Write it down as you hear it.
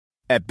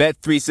At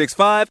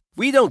Bet365,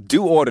 we don't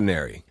do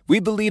ordinary. We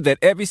believe that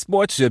every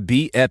sport should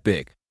be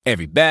epic.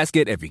 Every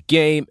basket, every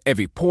game,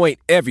 every point,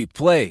 every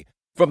play.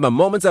 From the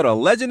moments that are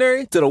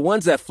legendary to the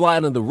ones that fly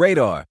under the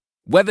radar.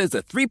 Whether it's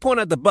a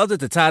three-pointer at the buzzer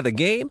to tie the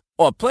game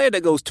or a player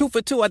that goes 2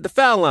 for 2 at the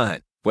foul line.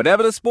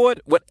 Whatever the sport,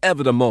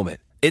 whatever the moment.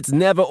 It's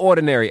never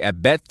ordinary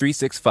at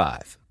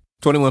Bet365.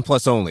 21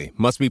 plus only.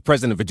 Must be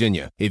present in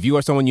Virginia. If you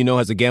or someone you know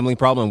has a gambling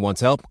problem and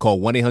wants help,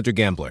 call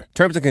 1-800-GAMBLER.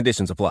 Terms and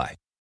conditions apply.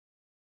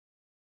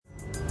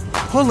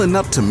 Pulling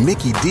up to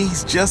Mickey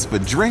D's just for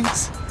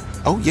drinks?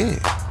 Oh yeah,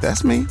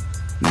 that's me.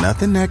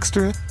 Nothing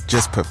extra,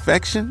 just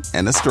perfection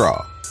and a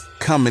straw.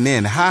 Coming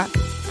in hot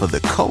for the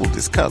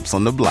coldest cups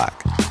on the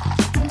block.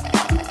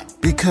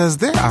 Because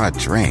there are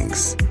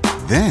drinks.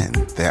 Then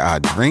there are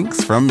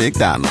drinks from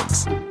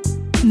McDonald's.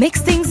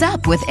 Mix things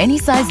up with any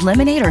size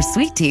lemonade or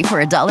sweet tea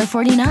for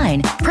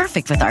 $1.49.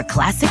 Perfect with our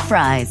classic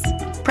fries.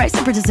 Price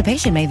and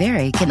participation may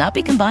vary. Cannot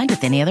be combined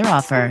with any other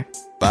offer.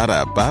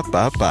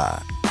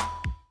 Ba-da-ba-ba-ba.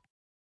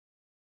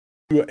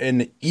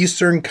 An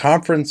Eastern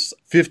Conference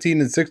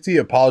 15 and 60.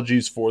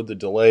 Apologies for the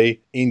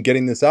delay in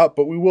getting this out,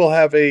 but we will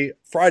have a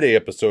Friday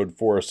episode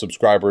for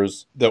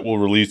subscribers that will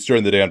release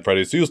during the day on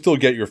Friday. So you'll still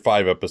get your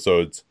 5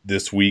 episodes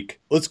this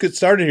week. Let's get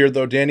started here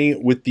though, Danny,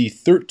 with the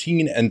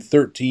 13 and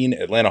 13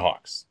 Atlanta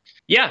Hawks.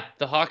 Yeah,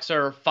 the Hawks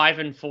are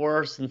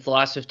 5-4 since the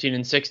last 15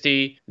 and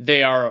 60.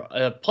 They are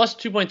a plus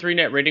 2.3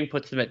 net rating,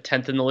 puts them at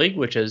 10th in the league,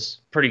 which is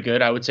pretty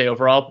good, I would say,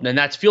 overall. And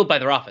that's fueled by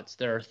their offense.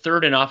 They're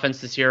third in offense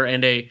this year,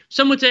 and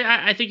some would say,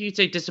 I think you could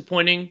say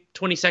disappointing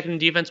 22nd in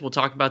defense. We'll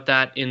talk about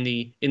that in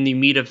the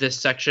meat of this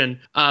section.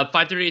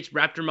 538's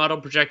Raptor model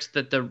projects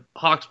that the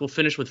Hawks will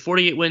finish with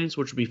 48 wins,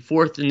 which will be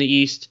 4th in the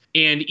East.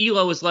 And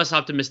ELO is less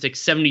optimistic,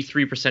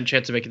 73%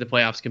 chance of making the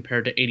playoffs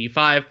compared to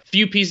 85.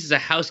 Few pieces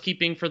of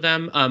housekeeping for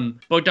them.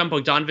 Bogdan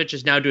Bogdanovic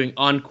is now doing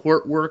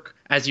on-court work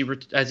as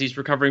he's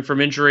recovering from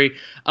injury.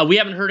 We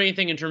haven't heard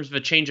anything in terms of a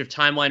change of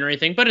timeline or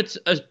anything, but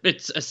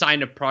it's a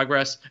sign of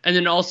progress. And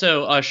then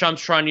also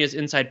Shams Charania's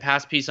Inside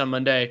Pass piece on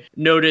Monday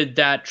noted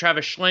that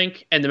Travis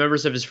Schlenk and the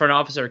members of his front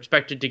office are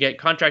expected to get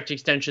contract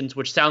extensions,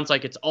 which sounds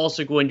like it's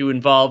also going to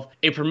involve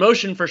a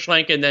promotion for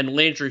Schlenk, and then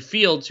Landry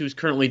Fields, who's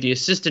currently the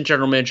assistant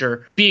general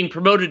manager, being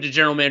promoted to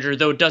general manager,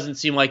 though it doesn't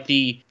seem like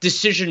the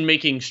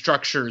decision-making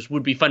structures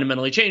would be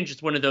fundamentally changed.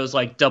 It's one of those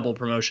like double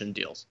promotion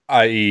deals.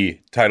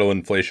 I.e. title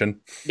inflation.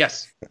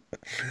 Yes.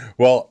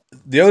 Well,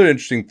 the other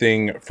interesting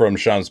thing from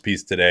Sean's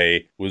piece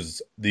today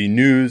was the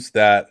news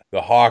that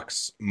the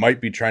Hawks might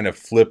be trying to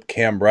flip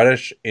Cam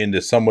Reddish into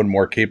someone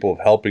more capable of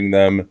helping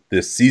them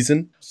this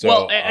season.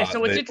 So,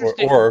 so it's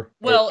interesting.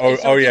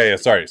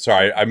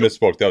 Sorry, I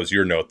misspoke. That was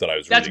your note that I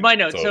was reading. That's my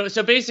note.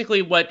 So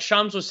basically what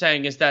Shams was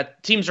saying is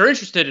that teams are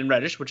interested in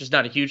Reddish, which is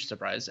not a huge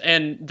surprise.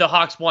 And the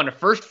Hawks won a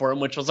first for him,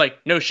 which was like,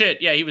 no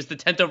shit. Yeah, he was the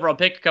 10th overall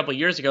pick a couple of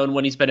years ago, and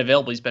when he's been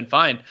available, he's been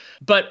fine.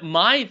 But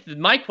my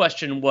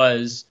question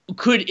was,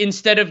 could,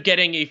 instead of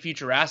getting a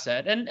future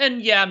asset,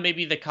 and yeah,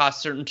 maybe the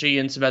cost certainty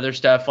and some other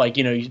stuff, like,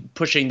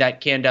 pushing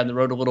that can down the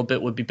road a little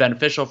bit would be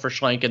beneficial for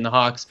Schlenk and the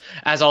Hawks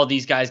as all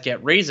these guys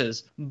get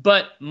raises.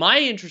 But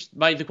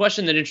the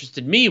question that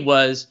interested me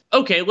was,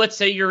 okay, let's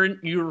say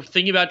you're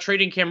thinking about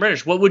trading Cam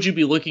Reddish. What would you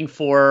be looking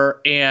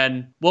for,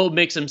 and what would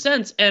make some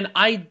sense? And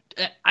I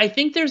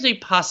think there's a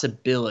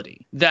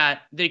possibility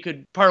that they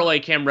could parlay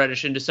Cam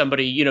Reddish into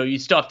somebody, you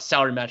still have to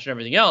salary match and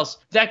everything else.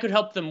 That could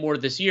help them more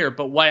this year.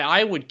 But why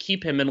I would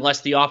keep him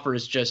unless the offer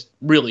is just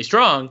really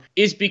strong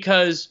is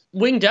because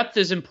wing depth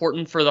is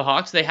important for the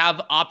Hawks. They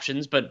have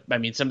options, but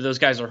some of those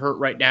guys are hurt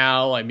right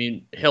now.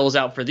 Hill's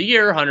out for the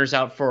year. Hunter's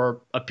out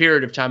for a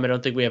period of time. I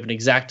don't think we have an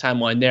exact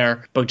timeline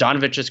there.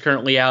 Bogdanovic is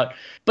currently out.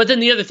 But then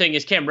the other thing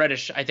is Cam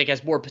Reddish, I think,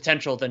 has more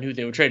potential than who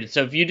they would trade.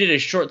 So if you did a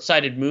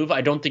short-sighted move,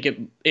 I don't think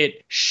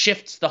it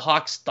shifts the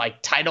Hawks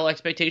title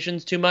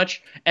expectations too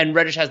much, and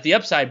Reddish has the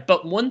upside.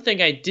 But one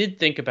thing I did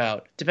think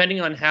about,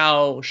 depending on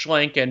how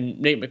Schlenk and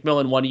Nate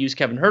McMillan want to use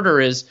Kevin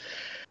Huerter, is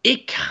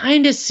it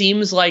kind of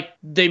seems like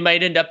they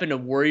might end up in a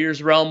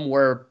Warriors realm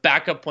where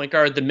backup point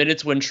guard, the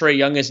minutes when Trae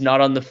Young is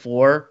not on the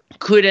floor,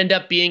 could end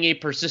up being a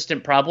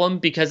persistent problem,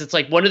 because it's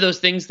like one of those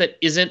things that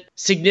isn't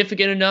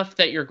significant enough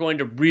that you're going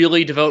to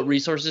really devote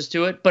resources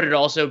to it, but it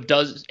also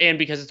does, and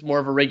because it's more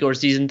of a regular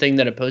season thing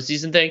than a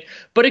postseason thing,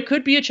 but it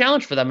could be a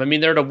challenge for them.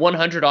 They're at a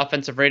 100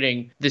 offensive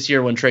rating this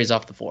year when Trae's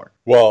off the floor.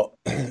 Well,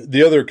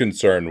 the other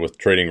concern with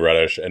trading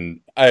Reddish, and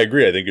I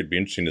agree, I think it'd be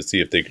interesting to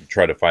see if they could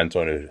try to find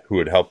someone who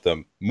would help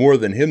them more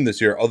than him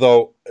this year,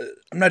 although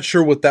I'm not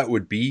sure what that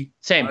would be.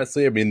 Same.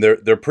 Honestly,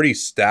 they're pretty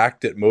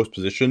stacked at most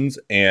positions,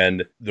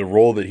 and the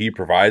role that he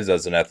provides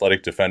as an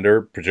athletic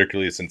defender,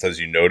 particularly since, as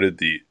you noted,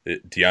 the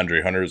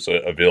DeAndre Hunter's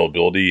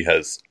availability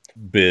has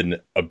been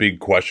a big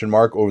question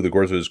mark over the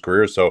course of his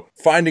career. So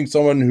finding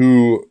someone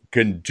who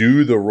can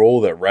do the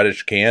role that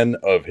Reddish can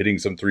of hitting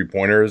some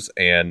 3-pointers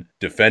and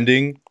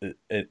defending,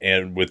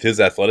 and with his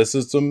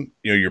athleticism,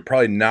 you're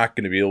probably not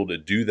going to be able to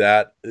do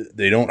that.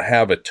 They don't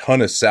have a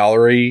ton of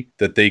salary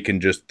that they can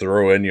just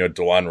throw in.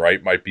 DeLon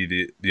Wright might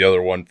be the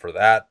other one for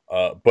that.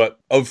 But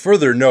of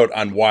further note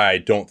on why I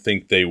don't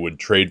think they would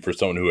trade for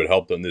someone who would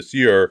help them this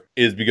year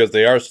is because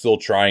they are still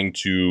trying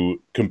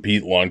to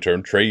compete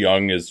long-term. Trae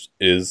Young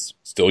is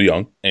still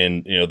young,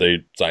 and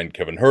they signed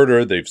Kevin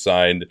Huerter, they've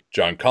signed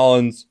John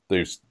Collins,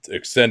 they've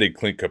extended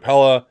Clint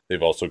Capella,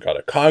 they've also got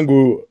a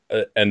Kongu,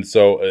 and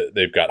so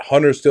they've got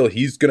Hunter still.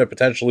 He's going to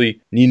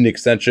potentially need an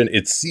extension.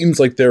 It seems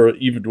like they're,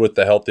 even with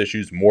the health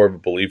issues, more of a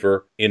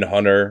believer in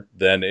Hunter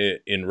than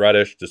in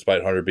Reddish,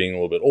 despite Hunter being a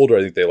little bit older.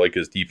 I think they like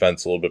his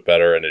defense a little bit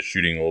better and his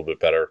shooting a little bit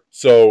better.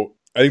 So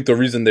I think the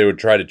reason they would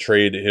try to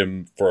trade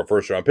him for a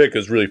first-round pick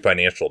is really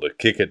financial, to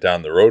kick it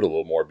down the road a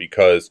little more,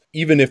 because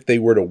even if they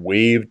were to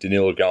waive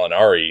Danilo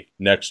Gallinari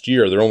next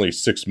year, they're only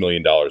 $6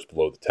 million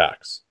below the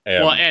tax.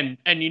 And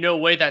a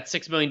way that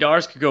 $6 million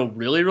could go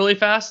really, really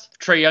fast?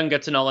 Trae Young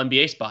gets an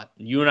All-NBA spot.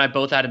 You and I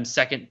both had him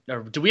second.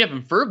 Or do we have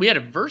him first? We had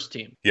him first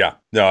team. Yeah.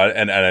 No,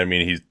 and I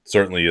mean, he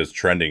certainly is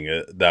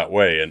trending that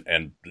way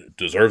and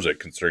deserves it,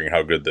 considering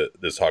how good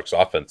this Hawks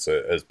offense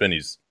has been.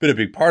 He's been a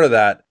big part of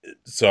that.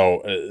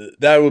 So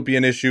that would be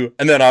an issue.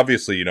 And then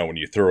obviously, when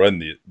you throw in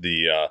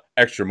the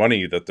extra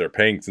money that they're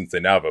paying, since they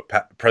now have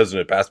a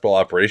president of basketball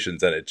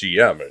operations and a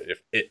GM,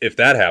 if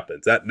that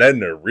happens, then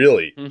they're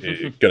really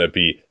going to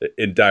be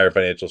in dire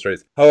financial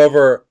straits.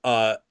 However,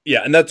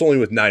 and that's only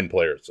with 9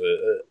 players,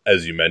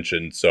 as you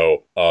mentioned.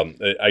 So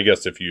I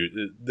guess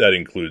that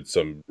includes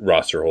some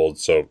roster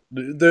holds. So,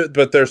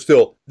 but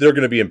they're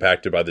going to be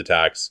impacted by the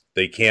tax.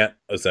 They can't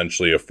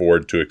essentially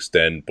afford to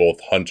extend both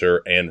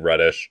Hunter and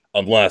Reddish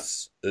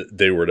unless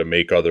they were to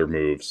make other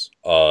moves.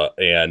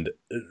 And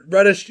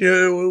Reddish,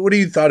 what do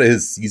you thought of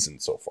his season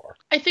so far?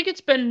 I think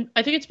it's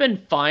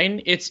been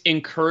fine. It's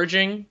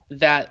encouraging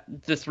that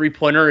the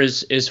 3-pointer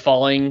is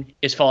falling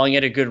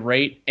at a good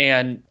rate,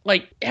 and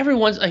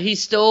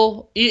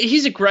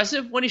he's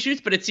aggressive when he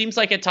shoots, but it seems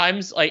like at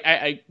times, like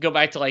I go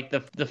back to like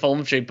the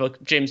film of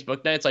James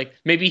Bouknight, it's like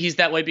maybe he's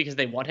that way because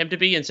they want him to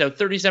be. And so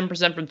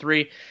 37% from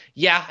 3.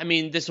 Yeah, I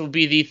mean, this will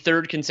be the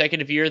 3rd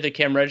consecutive year that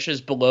Cam Reddish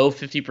is below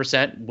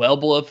 50%, well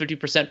below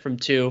 50% from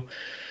 2.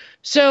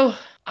 So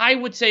I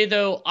would say,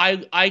 though,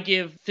 I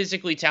give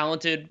physically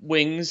talented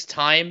wings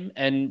time,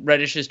 and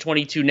Reddish is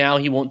 22 now.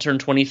 He won't turn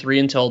 23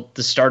 until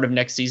the start of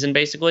next season,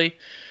 basically.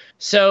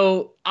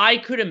 So I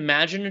could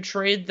imagine a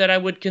trade that I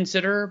would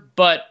consider,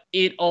 but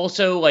it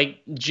also, like,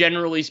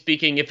 generally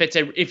speaking,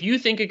 if you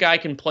think a guy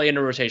can play in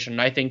a rotation,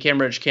 and I think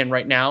Cam Reddish can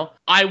right now,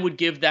 I would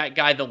give that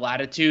guy the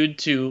latitude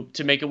to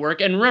make it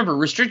work. And remember,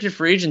 restricted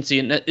free agency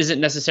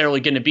isn't necessarily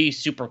going to be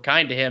super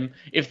kind to him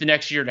if the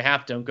next year and a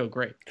half don't go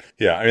great.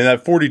 Yeah, I mean,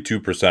 that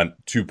 42%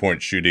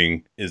 2-point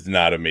shooting is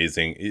not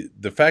amazing.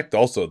 The fact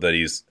also that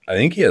I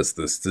think he has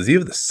this, does he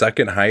have the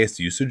 2nd highest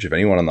usage of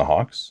anyone on the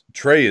Hawks?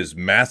 Trae is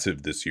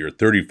massive this year,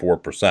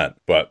 34%,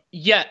 but...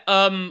 Yeah,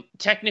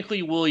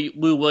 technically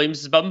Lou Williams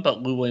is above him,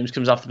 but Lou Williams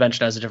comes off the bench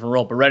and has a different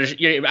role. But Reddish,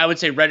 I would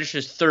say Reddish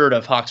is 3rd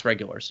of Hawks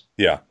regulars.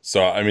 Yeah,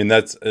 so I mean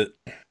that's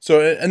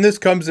and this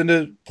comes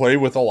into play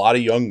with a lot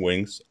of young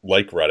wings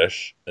like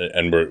Reddish,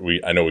 and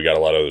I know we got a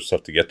lot of other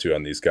stuff to get to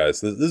on these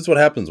guys. This is what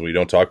happens when we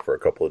don't talk for a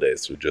couple of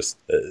days. We're just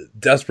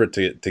desperate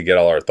to get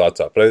all our thoughts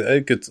up. But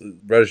I think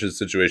Reddish's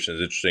situation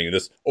is interesting.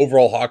 This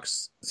overall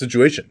Hawks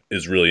situation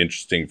is really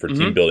interesting for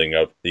team building,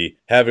 of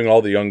having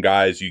all the young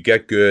guys. You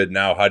get good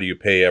now. How do you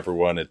pay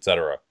everyone,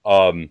 etc.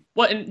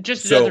 Well, and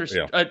just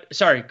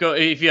sorry, go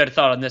if you had a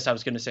thought on this. I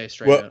was going to say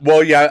straight up.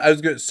 Well, yeah, I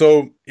was good.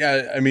 So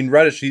yeah, I mean,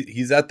 Reddish,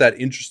 he's at that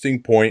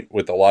interesting point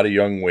with a lot of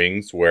young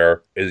wings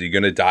where is he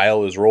going to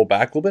dial his role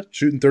back a little bit?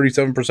 Shooting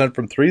 37%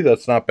 from 3,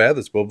 that's not bad.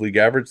 That's above league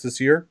average this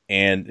year,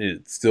 and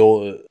it's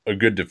still a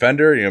good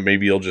defender.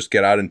 Maybe he'll just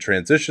get out and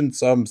transition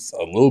a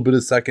little bit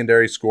of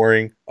secondary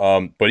scoring.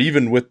 But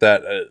even with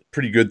that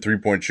pretty good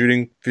 3-point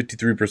shooting,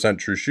 53%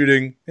 true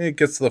shooting, it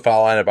gets to the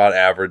foul line about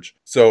average.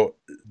 So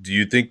do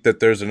you think that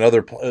there's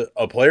another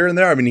player in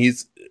there? I mean,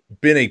 he's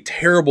been a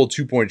terrible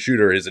 2-point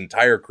shooter his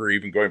entire career,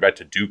 even going back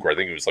to Duke, where I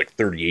think it was like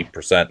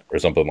 38% or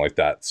something like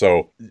that.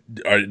 So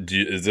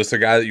is this a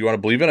guy that you want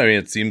to believe in? I mean,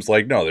 it seems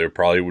like no, they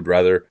probably would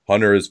rather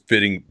Hunter is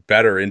fitting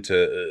better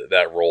into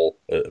that role,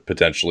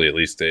 potentially, at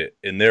least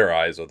in their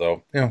eyes.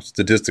 Although,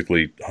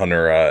 statistically,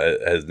 Hunter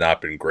has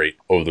not been great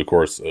over the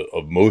course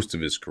of most of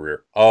his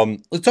career.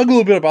 Let's talk a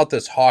little bit about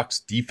this Hawks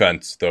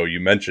defense, though. You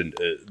mentioned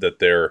that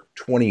they're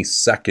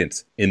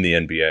 22nd in the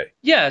NBA.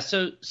 Yeah,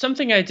 so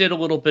something I did a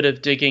little bit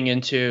of digging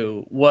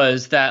into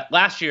was that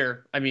last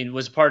year, I mean,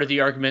 was part of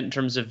the argument in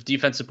terms of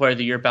defensive player of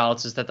the year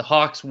ballots, is that the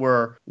Hawks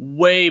were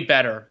way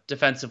better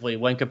defensively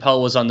when Capella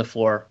was on the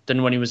floor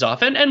than when he was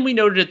off. And we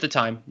noted at the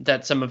time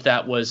that some of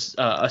that was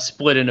a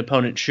split in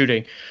opponent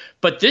shooting.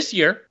 But this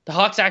year, the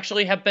Hawks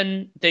actually have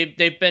been they've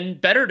been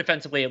better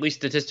defensively, at least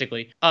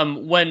statistically,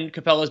 when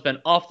Capella's been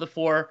off the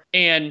floor.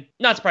 And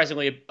not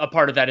surprisingly, a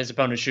part of that is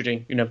opponent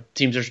shooting.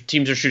 Teams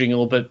are shooting a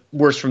little bit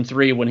worse from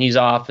 3 when he's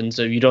off, and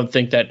so you don't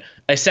think that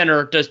a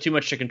center does too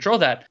much to control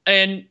that.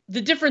 And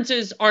the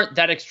differences aren't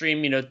that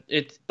extreme,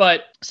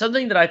 but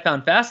something that I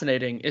found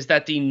fascinating is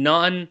that the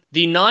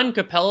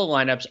non-Capella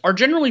lineups are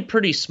generally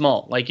pretty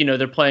small. Like,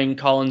 they're playing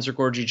Collins or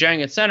Gorgie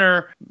Jang at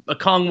center.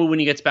 Okongwu, when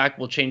he gets back,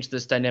 will change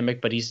this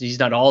dynamic, but he's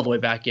not all the way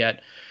back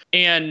yet.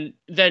 And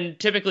then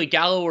typically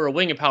Gallo or a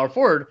wing at power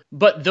forward,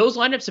 but those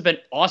lineups have been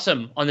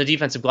awesome on the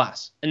defensive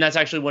glass. And that's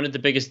actually one of the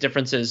biggest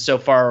differences so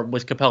far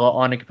with Capella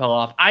on and Capella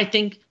off. I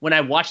think when I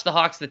watch the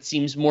Hawks, that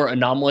seems more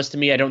anomalous to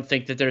me. I don't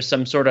think that there's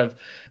some sort of,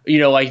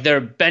 like their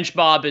bench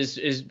Bob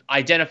is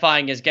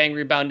identifying as gang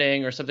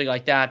rebounding or something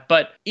like that.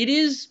 But it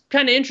is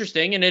kind of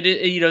interesting. And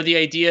the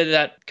idea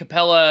that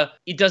Capella,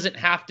 it doesn't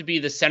have to be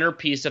the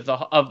centerpiece of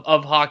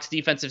Hawks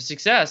defensive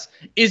success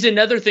is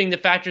another thing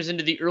that factors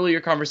into the earlier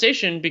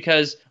conversation,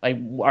 because like,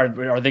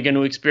 are they going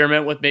to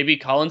experiment with maybe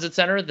Collins at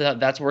center?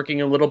 That's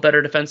working a little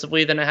better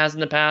defensively than it has in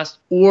the past,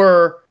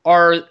 or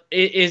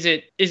is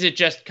it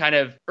just kind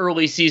of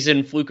early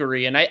season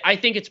flukery? And I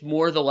think it's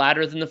more the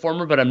latter than the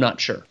former, but I'm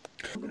not sure.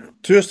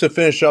 Just to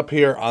finish up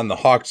here on the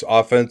Hawks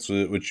offense,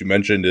 which you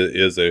mentioned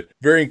is a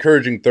very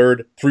encouraging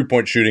third.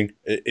 3-point shooting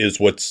is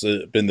what's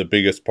been the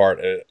biggest part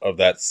of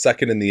that.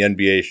 Second in the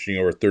NBA, shooting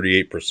over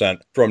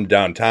 38% from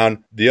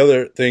downtown. The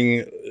other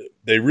thing,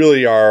 they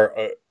really are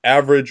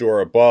average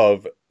or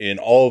above in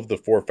all of the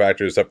four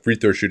factors, except free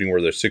throw shooting, where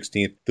they're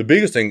 16th. The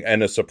biggest thing,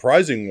 and a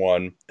surprising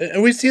one,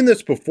 and we've seen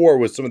this before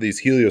with some of these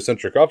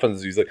heliocentric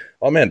offenses, he's like,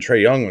 oh man,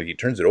 Trae Young, like, he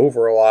turns it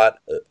over a lot.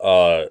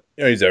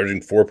 He's averaging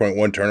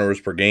 4.1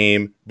 turnovers per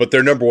game, but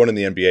they're number one in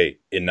the NBA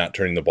in not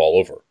turning the ball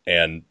over.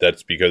 And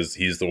that's because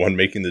he's the one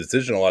making the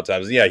decision a lot of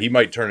times. Yeah, he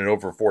might turn it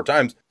over 4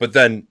 times, but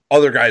then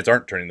other guys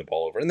aren't turning the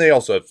ball over. And they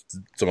also have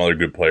some other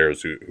good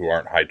players who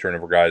aren't high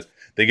turnover guys.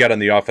 They get on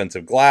the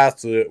offensive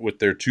glass with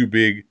their 2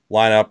 big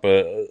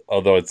lineup,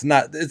 although it's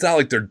not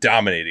like they're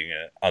dominating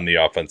it on the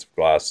offensive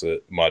glass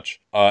much.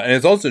 And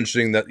it's also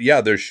interesting that,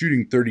 yeah, they're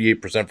shooting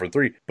 38% from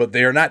 3, but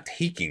they are not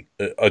taking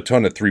a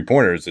ton of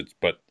 3-pointers.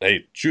 But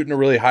hey, shooting a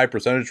really high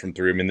percentage from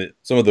 3. I mean,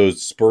 some of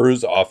those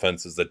Spurs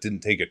offenses that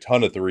didn't take a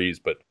ton of threes,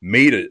 but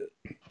made it,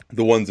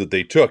 the ones that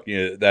they took,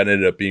 that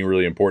ended up being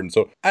really important.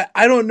 So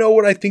I don't know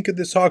what I think of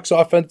this Hawks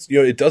offense.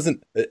 It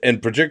doesn't,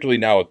 and particularly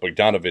now with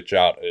Bogdanovic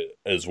out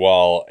as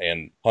well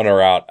and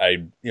Hunter out,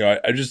 I'm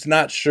just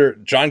not sure.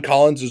 John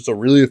Collins is a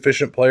really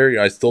efficient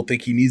player. I still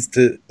think they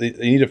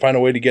need to find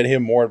a way to get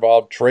him more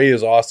involved. Trae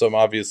is awesome,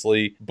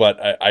 obviously, but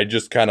I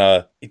just kind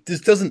of, it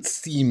just doesn't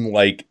seem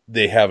like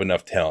they have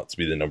enough talent to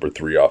be the number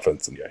 3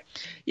 offensive guy.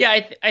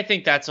 Yeah, I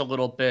think that's a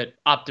little bit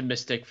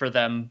optimistic for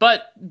them,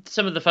 but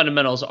some of the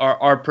fundamentals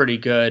are pretty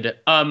good.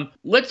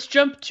 Let's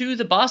jump to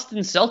the Boston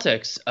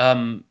Celtics.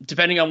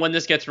 Depending on when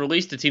this gets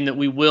released, a team that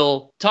we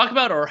will talk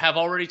about or have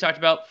already talked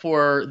about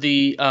for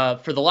the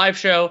live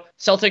show.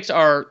 Celtics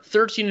are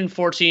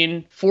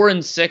 13-14,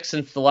 4-6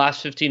 since the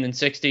last 15 and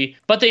 60,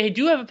 but they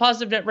do have a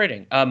positive net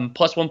rating.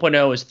 Plus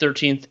 1.0 is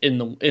 13th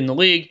in the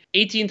league,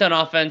 18th on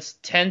offense,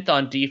 10th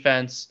on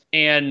defense.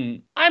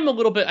 And I'm a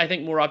little bit, I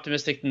think, more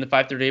optimistic than the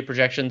 538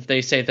 projections.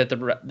 They say that the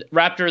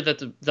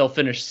Raptor, they'll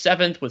finish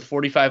 7th with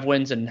 45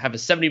 wins and have a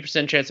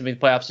 70% chance of making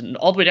the playoffs, and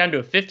all the way down to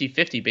a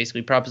 50-50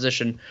 basically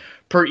proposition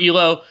per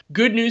ELO.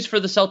 Good news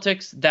for the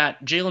Celtics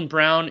that Jaylen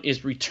Brown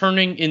is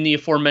returning in the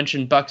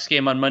aforementioned Bucks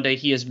game on Monday.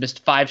 He has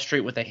missed 5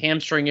 straight with a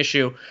hamstring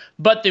issue,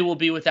 but they will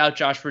be without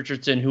Josh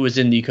Richardson, who is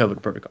in the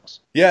COVID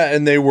protocols. Yeah,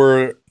 and they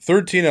were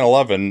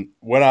 13-11,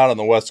 went out on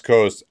the West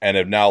Coast, and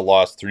have now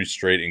lost 3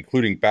 straight,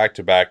 including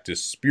back-to-back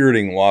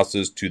dispiriting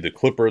losses to the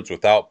Clippers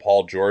without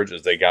Paul George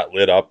as they got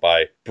lit up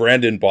by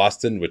Brandon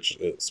Boston, which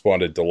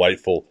spawned a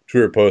delightful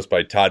Twitter post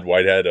by Todd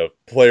Whitehead of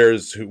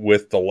players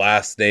with the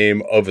last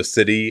name of a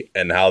city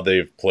and how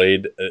they've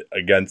played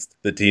against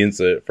the teams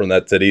from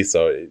that city.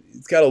 So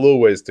he's got a little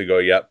ways to go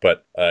yet,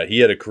 but he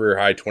had a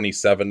career-high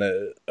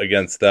 27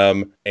 against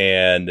them,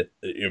 and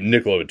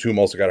Nikola Batum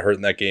also got hurt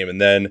in that game.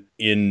 And then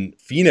in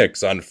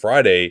Phoenix on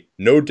Friday,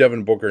 no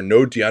Devin Booker,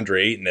 no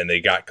DeAndre Ayton, and they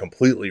got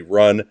completely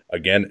run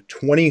again.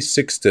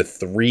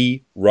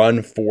 26-3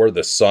 run for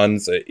the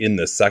Suns in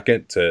the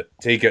second to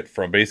take it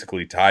from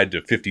basically tied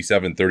to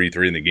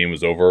 57-33, and the game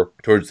was over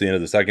towards the end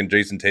of the second.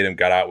 Jason Tatum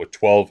got out with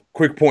 12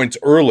 quick points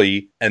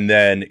early and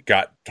then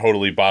got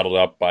totally bottled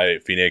up by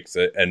Phoenix,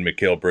 and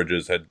Mikal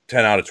Bridges had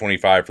 10 out of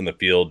 25 from the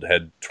field,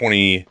 had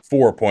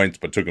 24 points,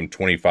 but took him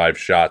 25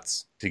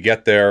 shots to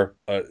get there.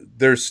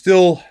 There's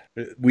still,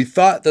 we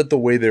thought that the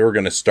way they were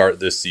going to start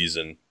this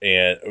season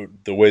and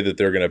the way that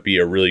they're going to be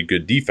a really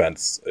good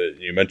defense,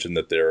 you mentioned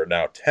that they're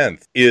now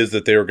 10th, is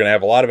that they were going to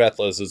have a lot of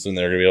athleticism.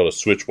 They're going to be able to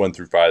switch 1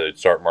 through 5. They'd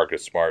start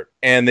Marcus Smart.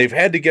 And they've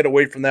had to get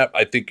away from that.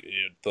 I think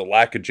the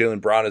lack of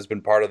Jaylen Brown has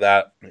been part of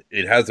that.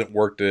 It hasn't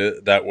worked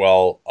that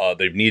well.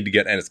 They've needed to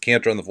get Enes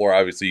Kanter on the floor.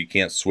 Obviously, you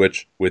can't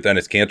switch with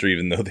Enes Kanter,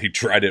 even though they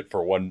tried it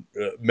for one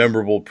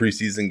memorable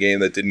preseason game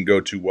that didn't go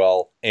too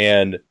well.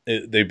 And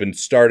they've been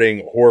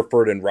starting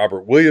Horford and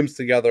Robert Williams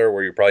together. there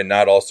where you're probably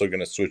not also going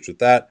to switch with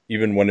that.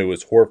 Even when it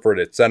was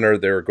Horford at center,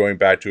 they were going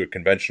back to a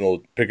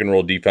conventional pick and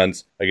roll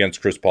defense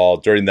against Chris Paul.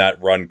 During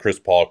that run, Chris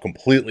Paul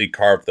completely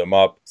carved them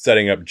up,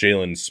 setting up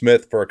Jalen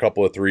Smith for a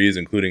couple of threes,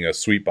 including a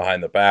sweep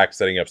behind the back,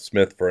 setting up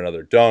Smith for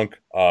another dunk.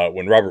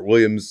 When Robert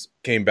Williams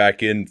came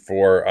back in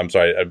for, I'm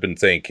sorry, I've been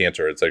saying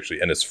Cantor. It's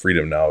actually Ennis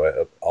Freedom now.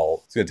 It's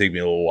going to take me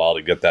a little while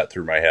to get that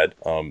through my head.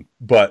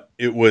 But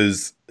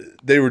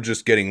they were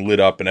just getting lit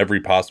up in every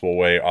possible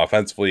way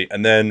offensively.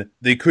 And then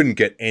they couldn't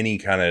get any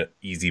kind of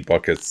easy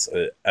buckets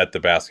at the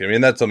basket. I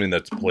mean, that's something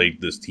that's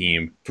plagued this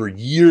team for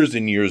years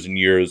and years and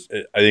years.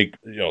 I think,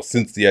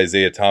 since the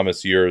Isaiah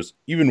Thomas years,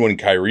 even when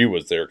Kyrie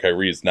was there,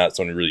 Kyrie is not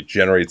someone who really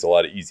generates a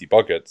lot of easy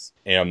buckets.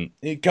 And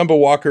Kemba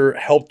Walker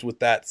helped with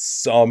that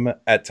some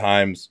at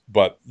times,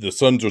 but the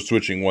Suns were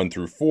switching 1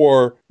 through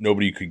 4.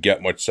 Nobody could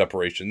get much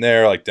separation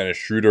there. Like Dennis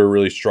Schroeder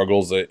really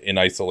struggles in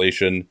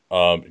isolation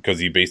because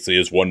he basically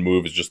his one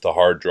move is just the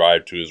hard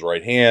drive to his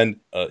right hand.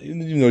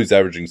 Even though he's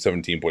averaging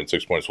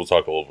 17.6 points, we'll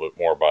talk a little bit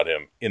more about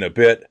him in a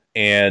bit.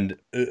 And,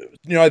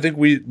 I think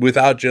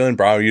without Jaylen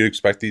Brown, you'd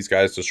expect these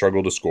guys to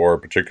struggle to score,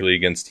 particularly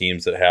against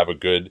teams that have a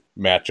good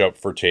matchup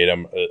for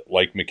Tatum,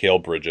 like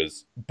Mikal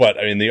Bridges. But,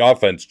 I mean, the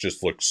offense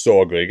just looked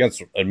so ugly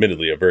against,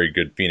 admittedly, a very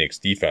good Phoenix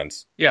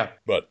defense. Yeah.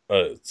 But,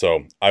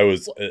 so that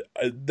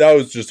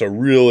was just a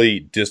really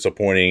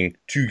disappointing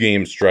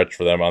 2-game stretch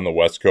for them on the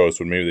West Coast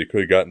when maybe they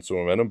could have gotten some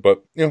momentum.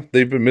 But,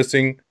 they've been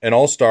missing an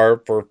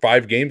all-star for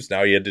 5 games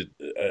now.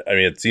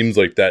 It seems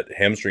like that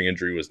hamstring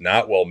injury was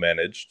not well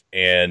managed.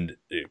 And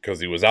because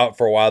he was out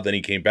for a while, then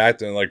he came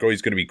back and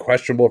he's going to be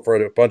questionable for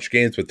a bunch of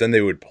games, but then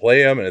they would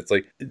play him. And it's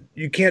like,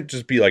 you can't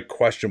just be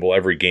questionable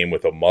every game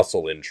with a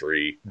muscle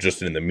injury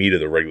just in the meat of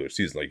the regular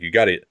season. Like, you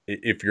got to,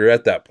 if you're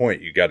at that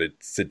point, you got to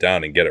sit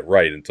down and get it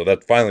right. And so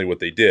that's finally what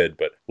they did,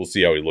 but we'll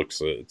see how he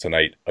looks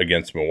tonight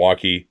against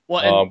Milwaukee.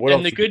 Well,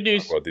 and the good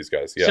news about these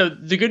guys. Yeah. So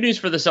the good news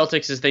for the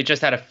Celtics is they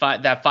just had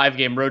that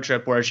 5-game road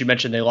trip where, as you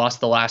mentioned, they lost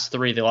the last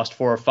 3. They lost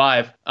 4 or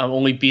 5,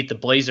 only beat the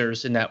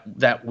Blazers in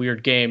that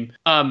weird game.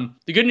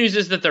 The good news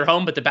is that they're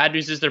home, but the bad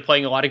news is they're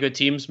playing a lot of good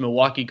teams: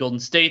 Milwaukee, Golden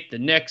State, the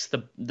Knicks,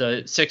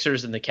 the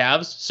Sixers, and the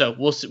Cavs. So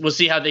we'll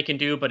see how they can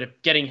do. But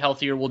if getting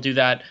healthier will do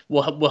that,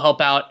 will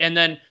help out. And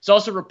then it's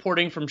also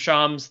reporting from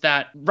Shams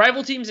that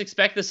rival teams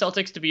expect the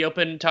Celtics to be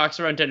open talks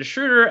around Dennis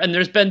Schroeder. And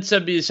there's been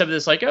some of this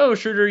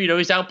Schroeder,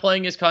 he's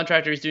outplaying his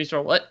contract, or he's doing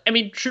so. I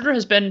mean, Schroeder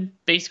has been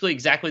basically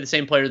exactly the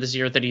same player this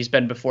year that he's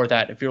been before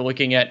that. If you're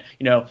looking at,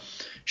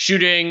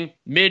 shooting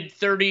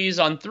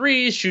mid-30s on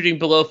threes, shooting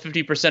below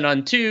 50%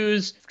 on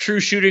twos, true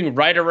shooting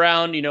right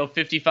around,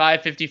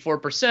 55,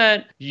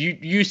 54%,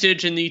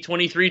 usage in the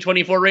 23,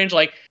 24 range.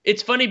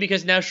 It's funny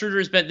because now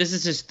Schroeder this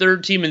is his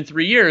 3rd team in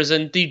 3 years,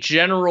 and the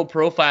general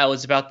profile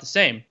is about the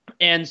same.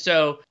 And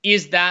so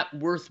is that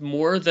worth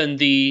more than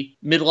the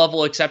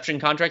mid-level exception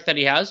contract that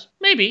he has?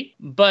 Maybe,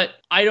 but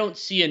I don't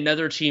see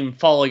another team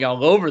falling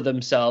all over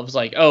themselves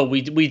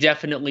we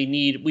definitely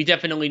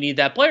need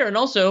that player. And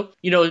also,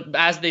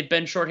 as they've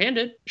been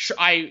shorthanded,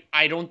 I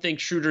don't think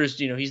Schroeder's,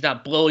 he's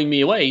not blowing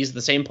me away. He's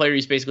the same player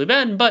he's basically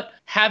been, but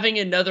having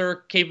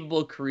another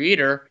capable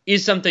creator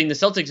is something the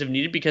Celtics have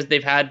needed because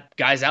they've had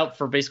guys out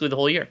for basically the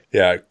whole year.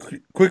 Yeah,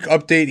 quick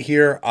update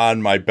here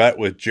on my bet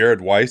with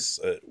Jared Weiss.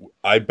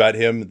 I bet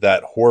him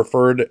that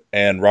Horford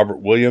and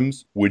Robert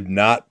Williams would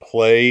not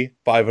play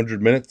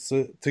 500 minutes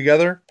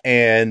together,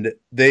 and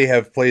they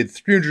have played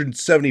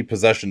 370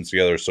 possessions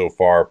together so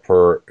far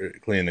per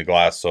Cleaning the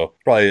Glass, so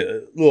probably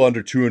a little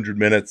under 200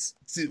 minutes.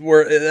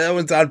 Where that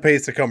one's on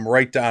pace to come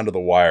right down to the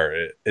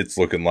wire, it's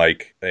looking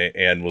like,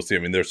 and we'll see. I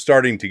mean, they're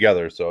starting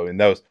together, so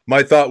that was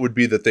my thought would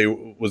be that they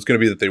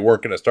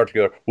weren't going to start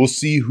together. We'll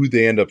see who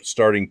they end up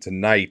starting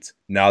tonight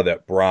now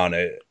that Bron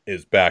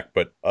is back,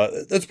 but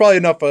that's probably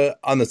enough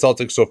on the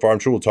Celtics so far. I'm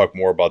sure we'll talk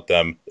more about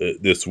them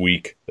this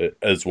week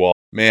as well.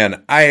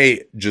 Man,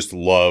 I just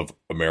love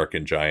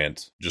American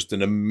Giant. Just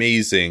an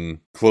amazing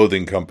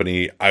clothing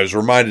company. I was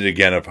reminded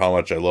again of how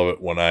much I love it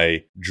when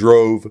I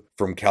drove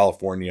from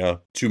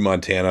California to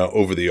Montana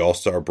over the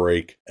All-Star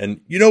break.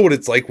 And you know what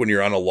it's like when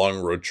you're on a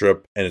long road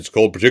trip and it's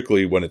cold,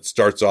 particularly when it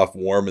starts off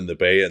warm in the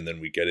Bay and then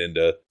we get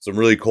into some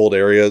really cold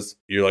areas.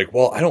 You're like,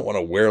 well, I don't want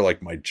to wear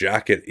my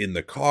jacket in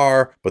the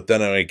car, but then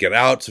when I get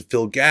out to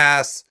fill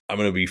gas, I'm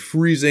going to be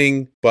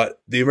freezing.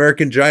 But the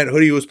American Giant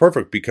hoodie was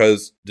perfect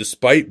because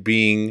despite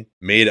being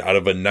made out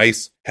of a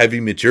nice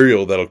heavy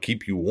material that'll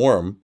keep you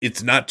warm,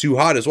 it's not too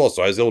hot as well.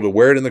 So I was able to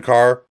wear it in the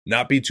car,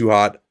 not be too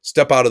hot,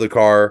 step out of the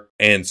car,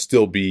 and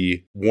still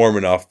be warm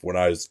enough when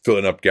I was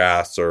filling up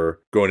gas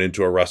or going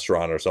into a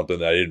restaurant or something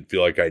that I didn't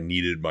feel like I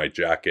needed my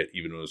jacket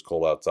even when it was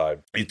cold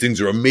outside. These things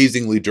are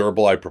amazingly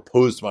durable. I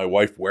proposed to my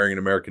wife wearing an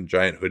American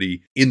Giant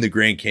hoodie in the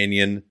Grand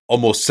Canyon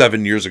almost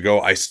 7 years ago.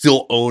 I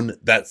still own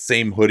that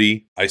same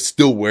hoodie. I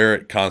still wear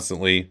it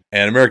constantly.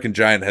 And American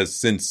Giant has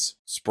since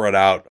spread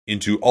out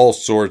into all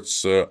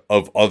sorts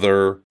of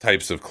other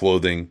types of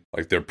clothing,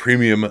 like their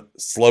premium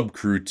Slub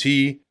Crew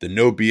tee, the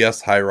No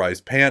BS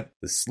high-rise pant,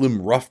 the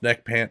slim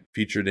roughneck pant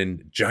featured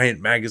in Giant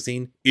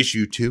Magazine,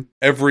 issue 2.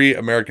 Every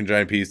American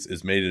Giant piece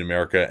is made in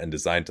America and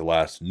designed to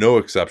last, no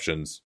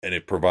exceptions, and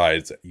it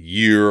provides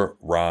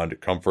year-round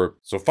comfort.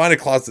 So find a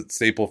closet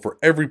staple for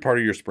every part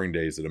of your spring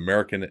days at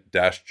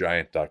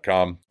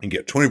American-Giant.com and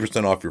get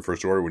 20% off your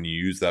first order when you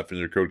use that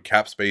vendor code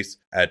CAPSPACE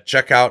at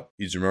checkout.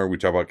 Easy to remember, we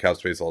talk about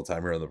CAPSPACE all the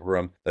time here on the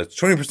program. That's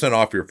 20%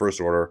 off your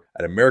first order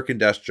at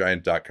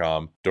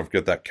American-Giant.com. Don't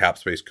forget that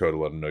CAPSPACE code to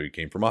let them know you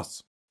came from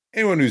us.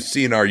 Anyone who's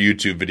seen our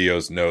YouTube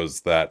videos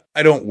knows that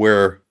I don't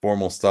wear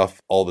formal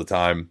stuff all the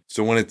time.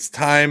 So when it's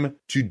time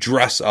to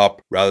dress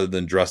up rather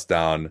than dress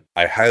down,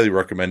 I highly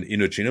recommend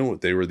Indochino.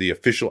 They were the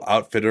official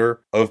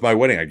outfitter of my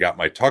wedding. I got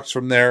my tux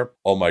from there.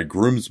 All my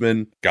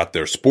groomsmen got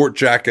their sport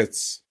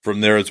jackets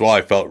from there as well.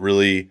 I felt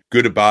really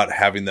good about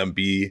having them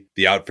be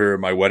the outfitter of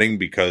my wedding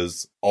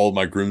because all of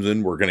my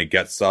groomsmen were going to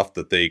get stuff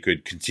that they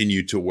could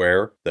continue to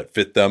wear that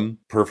fit them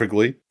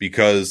perfectly.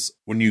 Because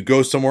when you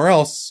go somewhere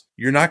else,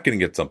 you're not going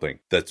to get something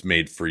that's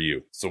made for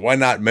you. So why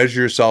not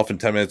measure yourself in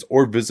 10 minutes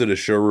or visit a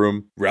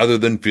showroom rather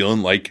than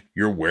feeling like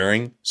you're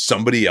wearing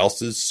somebody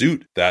else's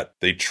suit that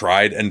they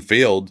tried and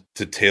failed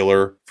to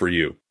tailor for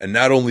you. And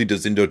not only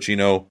does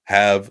Indochino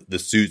have the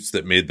suits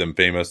that made them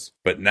famous,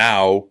 but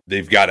now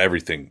they've got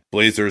everything.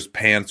 Blazers,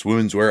 pants,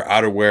 women's wear,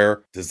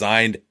 outerwear,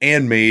 designed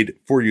and made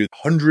for you.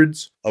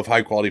 Hundreds of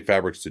high quality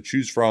fabrics to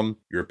choose from.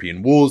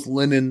 European wools,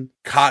 linen,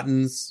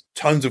 cottons,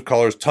 tons of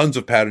colors, tons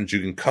of patterns. You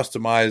can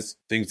customize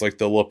things like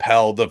the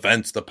lapel, the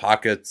vents, the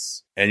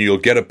pockets, and you'll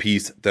get a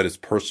piece that is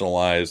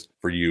personalized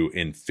for you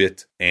in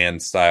fit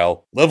and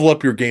style. Level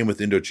up your game with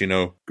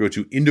Indochino. Go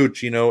to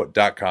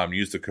Indochino.com.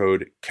 Use the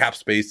code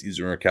CAPSPACE. Use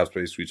the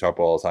CAPSPACE we talk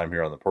about all the time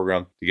here on the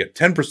program to get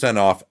 10%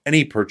 off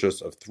any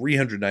purchase of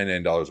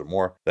 $399 or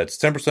more. That's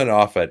 10%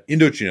 off at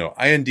Indochino,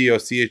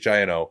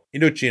 Indochino,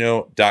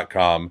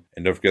 Indochino.com.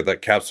 And don't forget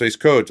that CAPSPACE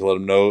code to let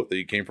them know that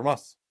you came from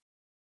us.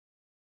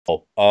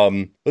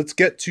 Let's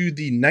get to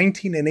the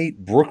 19-8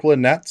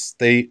 Brooklyn Nets.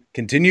 They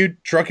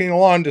continued trucking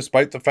along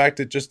despite the fact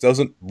it just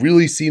doesn't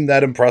really seem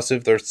that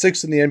impressive. They're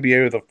 6th in the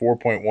NBA with a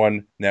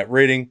 4.1 net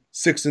rating,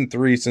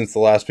 6-3 since the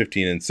last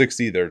 15 and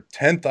 60. They're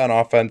 10th on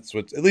offense,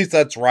 which at least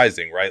that's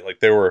rising, right? Like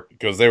they were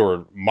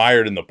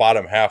mired in the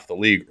bottom half of the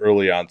league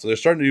early on. So they're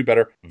starting to do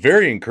better.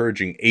 Very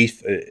encouraging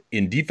 8th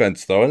in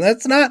defense though. And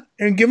that's not,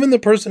 and given the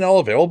personnel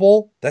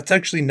available, that's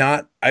actually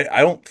not,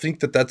 I don't think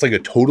that that's like a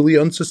totally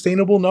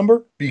unsustainable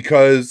number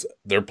because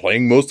they're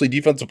playing mostly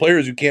defensive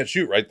players who can't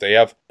shoot, right? They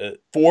have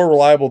 4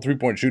 reliable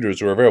three-point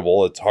shooters who are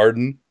available. It's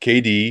Harden,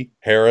 KD,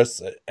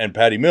 Harris, and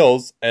Patty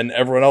Mills, and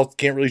everyone else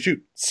can't really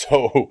shoot.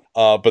 So,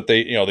 but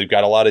they've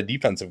got a lot of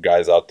defensive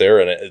guys out there,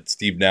 and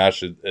Steve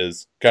Nash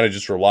is kind of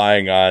just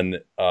relying on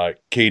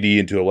KD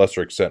and to a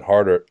lesser extent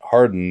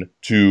Harden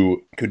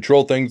to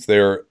control things.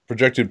 They're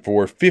projected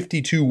for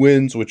 52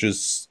 wins, which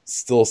is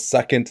still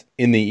second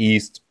in the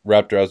East.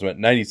 Raptor has them at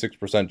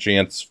 96%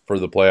 chance for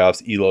the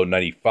playoffs. Elo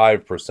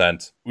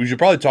 95%. We should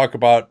probably talk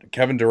about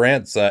Kevin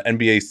Durant's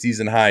NBA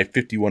season high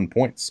 51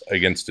 points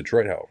against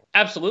Detroit, however.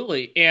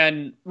 Absolutely.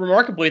 And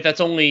remarkably, that's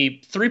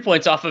only 3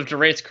 points off of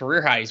Durant's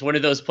career high. He's one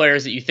of those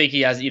players that you think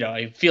he has,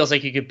 it feels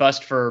like he could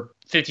bust for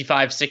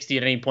 55, 60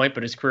 at any point,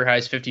 but his career high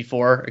is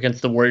 54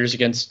 against the Warriors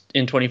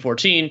in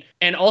 2014.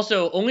 And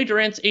also only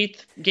Durant's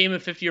 8th game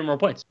of 50 or more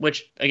points,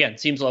 which again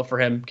seems low for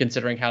him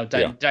considering how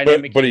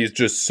dynamic. But he's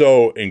just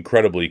so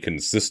incredibly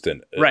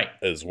consistent, right,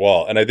 as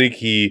well. And I think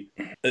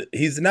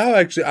he's now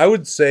actually, I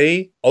would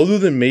say, other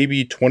than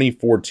maybe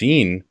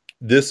 2014,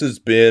 this has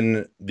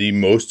been the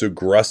most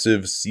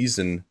aggressive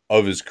season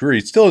of his career.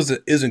 He still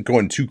isn't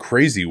going too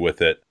crazy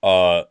with it,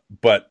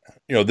 but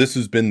this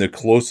has been the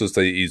closest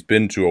that he's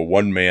been to a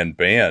one-man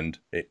band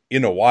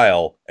in a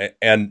while.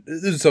 And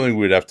this is something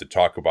we'd have to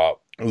talk about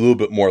a little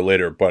bit more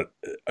later. But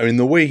I mean,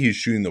 the way he's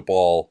shooting the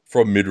ball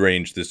from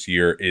mid-range this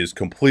year is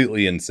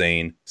completely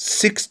insane.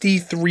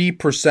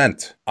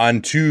 63%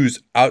 on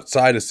twos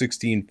outside of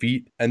 16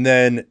 feet. And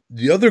then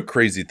the other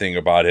crazy thing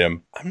about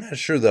him, I'm not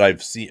sure that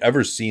I've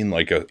ever seen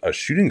like a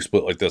shooting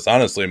split like this,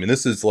 honestly. I mean,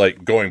 this is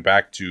like going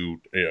back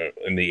to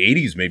in the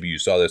 80s, maybe you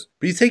saw this,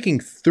 but he's taking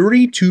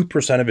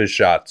 32% of his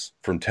shots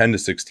from 10 to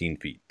 16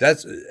 feet.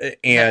 That's,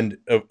 and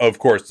of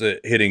course,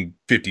 hitting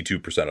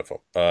 52% of them.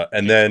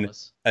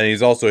 And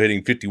he's also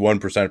hitting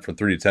 51% from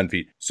 3 to 10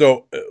 feet.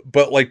 So,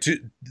 but like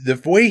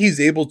the way he's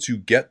able to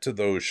get to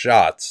those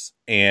shots,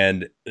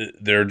 and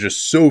there are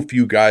just so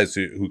few guys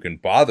who can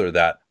bother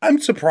that. I'm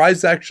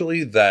surprised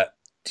actually that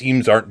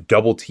teams aren't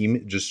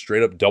just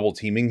straight up double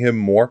teaming him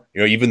more.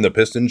 Even the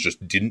Pistons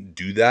just didn't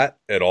do that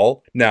at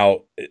all.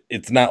 Now,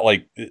 it's not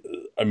like,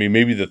 I mean,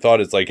 maybe the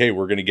thought is like, hey,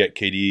 we're going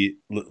to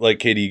let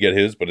KD get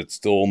his, but it's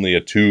still only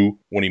a 2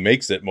 when he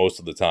makes it most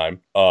of the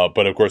time.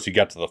 But of course, he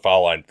got to the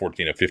foul line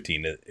 14 of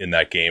 15 in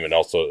that game and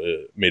also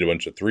made a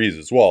bunch of threes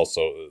as well.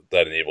 So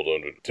that enabled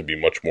him to be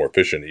much more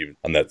efficient even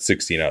on that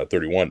 16 out of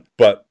 31.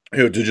 But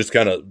to just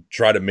kind of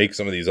try to make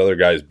some of these other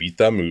guys beat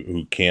them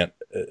who can't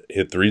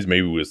hit threes.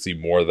 Maybe we'll see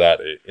more of that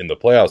in the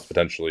playoffs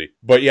potentially.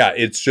 But yeah,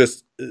 it's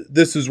just,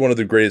 this is one of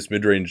the greatest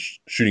mid-range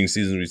shooting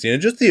seasons we've seen.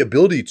 And just the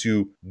ability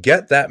to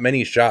get that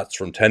many shots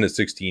from 10 to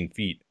 16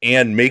 feet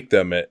and make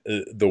them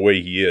the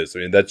way he is. I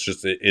mean, that's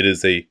just, it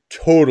is a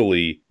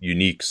totally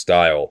unique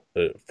style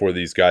for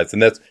these guys.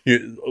 And that's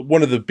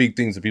one of the big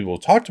things that people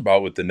have talked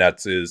about with the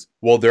Nets is,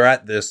 well, they're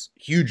at this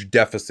huge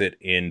deficit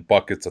in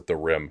buckets at the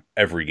rim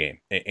every game.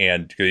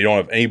 And you don't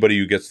have anybody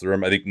who gets to the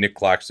rim. I think Nick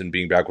Claxton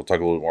being back, we'll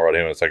talk a little bit more about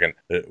him in a second,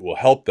 will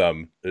help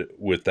them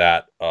with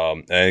that.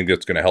 And I think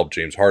that's going to help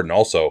James Harden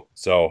also.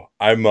 So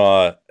I'm,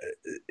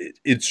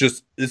 it's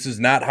just, this is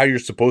not how you're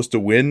supposed to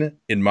win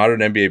in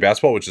modern NBA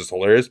basketball, which is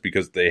hilarious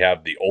because they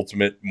have the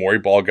ultimate Morey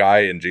ball guy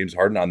and James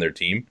Harden on their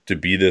team to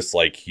be this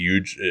like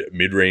huge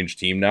mid-range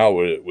team now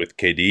with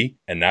KD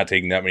and not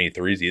taking that many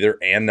threes either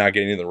and not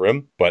getting in the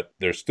rim, but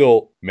they're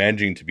still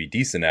managing to be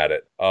decent at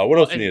it. What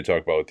else do you need to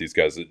talk about with these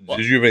guys? Did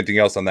you have anything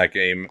else on that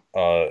game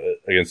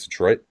against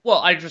Detroit? Well,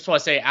 I just want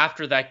to say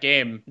after that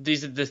game,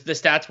 these are the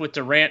stats with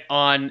Durant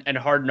on and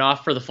Harden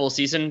off for the full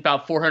season,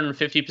 about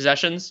 450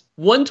 possessions,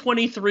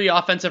 123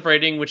 offensive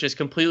rating, which is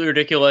completely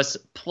ridiculous,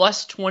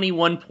 plus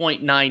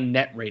 21.9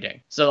 net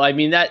rating. So, and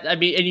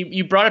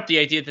you brought up the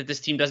idea that this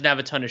team doesn't have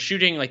a ton of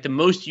shooting. Like the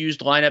most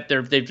used lineup,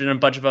 they've done a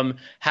bunch of them,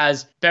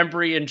 has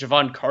Bembry and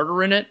Javon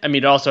Carter in it. I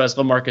mean, it also has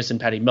LaMarcus and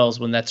Patty Mills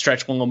when that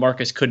stretch when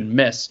LaMarcus couldn't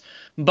miss.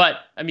 But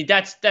I mean,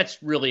 that's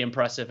really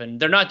impressive. And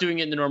they're not doing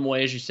it in the normal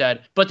way, as you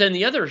said. But then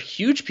the other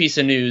huge piece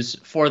of news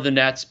for the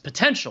Nets,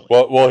 potentially.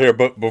 Well, here,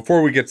 but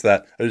before we get to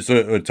that, I just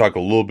want to talk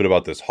a little bit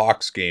about this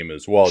Hawks game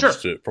as well, Sure.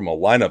 just from a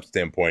lineup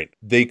standpoint.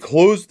 They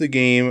closed the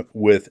game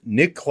with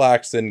Nick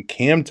Claxton,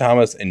 Cam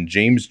Thomas, and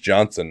James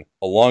Johnson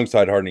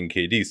alongside Harden and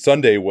KD.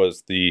 Sunday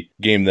was the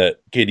game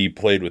that KD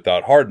played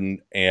without Harden,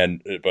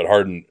 but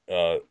Harden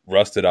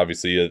rested,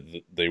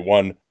 obviously. They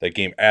won that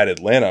game at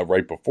Atlanta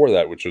right before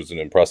that, which was an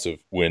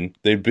impressive win.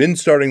 They've been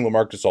starting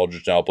LaMarcus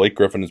Aldridge now. Blake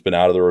Griffin has been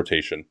out of the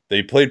rotation.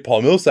 They played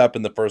Paul Millsap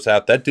in the first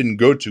half. That didn't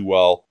go too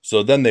well.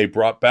 So then they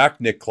brought back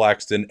Nick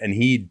Claxton, and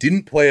he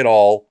didn't play at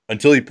all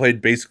until he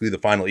played basically the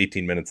final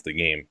 18 minutes of the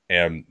game.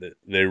 And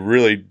they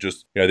really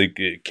just, I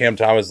think Cam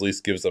Thomas at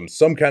least gives them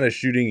some kind of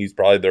shooting. He's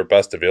probably their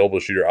best available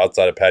shooter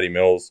outside of Patty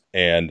Mills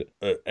and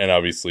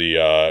obviously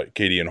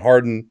KD and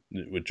Harden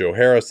with Joe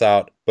Harris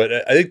out. But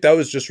I think that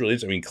was just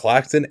released. I mean,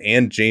 Claxton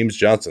and James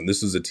Johnson,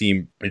 this is a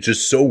team. It's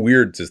just so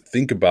weird to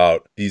think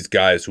about these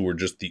guys who were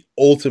just the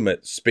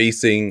ultimate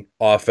spacing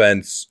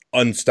offense,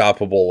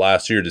 unstoppable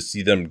last year, to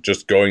see them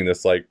just going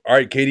this like, all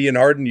right, KD and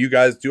Harden, you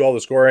guys do all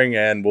the scoring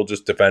and we'll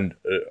just defend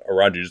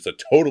around you. Just a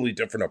totally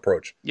different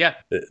approach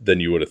than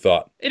you would have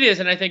thought. It is.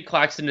 And I think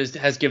Claxton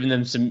has given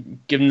them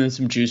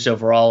some juice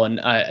overall, and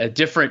a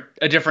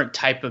different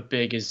type of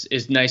big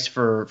is nice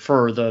for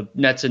the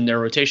Nets in their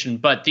rotation.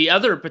 But the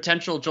other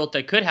potential jolt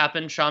that could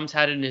happen, Shams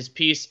had in his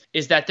piece,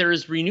 is that there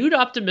is renewed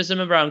optimism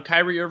around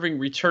Kyrie Irving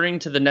returning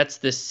to the Nets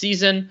this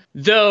season,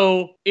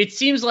 though it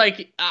seems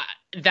like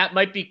that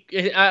might be,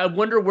 I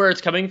wonder where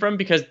it's coming from,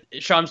 because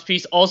Shams'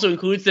 piece also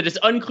includes that it's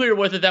unclear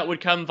whether that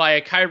would come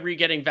via Kyrie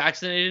getting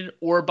vaccinated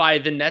or by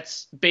the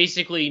Nets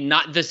basically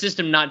not, the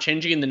system not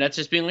changing and the Nets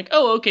just being like,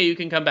 oh, okay, you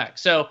can come back.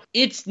 So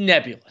it's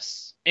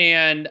nebulous.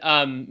 And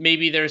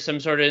maybe there's some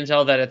sort of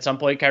intel that at some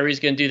point Kyrie's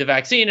going to do the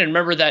vaccine. And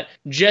remember that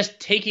just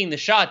taking the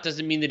shot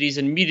doesn't mean that he's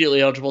immediately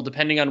eligible,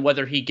 depending on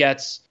whether he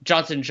gets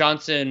Johnson &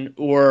 Johnson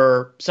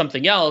or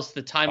something else.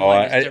 The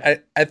timeline is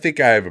different. I think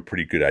I have a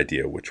pretty good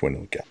idea which one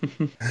he'll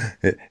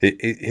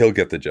get. He'll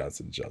get the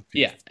Johnson & Johnson.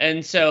 Yeah,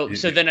 and so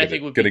then I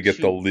think we're going to get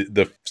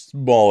the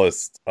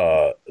smallest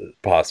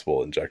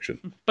possible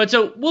injection. But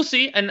so we'll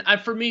see. And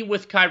for me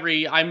with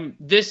Kyrie,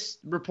 this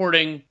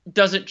reporting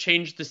doesn't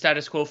change the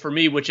status quo for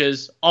me, which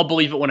is I'll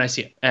believe it when I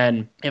see it.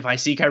 And if I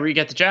see Kyrie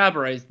get the jab,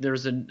 or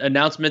there's an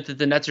announcement that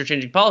the Nets are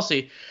changing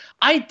policy,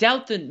 I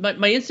doubt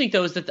my instinct,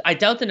 though, is that I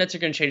doubt the Nets are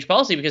going to change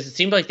policy, because it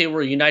seemed like they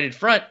were a united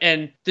front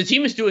and the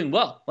team is doing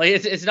well. Like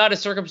it's not a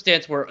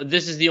circumstance where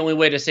this is the only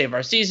way to save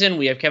our season.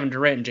 We have Kevin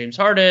Durant and James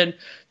Harden,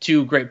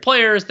 two great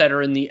players that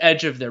are in the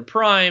edge of their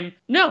prime.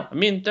 No, I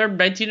mean, they're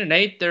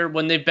 19-8.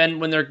 When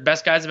their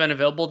best guys have been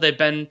available, they've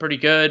been pretty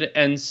good.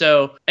 And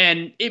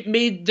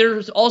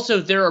there's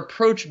also their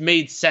approach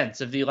made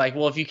sense of the like,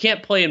 well, if you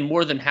can't play in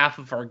more than half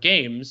of our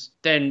games,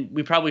 then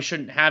we probably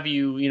shouldn't have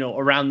you,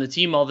 around the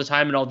team all the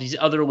time and all these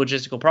other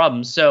logistical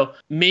problems. So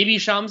maybe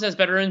Shams has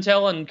better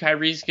intel and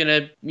Kyrie's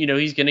gonna,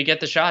 he's gonna get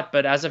the shot.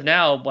 But as of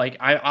now, like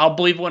I'll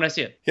believe when I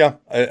see it. Yeah,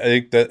 I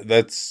think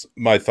that's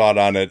my thought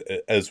on it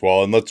as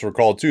well. And let's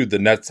recall too, the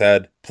Nets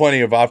had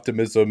plenty of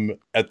optimism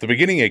at the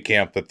beginning of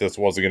camp that this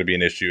wasn't going to be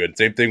an issue. And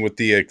same thing with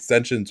the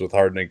extensions with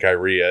Harden and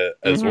Kyrie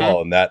as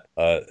well. And that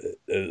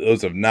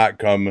those have not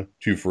come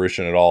to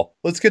fruition at all.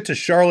 Let's get to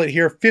Charlotte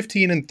here.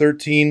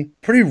 15-13,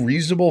 pretty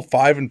reasonable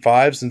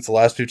 5-5 since the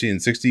last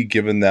 15-60,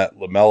 given that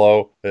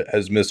LaMelo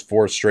has missed missed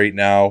 4 straight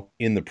now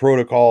in the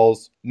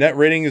protocols. Net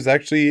rating is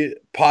actually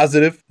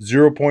positive,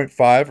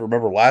 0.5.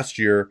 Remember last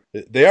year,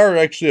 they are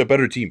actually a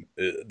better team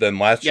than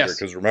last year,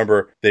 because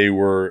remember, they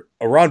were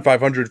around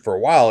 500 for a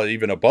while,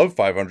 even above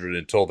 500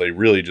 until they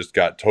really just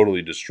got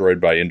totally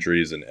destroyed by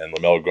injuries and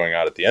LaMelo going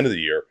out at the end of the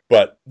year.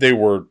 But they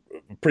were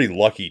a pretty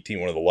lucky team,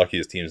 one of the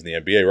luckiest teams in the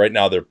NBA. Right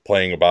now, they're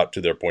playing about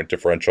to their point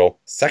differential.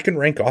 Second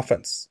rank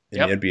offense in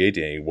the NBA,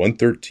 Danny,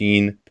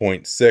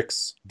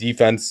 113.6.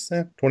 Defense,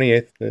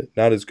 28th,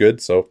 not as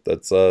good. So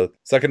that's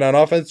second on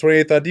offense,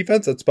 28th on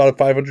defense. That's about a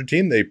 500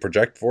 team. They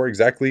project for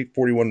exactly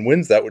 41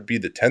 wins. That would be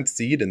the 10th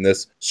seed in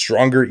this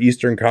stronger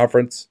Eastern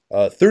Conference.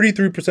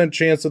 33%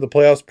 chance of the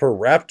playoffs per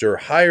Raptor,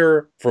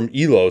 higher from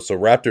Elo. So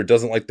Raptor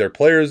doesn't like their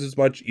players as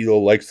much. Elo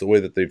likes the way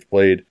that they've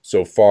played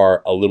so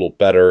far a little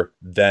better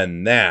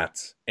than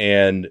that.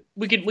 And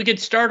we could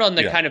start on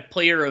the kind of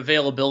player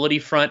availability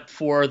front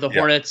for the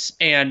Hornets.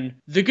 And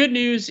the good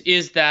news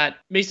is that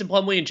Mason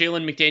Plumlee and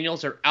Jalen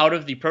McDaniels are out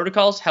of the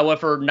protocols.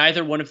 However,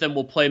 neither one of them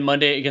will play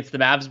Monday against the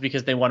Mavs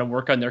because they want to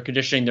work on their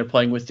conditioning. They're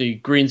playing with the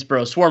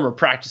Greensboro Swarm, or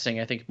practicing,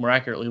 I think more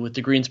accurately, with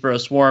the Greensboro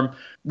Swarm.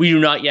 We do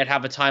not yet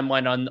have a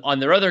timeline on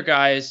their other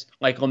guys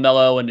like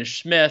LaMelo and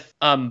Ish Smith.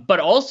 But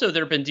also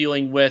they've been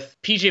dealing with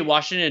PJ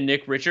Washington and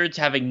Nick Richards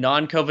having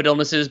non-COVID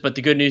illnesses. But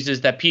the good news is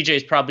that PJ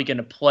is probably going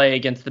to play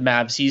against the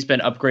Mavs. He's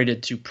been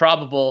upgraded to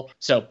probable,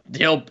 so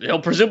he'll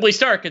presumably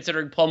start,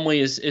 considering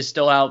Plumlee is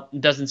still out. It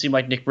doesn't seem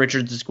like Nick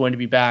Richards is going to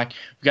be back.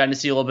 We've gotten to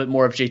see a little bit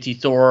more of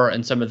JT Thor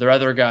and some of their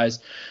other guys.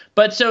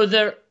 But so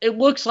it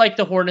looks like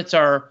the Hornets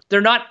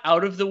they're not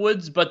out of the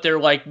woods, but they're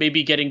like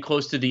maybe getting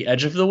close to the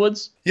edge of the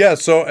woods. Yeah,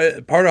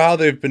 so part of how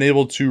they've been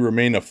able to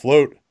remain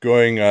afloat,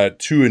 going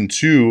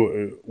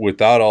 2-2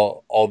 without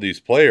all these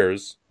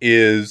players,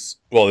 is,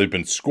 well, they've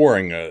been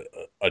scoring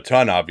a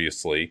ton,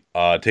 obviously,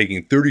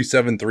 taking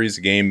 37 threes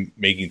a game,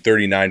 making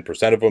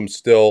 39% of them,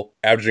 still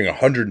averaging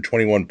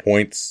 121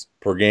 points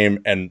per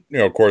game. And,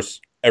 of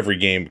course, every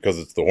game, because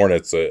it's the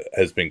Hornets,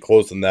 has been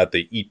close in that.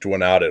 They eked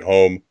one out at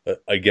home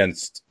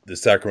against the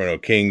Sacramento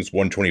Kings,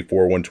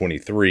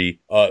 124-123.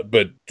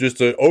 But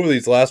just over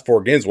these last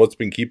 4 games, what's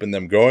been keeping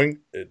them going?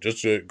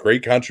 Just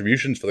great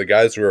contributions for the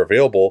guys who are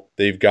available.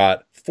 They've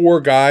got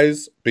 4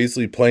 guys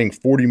basically playing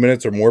 40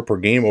 minutes or more per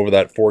game over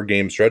that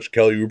 4-game stretch.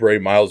 Kelly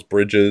Oubre, Miles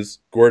Bridges,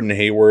 Gordon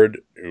Hayward,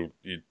 who,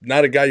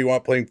 not a guy you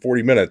want playing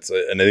 40 minutes.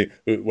 And I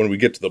think when we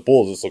get to the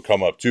Bulls, this will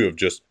come up too,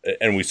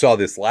 and we saw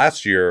this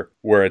last year,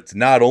 where it's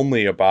not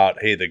only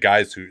about, hey, the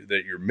guys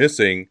that you're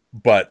missing,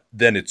 but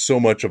then it's so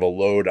much of a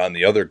load on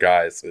the other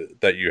guys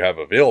that you have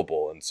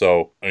available. And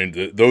so, I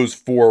mean, those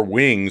 4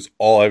 wings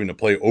all having to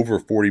play over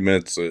 40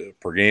 minutes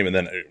per game. And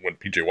then when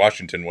PJ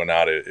Washington went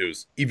out, it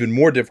was even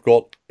more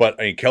difficult. But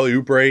I mean, Kelly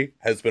Oubre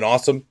has been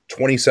awesome,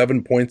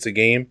 27 points a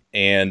game,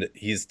 and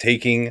he's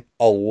taking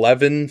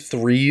 11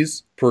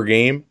 threes per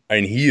game. I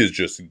mean, he is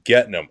just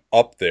getting them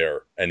up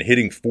there and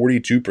hitting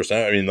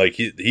 42%. I mean, like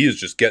he is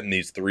just getting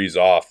these threes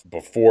off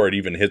before it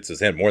even hits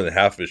his hand. More than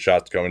half of his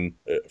shots coming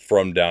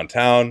from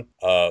downtown.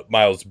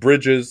 Miles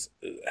Bridges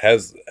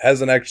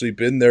hasn't actually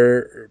been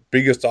their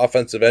biggest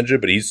offensive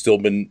engine, but he's still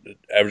been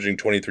averaging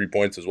 23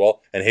 points as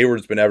well. And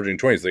Hayward's been averaging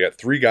 20. So they got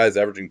 3 guys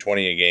averaging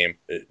 20 a game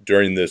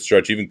during this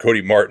stretch. Even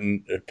Cody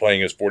Martin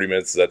playing his 40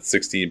 minutes is at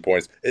 16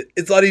 points.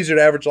 It's a lot easier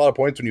to average a lot of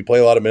points when you play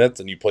a lot of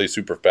minutes and you play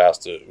super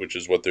fast, which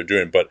is what they're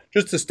doing. But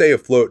just to stay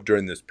afloat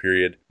during this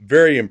period,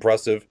 very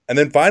impressive. And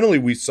then finally,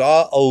 we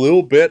saw a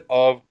little bit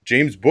of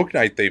James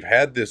Bouknight. They've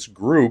had this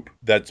group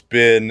that's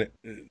been,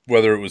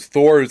 whether it was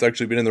Thor, who's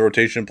actually been in the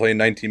rotation playing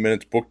 19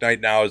 minutes.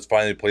 Bouknight now has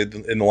finally played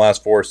in the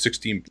last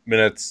 16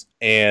 minutes.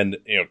 And,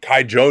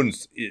 Kai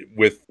Jones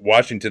with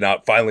Washington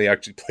out finally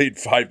actually played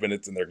 5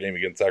 minutes in their game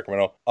against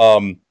Sacramento.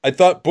 I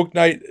thought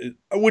Bouknight,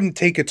 I wouldn't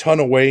take a ton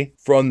away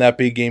from that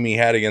big game he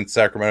had against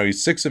Sacramento.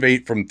 He's 6 of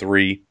 8 from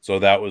 3. So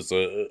that was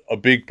a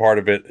big part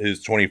of it.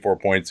 His 24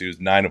 points, he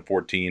was 9 of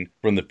 14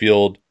 from the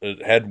field.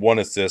 Had 1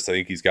 assist. I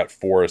think he's got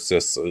 4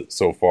 assists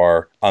so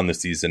far on the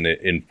season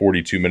in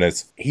 42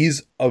 minutes.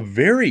 He's a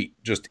very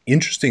just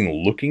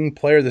interesting looking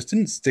player. This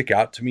didn't stick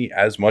out to me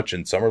as much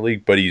in Summer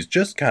League, but he's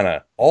just kind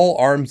of all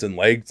arms and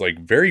legs, like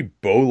very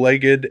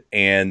bow-legged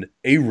and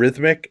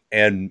arrhythmic,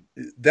 and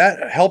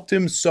that helped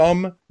him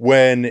some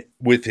when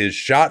with his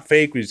shot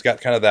fake. He's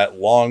got kind of that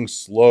long,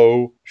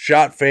 slow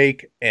shot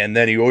fake, and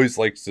then he always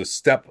likes to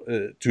step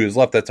to his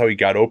left. That's how he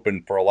got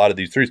open for a lot of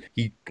these threes.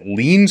 He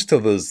leans to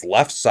his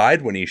left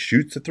side when he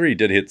shoots a 3. He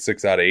did hit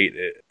 6 out of 8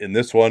 in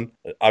this one.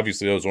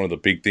 Obviously, that was one of the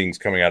big things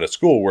coming out of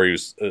school, where he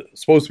was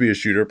supposed to be a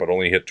shooter, but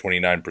only hit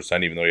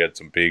 29%, even though he had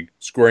some big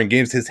scoring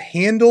games. His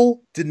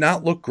handle did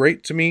not look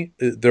great to me.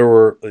 There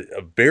were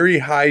a very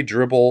high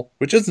dribble,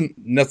 which isn't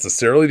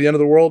necessarily the end of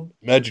the world.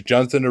 Magic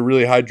Johnson, a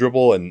really high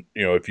dribble, and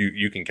if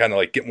you can kind of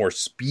like get more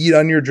speed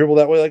on your dribble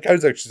that way, like I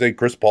was actually saying,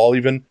 Chris Paul,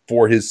 even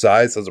for his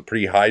size, has a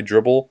pretty high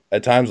dribble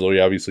at times, though he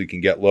obviously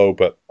can get low.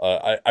 But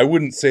I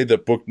wouldn't say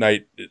that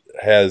Bouknight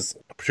has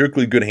a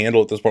particularly good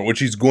handle at this point, which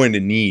he's going to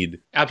need.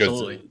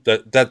 Absolutely.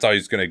 That's how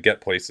he's going to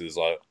get places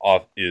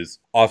off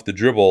the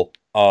dribble.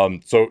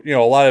 So, a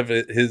lot of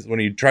his, when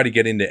he tried to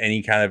get into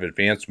any kind of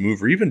advanced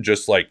move or even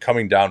just like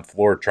coming down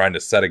floor, trying to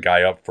set a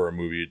guy up for a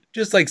move, he'd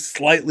just like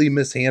slightly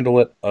mishandle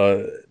it.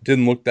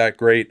 Didn't look that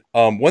great.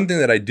 One thing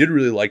that I did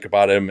really like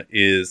about him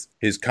is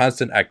his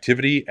constant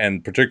activity,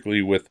 and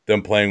particularly with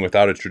them playing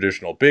without a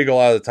traditional big a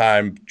lot of the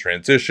time,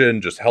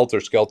 transition, just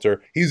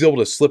helter-skelter. He's able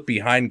to slip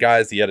behind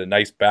guys. He had a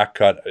nice back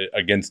cut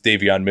against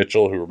Davion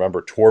Mitchell, who,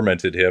 remember,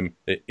 tormented him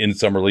in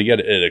Summer League. He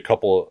had a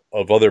couple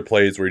of other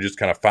plays where he just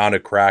kind of found a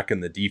crack in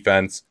the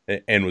defense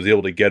and was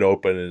able to get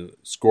open and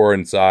score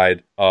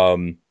inside.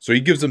 So he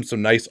gives them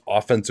some nice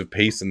offensive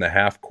pace in the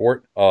half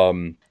court.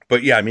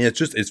 But yeah, I mean,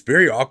 it's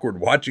very awkward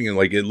watching him.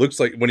 Like, it looks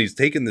like when he's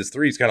taking this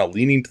three, he's kind of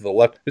leaning to the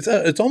left.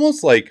 It's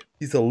almost like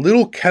he's a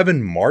little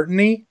Kevin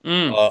Martin-y,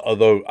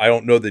 although I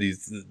don't know that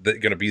he's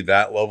going to be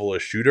that level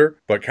of shooter,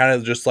 but kind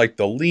of just like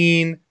the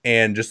lean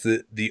and just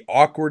the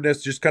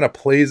awkwardness just kind of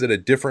plays at a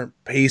different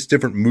pace,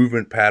 different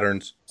movement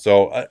patterns.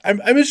 So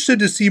I'm interested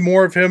to see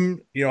more of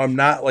him. I'm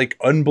not like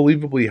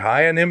unbelievably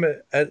high on him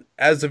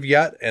as of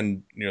yet.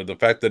 And, the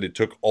fact that it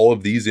took all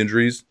of these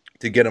injuries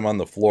to get him on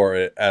the floor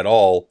at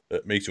all,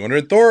 it makes you wonder.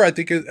 And Thor, I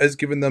think, has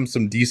given them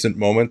some decent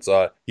moments.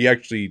 He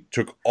actually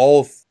took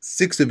all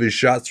 6 of his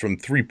shots from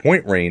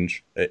 3-point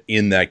range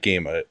in that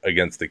game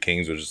against the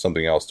Kings, which is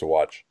something else to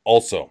watch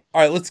also.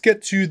 All right, let's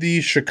get to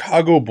the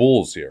Chicago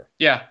Bulls here.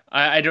 Yeah,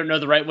 I don't know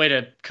the right way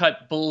to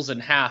cut Bulls in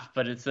half,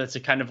 but that's a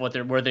kind of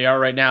where they are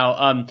right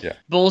now.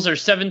 Bulls are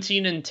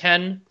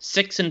 17-10,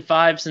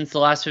 6-5 since the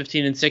last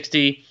 15 and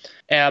 60.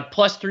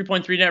 Plus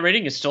 3.3 net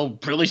rating is still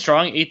really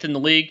strong, 8th in the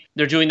league.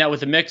 They're doing that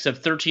with a mix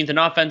of 13th in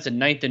offense and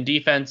 9th in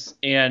defense.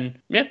 And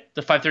yeah,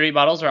 the 538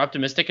 models are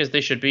optimistic, as they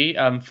should be.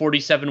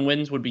 47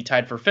 wins would be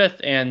tied for 5th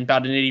and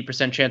about an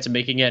 80% chance of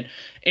making it.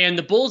 And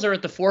the Bulls are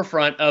at the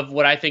forefront of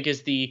what I think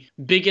is the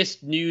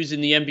biggest news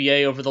in the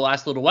NBA over the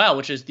last little while,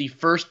 which is the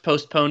first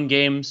postponed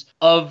games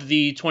of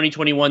the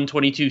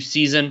 2021-22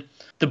 season.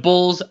 The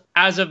Bulls,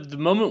 as of the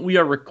moment we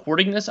are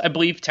recording this, I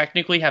believe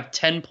technically have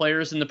 10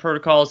 players in the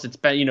protocols. It's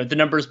been, the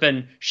number's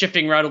been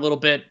shifting around a little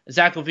bit.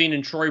 Zach LaVine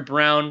and Troy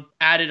Brown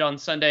added on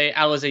Sunday,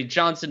 Alize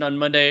Johnson on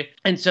Monday.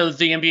 And so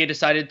the NBA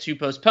decided to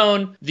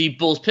postpone the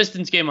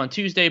Bulls-Pistons game on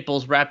Tuesday,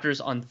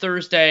 Bulls-Raptors on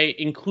Thursday,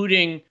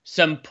 including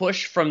some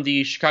push from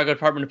the Chicago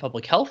Department of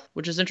Public Health,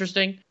 which is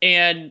interesting.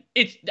 And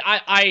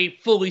I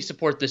fully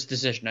support this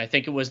decision. I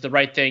think it was the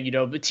right thing.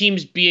 The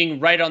teams being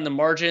right on the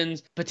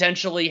margins,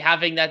 potentially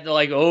having that,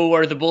 like,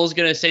 are the Bulls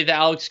going to say that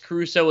Alex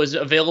Caruso is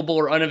available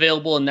or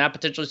unavailable and that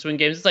potentially swing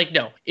games? It's like,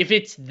 no. If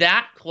it's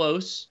that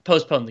close,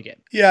 postpone the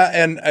game. Yeah,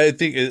 and I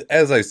think,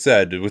 as I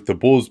said, with the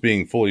Bulls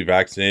being fully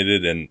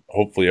vaccinated and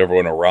hopefully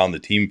everyone around the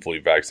team fully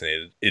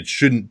vaccinated, it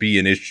shouldn't be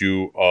an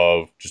issue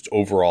of just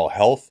overall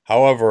health.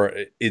 However,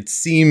 it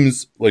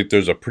seems like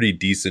there's a pretty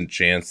decent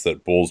chance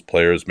that Bulls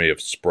players may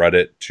have spread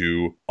it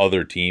to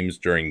other teams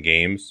during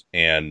games.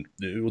 And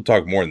we'll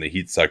talk more in the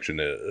Heat section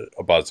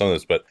about some of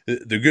this. But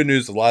the good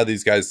news, a lot of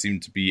these guys seem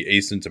to be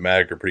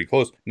asymptomatic or pretty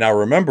close. Now,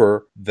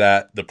 remember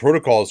that the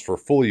protocols for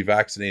fully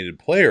vaccinated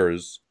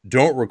players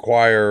don't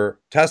require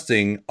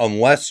testing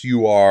unless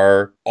you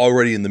are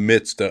already in the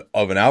midst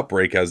of an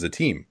outbreak as a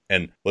team.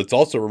 And let's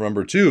also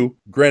remember, too,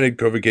 granted,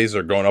 COVID cases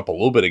are going up a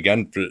little bit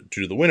again due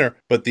to the winter,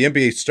 but the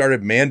NBA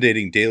started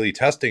mandating daily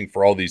testing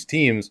for all these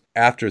teams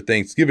after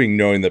Thanksgiving,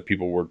 knowing that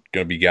people were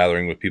going to be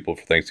gathering with people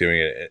for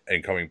Thanksgiving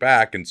and coming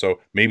back. And so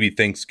maybe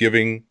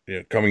Thanksgiving,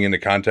 coming into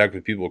contact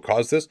with people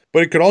caused this.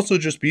 But it could also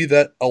just be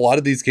that a lot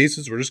of these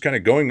cases were just kind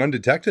of going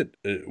undetected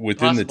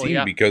within the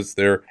team because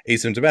they're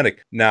asymptomatic.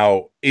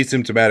 Now,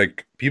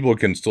 asymptomatic people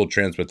can still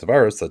transmit the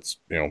virus. That's,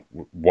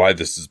 why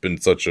this has been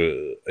such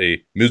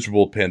a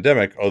miserable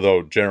pandemic.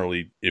 Although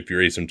generally, if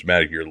you're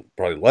asymptomatic, you're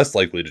probably less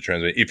likely to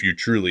transmit if you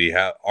truly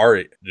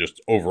are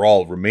just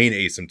overall remain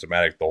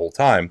asymptomatic the whole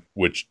time,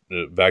 which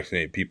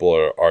vaccinated people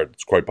are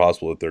it's quite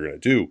possible that they're going to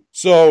do.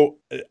 So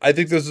I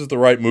think this is the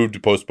right move to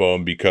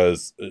postpone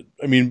because,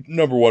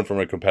 number one, from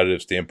a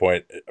competitive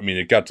standpoint,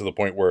 it got to the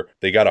point where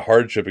they got a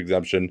hardship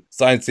exemption,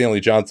 signed Stanley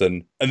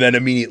Johnson, and then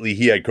immediately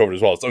he had COVID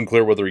as well. It's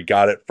unclear whether he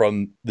got it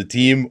from the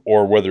team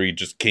or whether he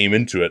just came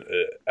into it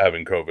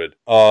having COVID.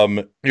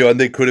 And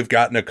they could have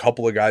gotten a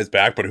couple of guys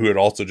back, but who had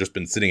also just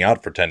been sitting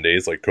out for 10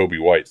 days, like Kobe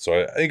White.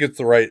 So I think it's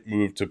the right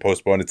move to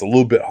postpone. It's a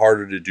little bit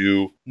harder to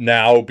do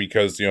now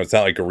because, it's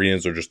not like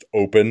arenas are just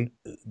open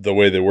the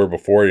way they were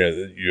before.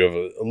 You have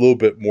a little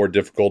bit more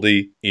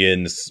difficulty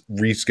in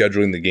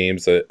rescheduling the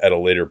games at a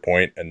later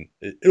point, and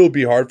it'll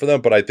be hard for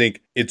them, but I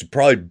think it's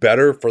probably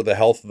better for the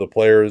health of the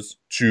players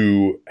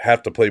to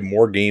have to play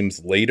more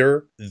games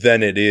later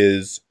than it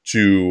is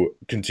to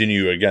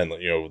continue again.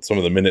 Some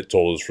of the minute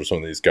totals for some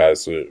of these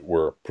guys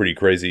were pretty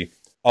crazy.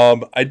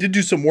 I did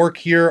do some work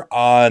here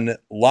on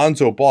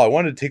Lonzo Ball. I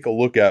wanted to take a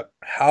look at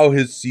how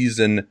his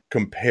season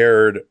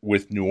compared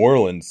with New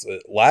Orleans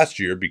last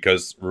year,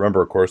 because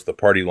remember, of course, the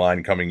party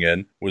line coming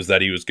in was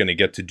that he was going to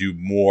get to do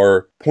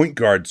more point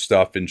guard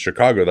stuff in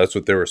Chicago. That's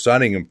what they were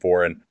signing him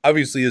for. And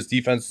obviously his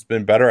defense has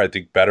been better. I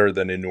think better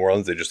than in New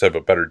Orleans. They just have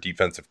a better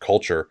defensive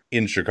culture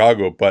in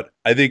Chicago. But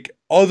I think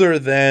other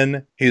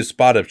than his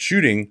spot up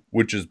shooting,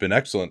 which has been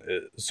excellent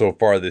so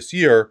far this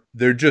year,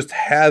 there just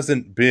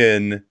hasn't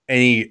been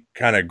any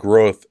kind of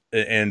growth.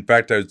 In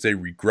fact, I would say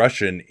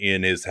regression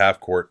in his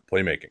half-court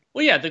playmaking.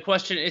 Well, yeah, the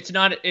question,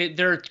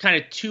 there are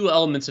kind of two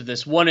elements of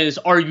this. One is,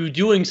 are you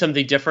doing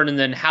something different? And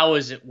then how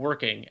is it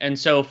working? And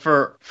so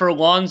for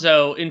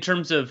Lonzo, in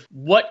terms of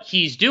what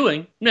he's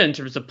doing, in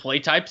terms of play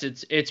types,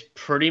 it's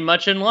pretty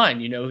much in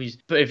line.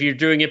 If you're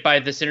doing it by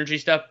the synergy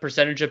stuff,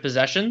 percentage of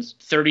possessions,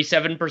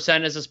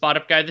 37% as a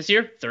spot-up guy this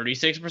year,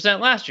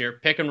 36% last year.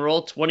 Pick and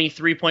roll,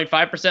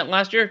 23.5%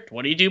 last year,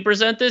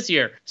 22% this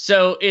year.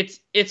 So it's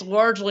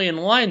largely in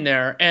line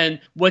there. And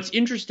what's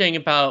interesting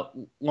about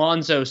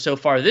Lonzo so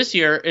far this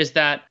year is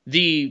that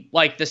the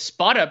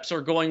spot ups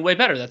are going way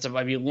better.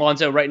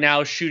 Lonzo right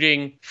now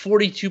shooting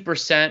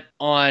 42%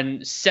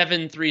 on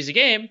 7 threes a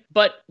game,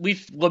 but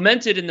we've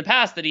lamented in the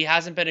past that he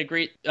hasn't been a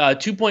great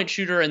 2-point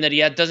shooter and that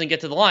he doesn't get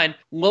to the line.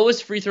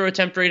 Lowest free throw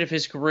attempt rate of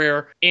his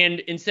career. And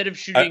instead of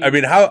shooting,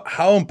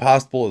 how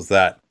impossible is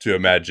that to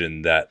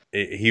imagine that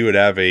he would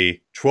have a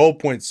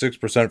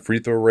 12.6% free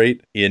throw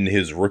rate in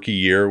his rookie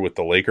year with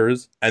the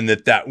Lakers, and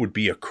that would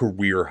be a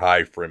career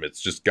high for him.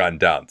 It's just gone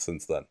down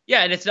since then.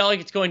 Yeah, and it's not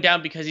like it's going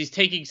down because he's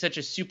taking such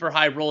a super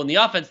high role in the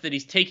offense that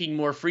he's taking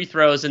more free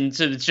throws, and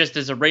so it's just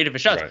as a rate of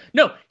his shots. Right.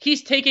 No,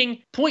 he's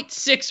taking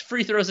 0.6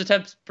 free throws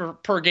attempts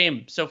per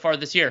game so far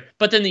this year.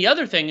 But then the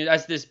other thing,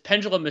 as this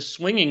pendulum is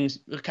swinging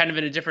kind of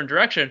in a different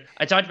direction,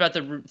 I talked about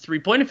the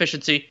three-point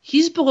efficiency.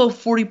 He's below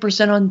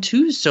 40% on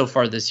twos so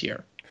far this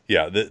year.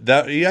 Yeah,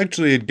 that he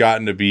actually had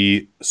gotten to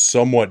be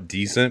somewhat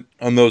decent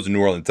on those in New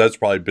Orleans. That's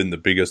probably been the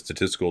biggest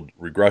statistical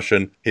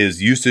regression.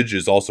 His usage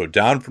is also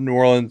down from New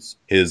Orleans.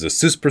 His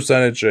assist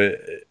percentage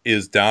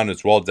is down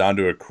as well, down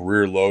to a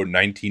career low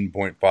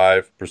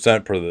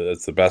 19.5%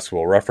 that's the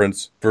Basketball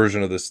Reference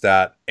version of the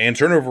stat. And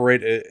turnover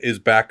rate is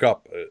back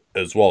up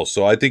as well.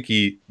 So I think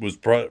he was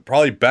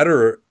probably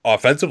better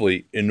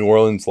offensively in New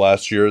Orleans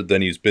last year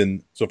than he's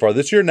been so far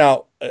this year.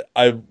 Now,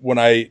 when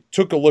I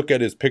took a look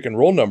at his pick and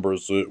roll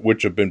numbers,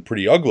 which have been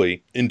pretty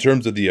ugly in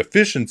terms of the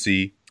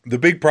efficiency, the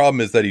big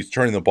problem is that he's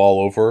turning the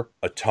ball over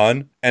a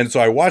ton. And so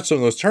I watched some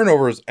of those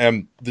turnovers,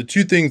 and the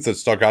two things that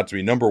stuck out to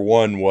me, number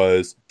one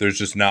was there's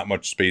just not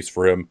much space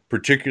for him,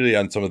 particularly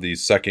on some of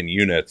these second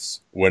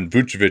units. When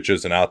Vucevic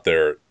isn't out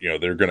there,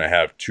 they're going to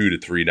have 2 to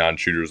 3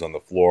 non-shooters on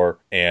the floor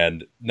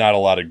and not a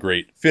lot of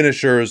great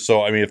finishers.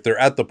 So, if they're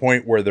at the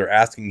point where they're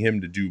asking him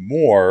to do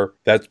more,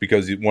 that's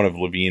because one of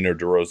LaVine or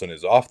DeRozan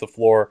is off the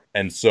floor.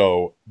 And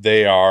so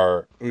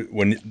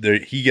when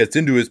he gets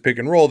into his pick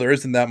and roll, there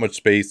isn't that much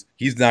space.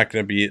 He's not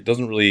going to it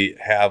doesn't really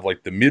have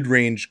like the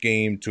mid-range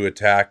game to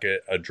attack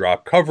a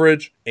drop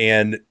coverage.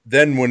 And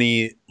then when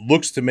he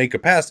looks to make a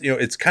pass,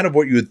 it's kind of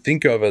what you would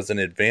think of as an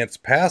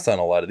advanced pass on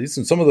a lot of these.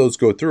 And some of those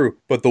go through,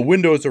 but the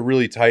windows are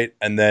really tight.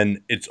 And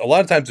then a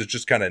lot of times it's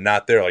just kind of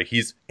not there. Like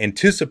he's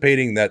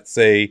anticipating that,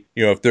 say,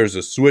 if there's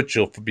a switch,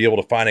 he'll be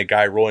able to find a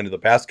guy rolling to the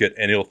basket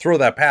and he'll throw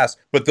that pass,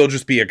 but there'll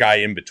just be a guy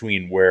in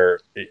between where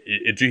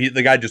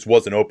the guy just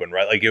wasn't open,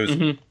 right? Like it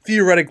was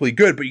theoretically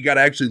good, but you got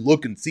to actually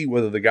look and see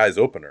whether the guy's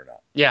open or not.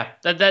 Yeah,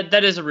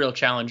 that is a real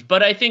challenge.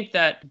 But I think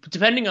that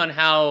depending on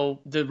how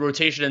the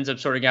rotation ends up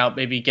sorting out,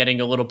 maybe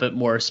getting a little bit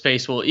more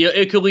space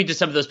it could lead to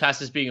some of those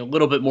passes being a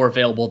little bit more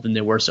available than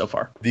they were so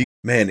far.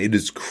 Man, it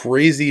is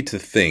crazy to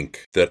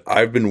think that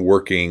I've been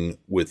working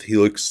with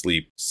Helix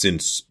Sleep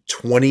since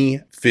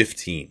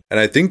 2015. And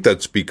I think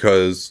that's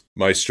because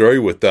my story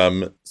with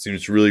them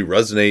seems to really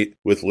resonate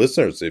with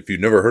listeners. If you've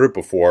never heard it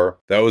before,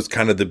 that was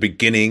kind of the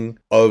beginning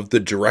of the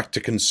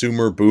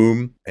direct-to-consumer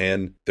boom.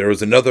 And there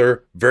was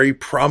another very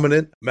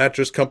prominent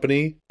mattress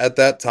company at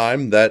that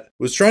time that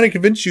was trying to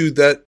convince you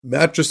that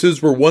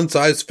mattresses were one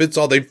size fits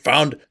all. They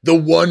found the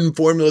one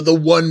formula, the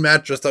one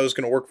mattress that was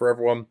going to work for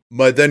everyone.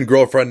 My then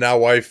girlfriend, now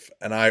wife,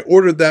 and I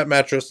ordered that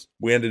mattress.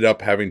 We ended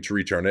up having to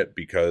return it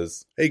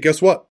because, hey,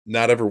 guess what?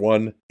 Not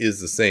everyone is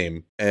the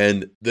same.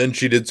 And then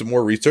she did some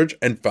more research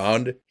and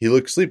found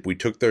Helix Sleep. We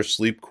took their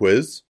sleep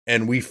quiz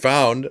and we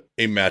found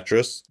a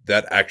mattress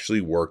that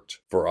actually worked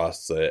for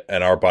us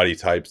and our body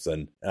types.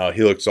 And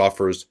Helix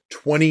offers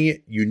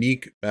 20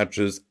 unique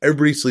mattresses.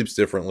 Everybody sleeps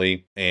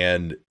differently.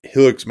 And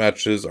Helix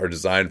mattresses are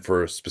designed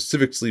for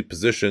specific sleep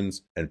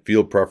positions and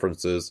field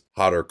preferences,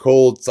 hot or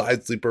cold,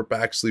 side sleeper,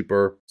 back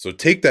sleeper. So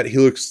take that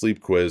Helix Sleep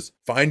quiz,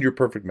 find your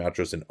perfect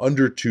mattress in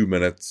under 2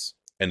 minutes.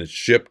 And it's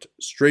shipped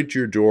straight to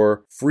your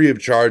door, free of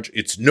charge.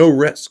 It's no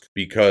risk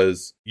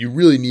because you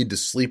really need to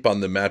sleep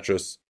on the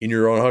mattress in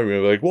your own home.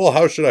 You're like, well,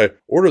 how should I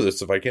order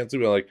this if I can't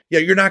sleep? I'm like, yeah,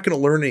 you're not going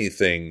to learn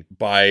anything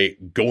by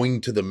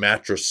going to the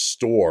mattress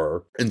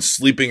store and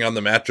sleeping on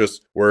the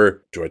mattress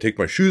where, do I take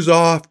my shoes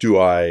off? Do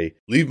I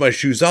leave my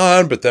shoes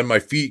on, but then my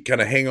feet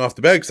kind of hang off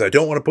the bed because I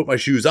don't want to put my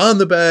shoes on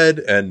the bed?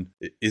 And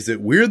is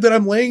it weird that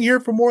I'm laying here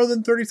for more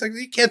than 30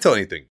 seconds? You can't tell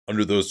anything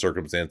under those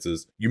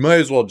circumstances. You might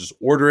as well just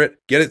order it,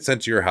 get it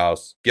sent to your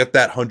house, get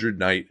that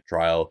 100-night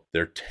trial.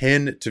 They're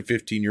 10 to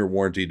 15-year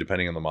warranty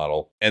depending on the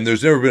model. And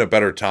there's never been a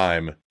better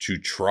time to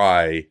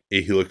try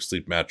a Helix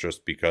Sleep mattress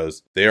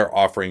because they are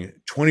offering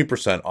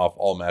 20% off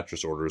all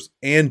mattress orders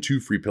and 2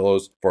 free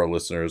pillows for our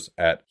listeners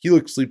at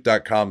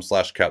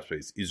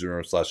helixsleep.com/capspace. Easy to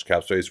remember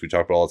 /capspace. We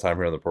talk about all the time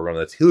here on the program.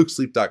 That's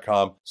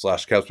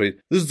helixsleep.com/capspace.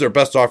 This is their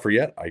best offer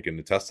yet. I can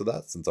attest to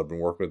that since I've been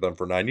working with them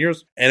for 9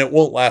 years, and it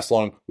won't last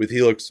long with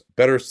Helix.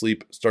 Better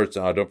sleep starts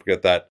now. Don't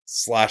forget that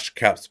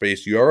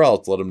 /capspace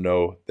URL to let them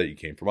know that you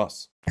came from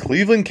us.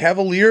 Cleveland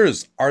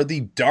Cavaliers are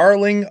the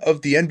darling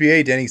of the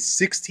NBA. Danny,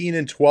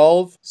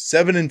 16-12,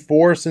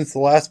 7-4 since the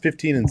last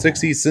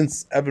 15-60.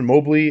 Since Evan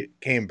Mobley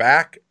came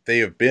back, they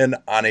have been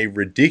on a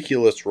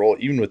ridiculous roll,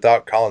 even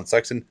without Colin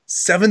Sexton.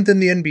 7th in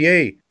the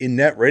NBA in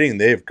net rating.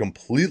 They have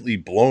completely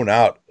blown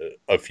out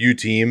a few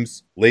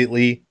teams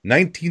lately.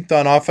 19th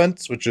on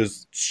offense, which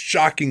is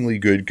shockingly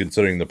good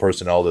considering the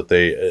personnel that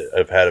they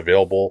have had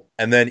available.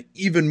 And then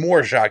even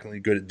more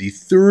shockingly good, the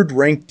 3rd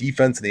ranked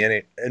defense in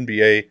the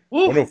NBA,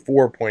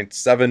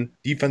 104.7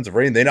 defensive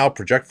rating. They now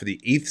project for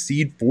the 8th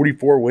seed,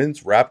 44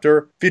 wins.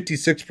 Raptor,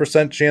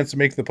 56% chance to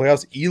make the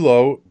playoffs.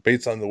 ELO,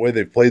 based on the way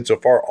they've played so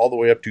far, all the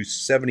way up to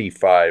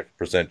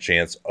 75%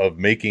 chance of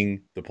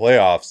making the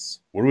playoffs.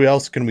 What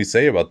else can we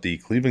say about the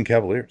Cleveland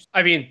Cavaliers?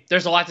 I mean,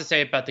 there's a lot to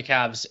say about the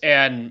Cavs.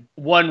 And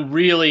one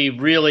really,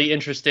 really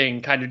interesting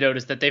kind of note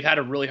is that they've had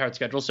a really hard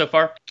schedule so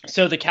far.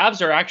 So the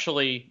Cavs are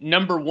actually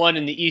number 1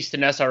 in the East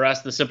in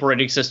SRS, the simple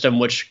rating system,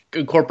 which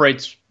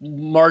incorporates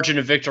margin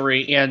of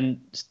victory and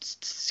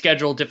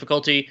schedule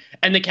difficulty.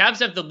 And the Cavs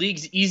have the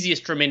league's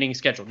easiest remaining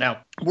schedule. Now,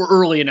 we're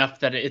early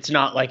enough that it's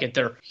not like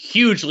they're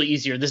hugely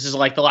easier. This is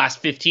like the last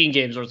 15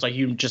 games where it's like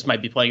you just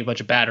might be playing a bunch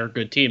of bad or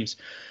good teams.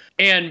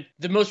 And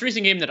the most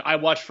recent game that I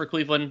watched for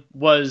Cleveland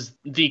was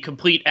the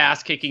complete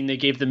ass kicking they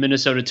gave the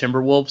Minnesota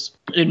Timberwolves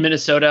in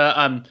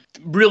Minnesota.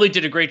 Really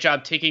did a great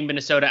job taking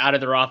Minnesota out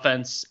of their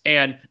offense.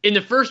 And in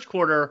the first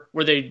quarter,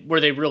 where they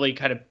really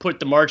kind of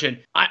put the margin,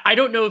 I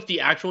don't know if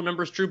the actual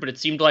number is true, but it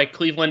seemed like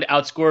Cleveland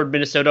outscored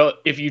Minnesota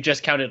if you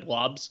just counted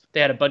lobs.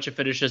 They had a bunch of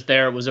finishes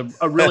there. It was a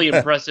really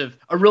impressive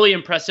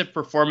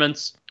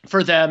performance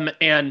for them.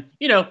 And,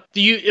 you know,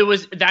 it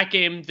was that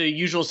game, the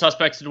usual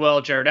suspects did well.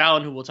 Jared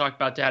Allen, who we'll talk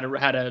about,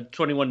 had a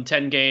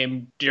 21-10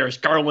 game. Darius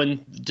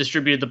Garland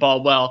distributed the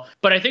ball well.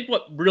 But I think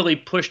what really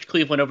pushed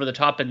Cleveland over the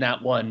top in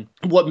that one,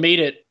 what made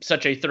it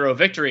such a thorough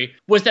victory,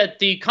 was that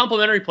the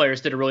complementary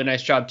players did a really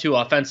nice job too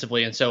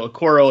offensively. And so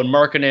Okoro and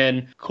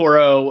Markkanen,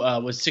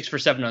 Okoro was 6 for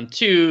 7 on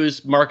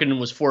 2s. Markkanen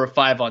was 4 of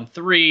 5 on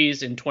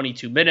 3s in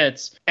 22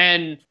 minutes.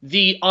 And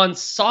the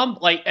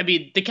ensemble,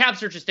 the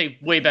Cavs are just a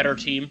way better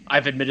team.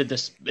 I've admitted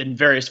this in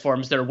various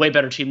forms. They're a way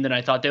better team than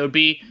I thought they would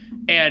be.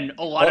 And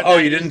a lot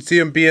of you didn't see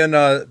them being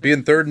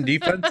 3rd in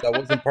defense? That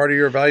wasn't part of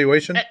your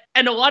evaluation?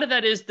 And a lot of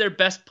that is their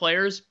best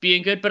players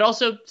being good, but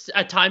also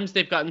at times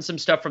they've gotten some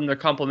stuff from their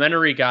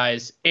complementary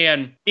guys.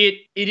 And it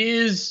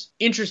is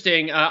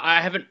interesting. What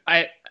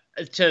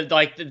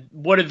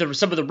are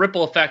some of the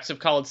ripple effects of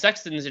Colin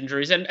Sexton's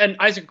injuries, and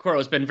Isaac Okoro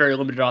has been very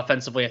limited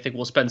offensively. I think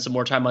we'll spend some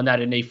more time on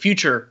that in a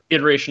future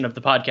iteration of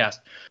the podcast.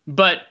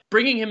 But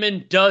bringing him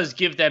in does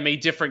give them a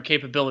different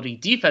capability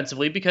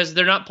defensively because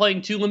they're not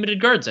playing 2 limited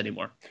guards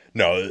anymore.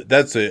 No,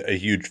 that's a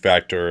huge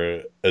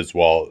factor as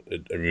well.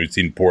 I mean, we've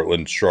seen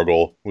Portland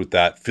struggle with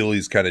that.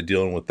 Philly's kind of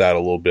dealing with that a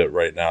little bit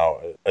right now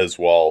as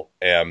well.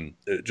 And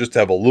just to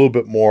have a little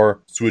bit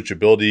more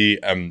switchability.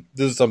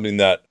 This is something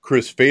that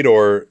Chris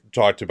Fedor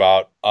talked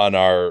about on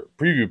our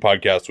preview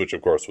podcast, which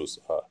of course was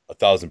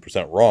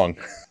 1,000% wrong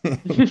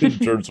in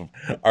terms of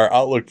our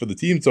outlook for the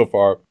team so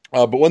far.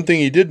 But one thing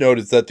he did note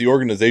is that the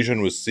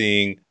organization was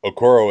seeing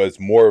Okoro as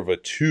more of a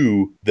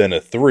 2 than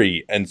a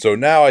 3. And so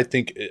now I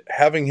think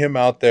having him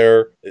out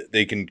there,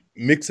 they can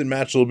mix and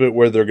match a little bit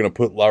where they're going to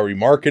put Lauri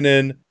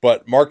Markkanen.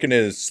 But Markkanen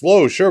is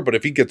slow, sure, but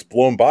if he gets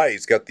blown by,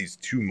 he's got these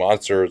 2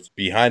 monsters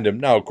behind him.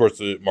 Now, of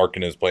course,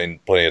 Markkanen is playing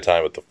plenty of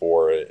time with the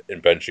 4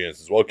 in bench units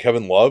as well.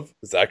 Kevin Love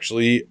has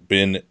actually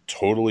been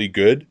totally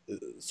good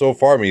so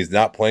far. I mean, he's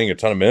not playing a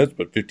ton of minutes,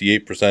 but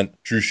 58%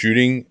 true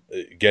shooting,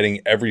 getting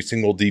every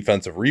single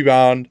defensive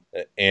rebound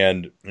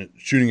and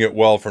shooting it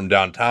well from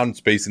downtown,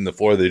 spacing the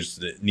floor. They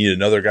just need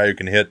another guy who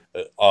can hit.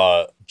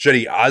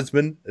 Cedi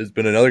Osman has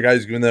been another guy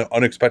who's given them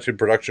unexpected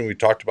production we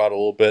talked about a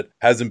little bit.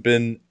 Hasn't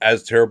been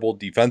as terrible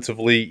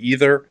defensively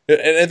either.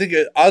 And I think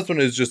Osman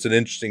is just an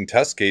interesting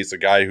test case, a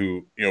guy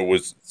who,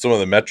 was some of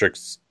the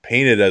metrics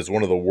painted as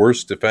one of the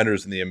worst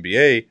defenders in the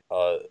NBA.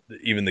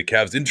 Even the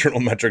Cavs' internal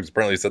metrics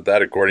apparently said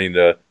that, according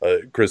to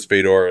Chris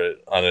Fedor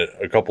on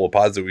a couple of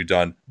pods that we've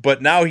done.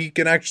 but now he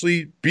can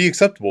actually be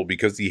acceptable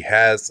because he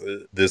has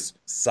this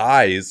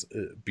size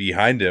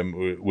behind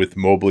him with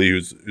Mobley,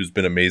 who's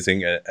been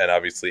amazing, and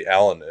obviously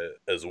Allen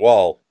as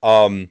well.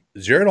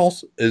 Jared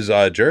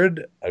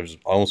I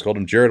almost called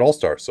him Jared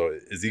All-Star. So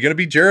is he going to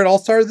be Jared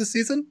All-Star this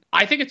season?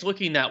 I think it's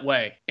looking that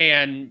way.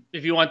 And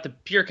if you want the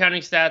pure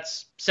counting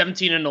stats,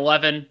 17 and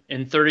 11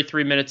 in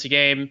 33 minutes a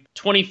game,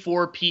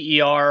 24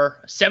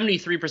 PER,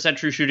 73%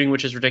 true shooting,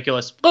 which is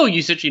ridiculous. Low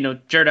usage,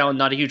 Jared Allen,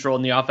 not a huge role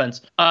in the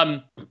offense.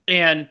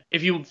 And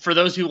for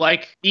those who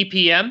like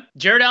EPM,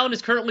 Jared Allen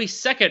is currently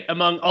second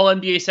among all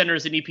NBA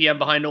centers in EPM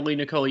behind only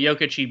Nikola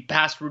Jokic. He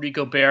passed Rudy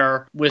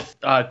Gobert with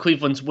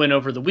Cleveland's win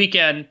over the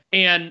weekend.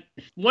 And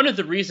one of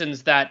the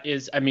reasons that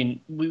is,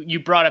 you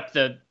brought up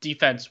the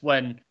defense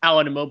when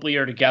Allen and Mobley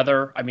are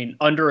together.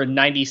 Under a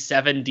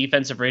 97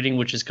 defensive rating,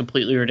 which is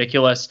completely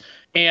ridiculous.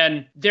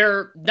 And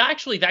they're not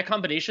actually that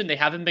combination. They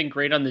haven't been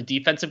great on the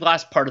defensive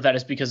glass. Part of that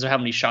is because of how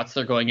many shots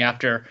they're going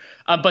after.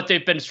 But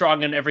they've been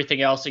strong in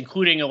everything else,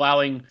 including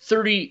allowing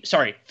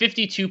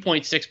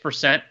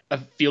 52.6%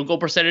 of field goal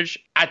percentage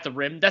at the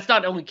rim. That's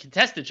not only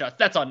contested shots,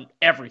 that's on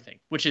everything,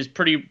 which is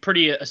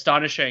pretty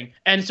astonishing.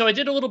 And so I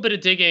did a little bit of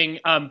digging,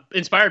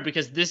 inspired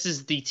because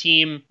this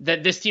team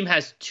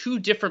has two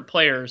different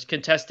players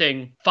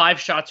contesting 5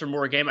 shots or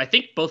more a game. I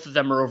think both of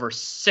them are over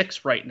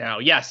 6 right now.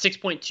 Yeah,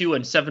 6.2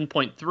 and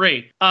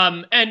 7.3.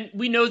 And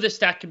we know this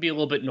stat can be a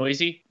little bit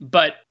noisy,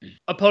 but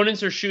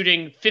opponents are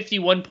shooting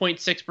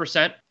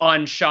 51.6%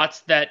 on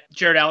shots that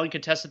Jared Allen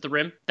contests at the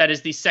rim. That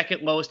is the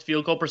second lowest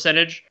field goal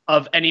percentage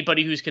of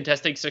anybody who's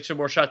contesting 6 or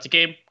more shots a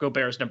game.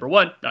 Gobert is number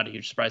 1. Not a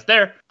huge surprise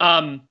there.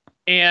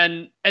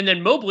 And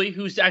then Mobley,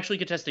 who's actually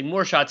contesting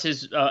more shots,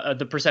 his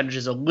the percentage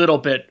is a little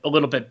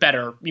bit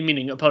better,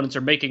 meaning opponents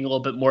are making a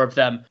little bit more of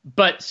them.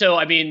 But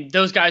so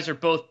those guys are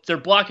they're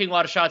blocking a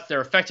lot of shots,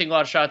 they're affecting a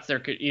lot of shots,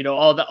 they're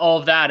all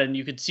of that, and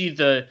you could see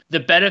the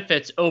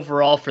benefits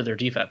overall for their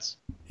defense.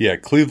 Yeah,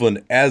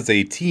 Cleveland as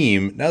a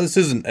team. Now, this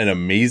isn't an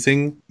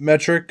amazing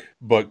metric,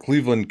 but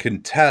Cleveland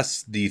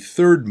contests the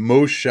 3rd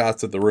most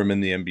shots at the rim in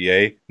the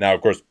NBA. Now,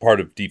 of course, part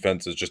of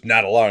defense is just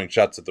not allowing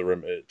shots at the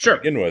rim to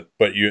begin with.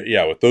 But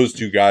with those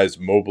two guys,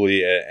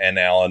 Mobley and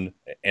Allen,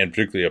 and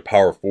particularly a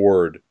power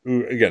forward,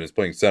 who, again, is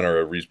playing center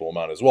a reasonable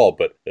amount as well,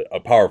 but a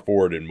power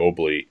forward in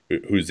Mobley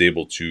who's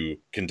able to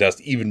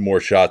contest even more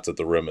shots at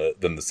the rim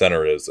than the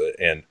center is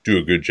and do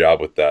a good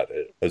job with that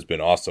has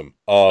been awesome.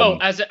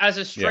 As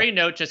a stray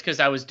note, just because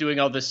I was doing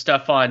all this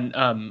stuff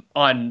on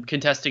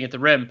contesting at the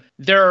rim,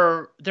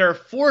 there are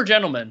 4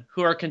 gentlemen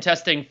who are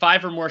contesting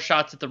 5 or more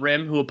shots at the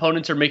rim who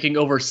opponents are making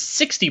over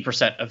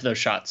 60% of those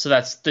shots. So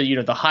that's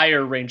the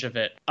higher range of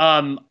it.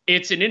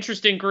 It's an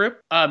interesting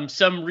group.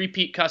 Some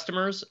repeat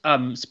customers,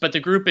 but the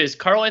group is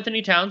Karl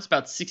Anthony Towns,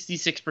 about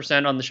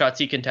 66% on the shots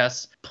he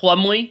contests,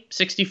 Plumlee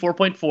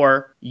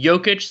 64.4,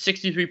 Jokic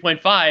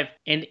 63.5,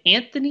 and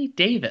Anthony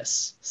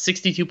Davis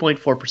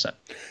 62.4%.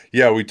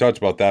 Yeah, we talked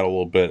about that a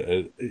little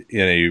bit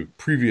in a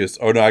previous.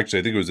 Oh no, actually,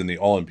 I think it was in the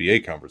All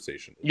NBA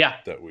conversation. Yeah,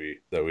 that we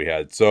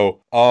had.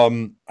 So,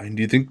 do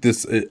you think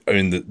this?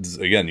 This,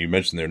 again, you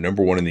mentioned they're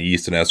number 1 in the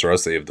East in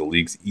SRS. They have the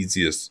league's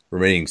easiest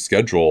remaining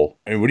schedule.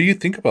 What do you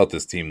think about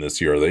this team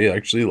this year? Are they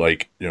actually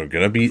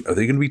gonna be? Are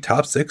they gonna be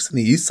top 6 in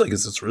the East?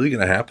 Is this really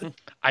gonna happen?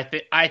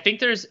 I think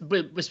there's,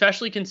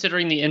 especially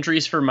considering the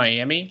injuries for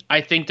Miami,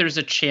 I think there's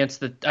a chance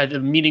that a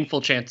meaningful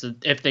chance that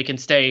if they can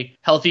stay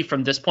healthy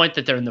from this point,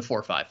 that they're in the 4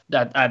 or 5.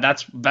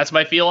 That's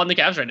my feel on the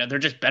Cavs right now. They're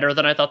just better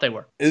than I thought they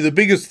were. The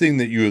biggest thing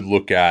that you would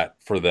look at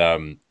for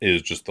them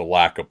is just the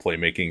lack of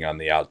playmaking on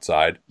the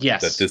outside.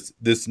 Yes. That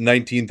this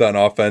 19th on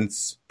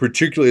offense,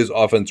 particularly as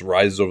offense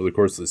rises over the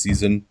course of the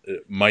season,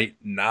 it might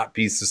not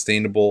be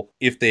sustainable.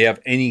 If they have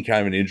any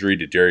kind of an injury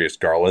to Darius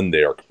Garland,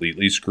 they are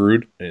completely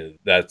screwed. And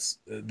that's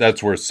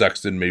where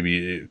Sexton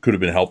maybe could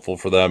have been helpful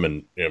for them.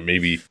 And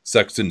maybe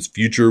Sexton's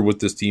future with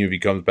this team, if he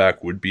comes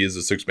back, would be as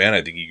a 6th man.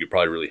 I think he could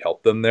probably really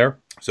help them there.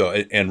 So,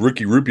 and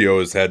Ricky Rubio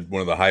has had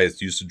one of the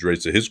highest usage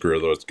rates of his career,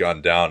 though it's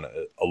gone down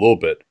a little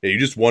bit. You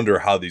just wonder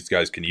how these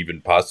guys can even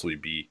possibly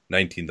be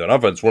 19th on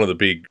offense. One of the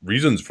big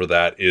reasons for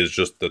that is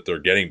just that they're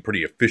getting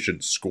pretty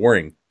efficient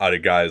scoring out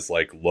of guys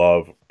like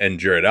Love and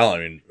Jared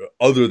Allen.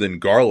 Other than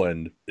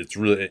Garland, it's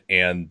really,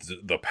 and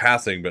the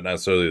passing, but not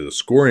necessarily the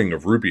scoring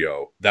of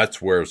Rubio,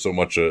 that's where so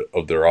much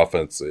of their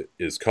offense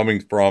is coming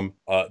from.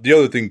 The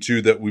other thing,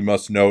 too, that we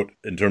must note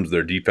in terms of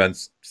their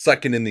defense,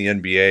 2nd in the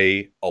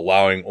NBA,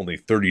 allowing only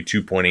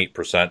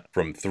 32.8%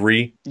 from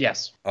 3.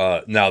 Yes.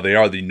 Now, they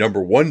are the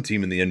number 1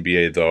 team in the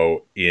NBA,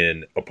 though,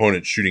 in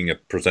opponent shooting a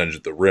percentage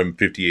at the rim,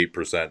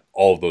 58%.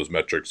 All of those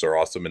metrics are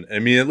awesome. And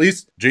at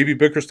least JB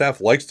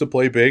Bickerstaff likes to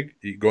play big,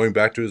 going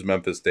back to his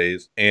Memphis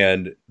days.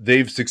 And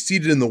they've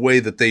succeeded in the way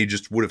that they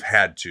just would have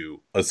had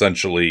to,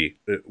 essentially,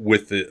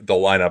 with the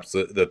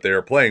lineups that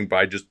they're playing,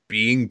 by just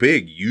being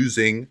big,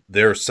 using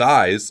their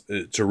size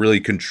to really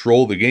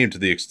control the game to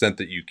the extent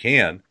that you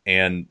can.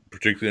 And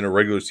particularly in a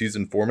regular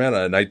season format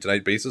on a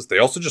night-to-night basis. They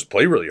also just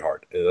play really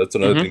hard. That's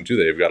another thing, too.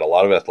 They've got a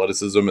lot of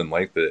athleticism and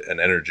length and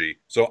energy.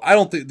 So I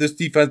don't think this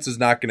defense is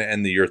not going to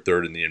end the year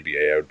third in the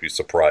NBA. I would be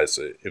surprised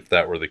if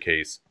that were the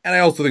case. And I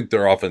also think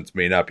their offense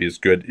may not be as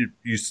good.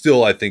 You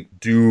still, I think,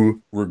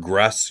 do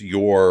regress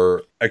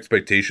your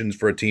expectations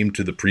for a team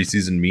to the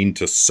preseason mean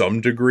to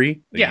some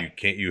degree.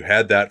 You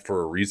had that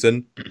for a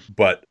reason,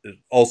 but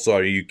also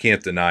you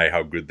can't deny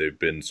how good they've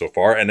been so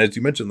far. And as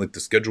you mentioned, like the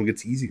schedule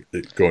gets easier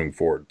going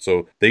forward.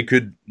 So they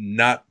could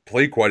not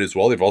play quite as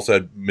well. They've also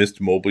had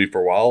missed Mobley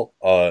for a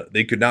while.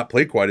 They could not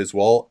play quite as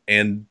well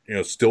and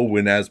still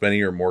win as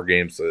many or more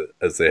games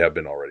as they have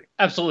been already.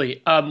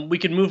 Absolutely. We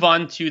can move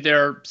on to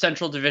their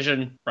Central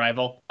Division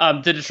rival,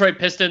 the Detroit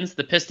Pistons.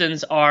 The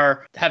Pistons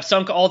have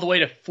sunk all the way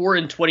to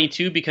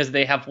 4-22 because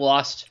they have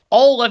lost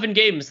all 11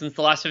 games since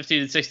the last 50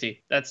 to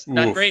 60. That's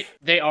not great.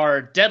 They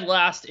are dead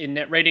last in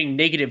net rating,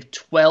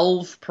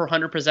 -12 per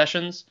 100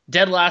 possessions.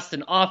 Dead last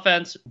in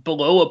offense,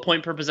 below a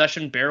point per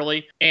possession,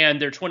 barely.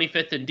 And they're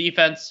 25th in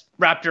defense.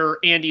 Raptor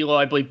and Elo,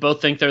 I believe,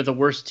 both think they're the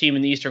worst team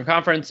in the Eastern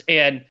Conference.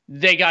 And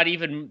that got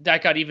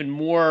even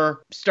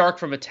more stark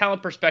from a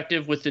talent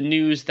perspective with the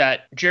news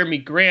that Jeremy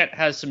Grant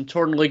has some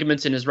torn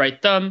ligaments in his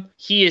right thumb.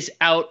 He is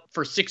out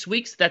for 6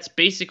 weeks. That's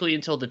basically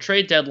until the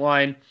trade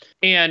deadline.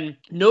 And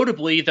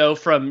notably, though,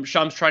 from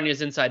Shams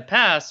Charania's inside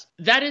pass,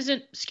 that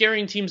isn't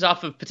scaring teams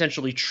off of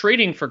potentially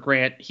trading for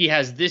Grant. He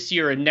has this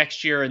year and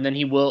next year, and then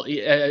he will,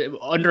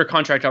 under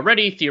contract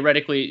already.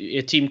 Theoretically,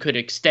 a team could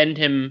extend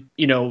him,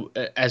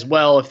 as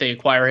well if they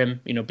acquire him,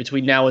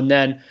 between now and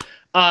then.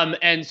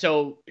 And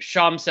so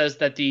Shams says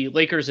that the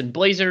Lakers and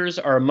Blazers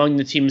are among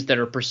the teams that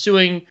are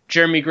pursuing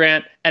Jeremy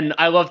Grant. And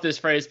I love this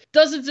phrase.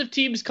 Dozens of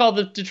teams call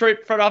the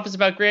Detroit front office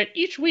about Grant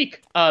each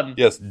week.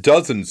 Yes,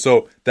 dozens.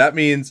 So that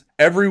means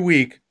every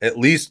week, at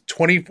least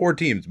 24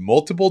 teams,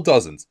 multiple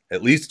dozens,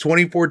 at least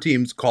 24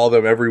 teams call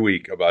them every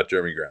week about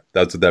Jeremy Grant.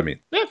 That's what that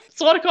means. Yeah,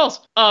 it's a lot of calls.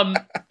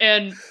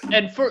 And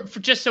for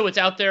just so it's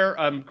out there,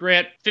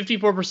 Grant,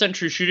 54%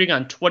 true shooting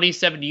on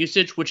 27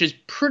 usage, which is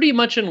pretty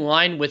much in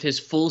line with his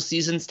full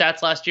season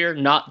stats last year,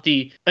 not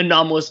the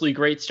anomalously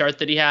great start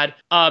that he had.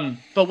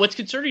 But what's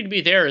concerning to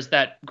me there is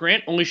that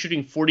Grant only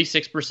shooting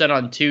 46%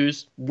 on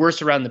twos,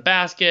 worse around the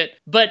basket.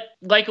 But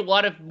like a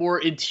lot of more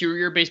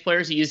interior-based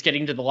players, he is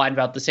getting to the line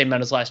about the same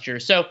amount as last year.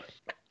 So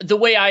the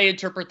way I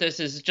interpret this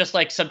is just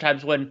like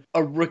sometimes when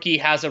a rookie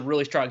has a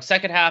really strong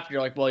second half, you're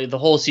like, well, the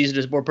whole season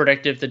is more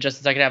productive than just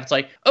the second half. It's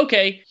like,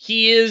 okay,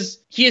 he is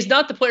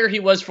not the player he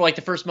was for like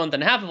the first month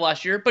and a half of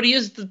last year, but he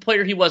is the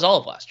player he was all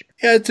of last year.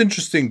 Yeah, it's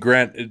interesting.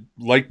 Grant,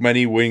 like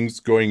many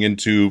wings going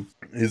into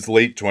his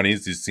late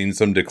 20s, he's seen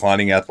some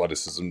declining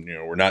athleticism.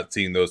 We're not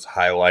seeing those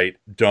highlight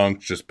dunks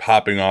just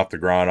popping off the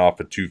ground off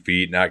of 2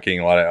 feet, not getting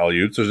a lot of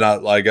alley-oops. There's not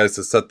a lot of guys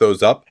to set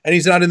those up. And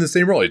he's not in the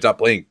same role. He's not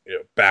playing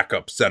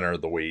backup center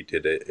the way he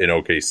did it in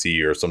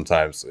OKC or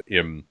sometimes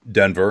in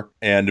Denver.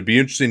 And it'd be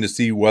interesting to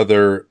see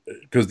whether,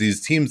 because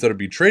these teams that would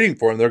be trading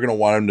for him, they're going to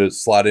want him to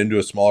slot into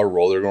a smaller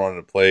role. They're going to want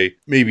him to play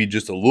maybe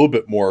just a little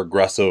bit more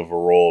aggressive a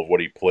role of what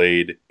he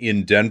played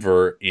in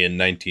Denver in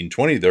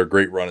 1920, their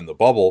great run in the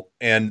bubble.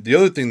 And the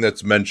other thing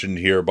that's mentioned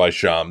here by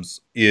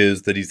Shams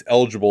is that he's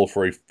eligible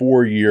for a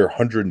 4-year,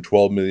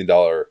 $112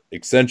 million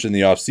extension in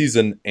the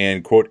offseason,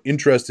 and, quote,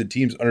 interested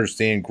teams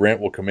understand Grant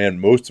will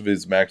command most of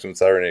his maximum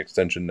salary and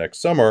extension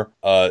next summer,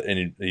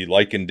 and he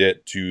likened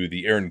it to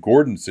the Aaron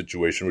Gordon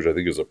situation, which I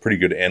think is a pretty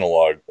good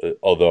analog,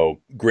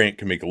 although Grant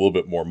can make a little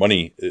bit more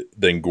money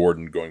than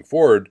Gordon going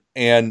forward.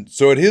 And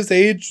so at his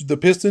age, the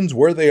Pistons,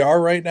 where they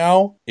are right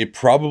now, it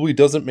probably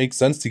doesn't make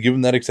sense to give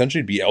him that extension.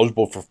 He'd be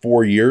eligible for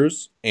 4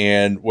 years.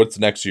 And what's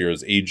next year?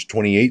 Is age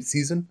 28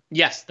 season?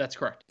 Yes, that's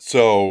correct.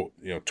 So,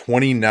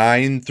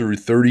 29 through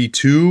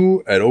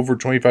 32 at over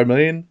 25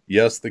 million.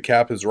 Yes, the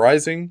cap is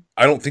rising.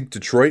 I don't think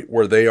Detroit,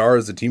 where they are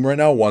as a team right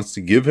now, wants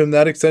to give him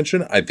that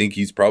extension. I think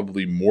he's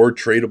probably more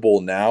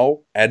tradable now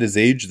at his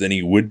age than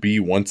he would be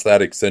once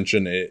that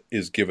extension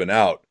is given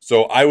out.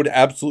 So I would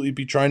absolutely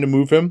be trying to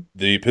move him.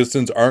 The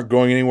Pistons aren't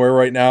going anywhere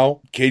right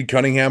now. Cade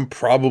Cunningham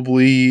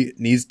probably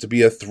needs to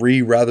be a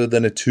 3 rather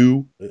than a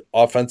 2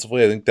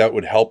 offensively. I think that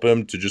would help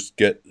him to just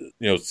get,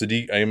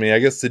 Sadiq. I mean, I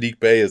guess Sadiq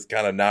Bey is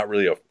kind of not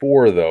really a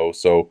 4 though.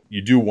 So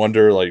you do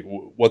wonder like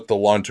what the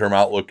long-term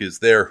outlook is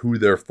there, who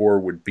their 4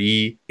 would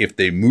be. If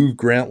they move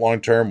Grant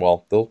long-term,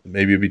 well, they'll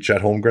maybe be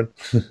Chet Holmgren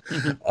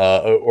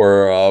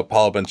or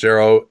Paolo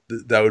Banchero.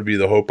 That would be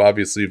the hope,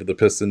 obviously, for the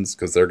Pistons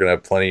because they're going to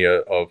have plenty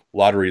of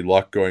lottery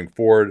luck going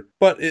forward.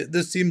 But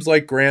this seems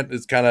like Grant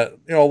is kind of,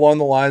 along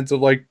the lines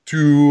of like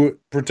 2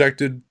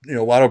 protected,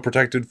 lotto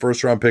protected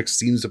first round picks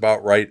seems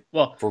about right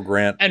for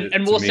Grant.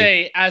 And we'll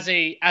say as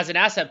an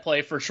asset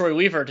play for Troy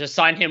Weaver to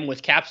sign him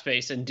with cap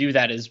space and do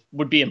that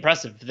would be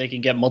impressive. They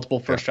can get multiple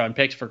first round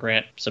picks for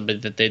Grant. Somebody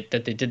that they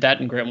did that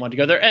and Grant wanted to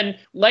go there. And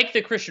like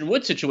the Christian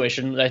Wood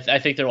situation, I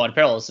think there are a lot of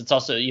parallels. It's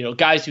also,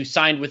 guys who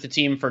signed with the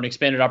team for an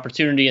expanded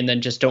opportunity and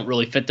then just don't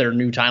really fit their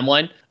new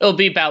timeline. It'll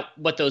be about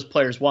what those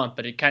players want,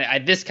 but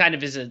this kind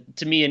of is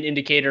to me an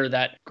indicator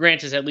that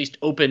Grant is at least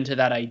open to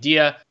that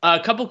idea. A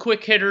couple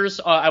quick hitters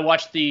I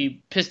watched the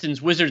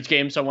Pistons-Wizards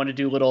game, so I want to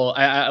do a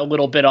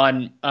little bit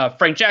on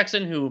Frank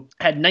Jackson, who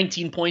had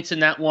 19 points in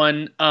that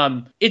one.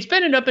 It's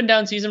been an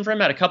up-and-down season for him.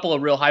 Had a couple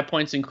of real high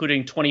points,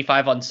 including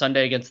 25 on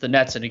Sunday against the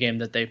Nets in a game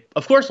that they,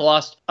 of course,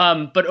 lost.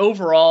 But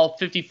overall,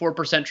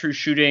 54% true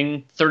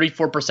shooting,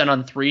 34%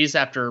 on threes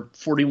after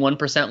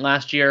 41%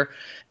 last year.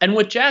 And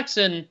with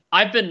Jackson,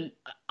 I've been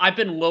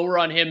lower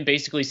on him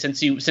basically since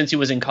he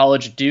was in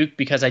college at Duke,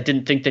 because I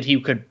didn't think that he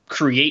could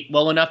create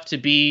well enough to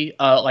be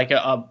like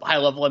a high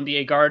level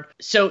NBA guard.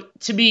 So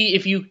to me,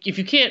 if you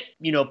can't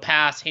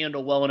pass,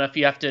 handle well enough,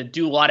 you have to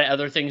do a lot of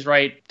other things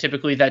right.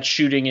 Typically that's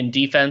shooting and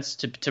defense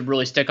to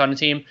really stick on a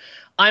team.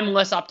 I'm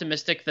less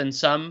optimistic than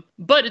some,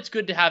 but it's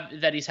good to have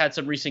that he's had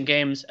some recent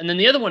games. And then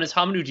the other one is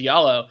Hamidou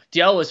Diallo.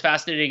 Diallo is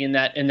fascinating in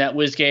that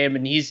Wiz game,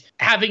 and he's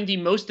having the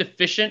most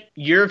efficient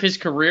year of his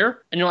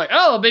career. And you're like,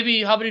 oh,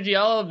 maybe Hamidou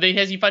Diallo,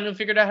 has he finally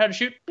figured out how to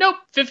shoot? Nope,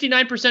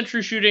 59%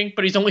 true shooting,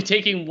 but he's only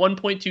taking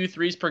 1.2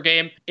 threes per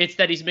game. It's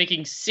that he's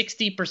making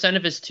 60%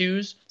 of his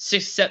twos,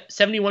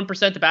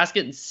 71% at the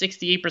basket, and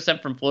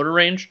 68% from floater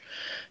range,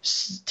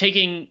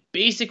 taking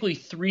basically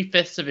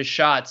 3/5 of his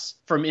shots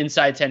from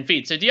inside 10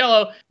 feet. So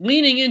Diallo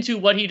leaning into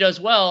what he does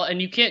well, and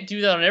you can't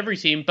do that on every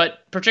team, but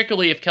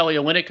particularly if Kelly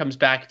Olynyk comes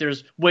back,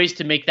 there's ways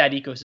to make that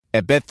ecosystem.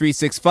 At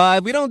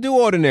Bet365, we don't do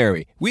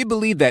ordinary. We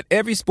believe that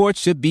every sport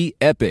should be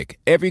epic.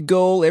 Every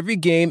goal, every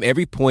game,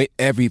 every point,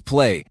 every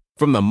play.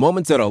 From the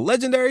moments that are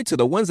legendary to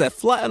the ones that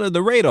fly under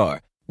the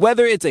radar.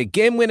 Whether it's a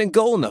game-winning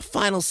goal in the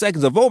final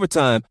seconds of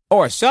overtime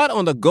or a shot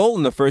on the goal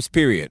in the first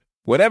period.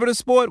 Whatever the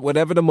sport,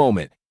 whatever the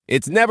moment.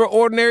 It's never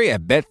ordinary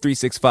at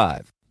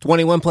Bet365.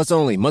 21 plus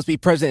only. Must be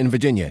present in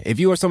Virginia. If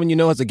you or someone you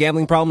know has a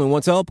gambling problem and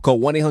wants help, call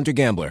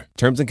 1-800-GAMBLER.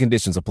 Terms and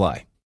conditions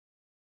apply.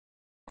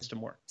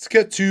 Let's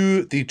get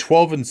to the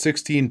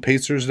 12-16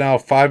 Pacers now,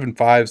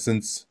 5-5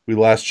 since we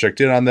last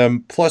checked in on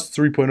them. Plus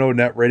 3.0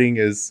 net rating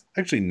is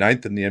actually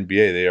 9th in the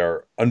NBA. They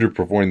are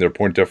underperforming their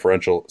point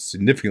differential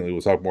significantly.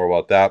 We'll talk more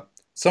about that.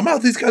 Somehow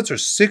these guys are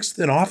 6th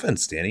in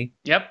offense, Danny.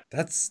 Yep.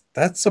 That's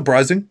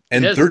surprising.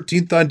 And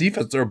 13th on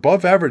defense. They're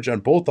above average on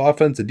both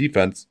offense and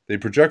defense. They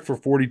project for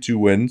 42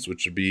 wins,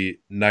 which would be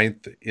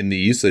 9th in the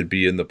East. They'd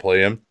be in the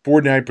play-in.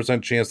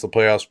 49% chance to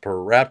playoffs per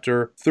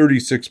Raptor,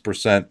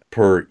 36%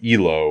 per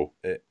ELO.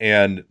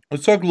 And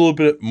let's talk a little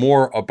bit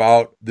more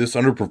about this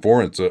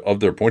underperformance of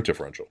their point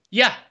differential.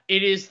 Yeah,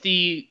 it is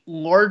the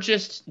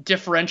largest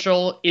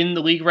differential in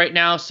the league right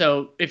now.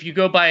 So if you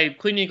go by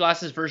Cleaning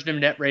Glass's version of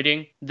net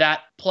rating,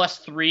 that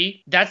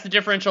 +3, that's the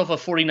differential of a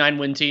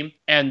 49-win team,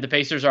 and the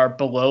Pacers are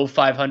below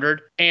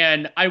 500.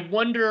 And I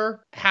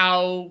wonder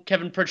how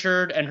Kevin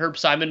Pritchard and Herb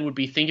Simon would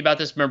be thinking about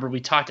this. Remember, we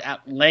talked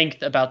at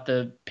length about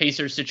the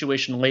Pacers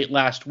situation late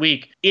last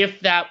week. If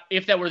that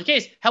were the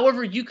case,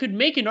 however, you could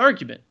make an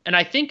argument, and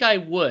I think I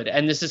would,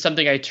 and this is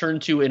something I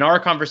turned to in our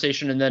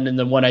conversation and then in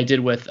the one I did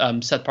with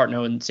Seth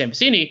Partnow and Sam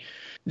Vecini,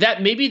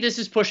 that maybe this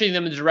is pushing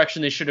them in the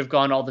direction they should have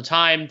gone all the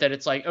time, that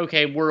it's like,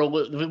 okay, we're a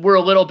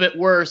little bit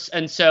worse,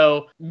 and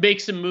so make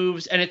some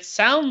moves. And it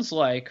sounds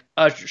like,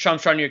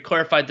 Shams Charania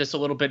clarified this a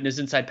little bit in his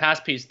Inside Pass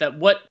piece, that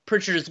what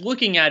Pritchard is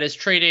looking at is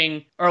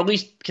trading, or at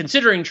least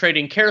considering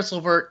trading, Caris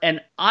LeVert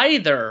and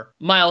either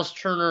Miles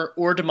Turner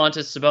or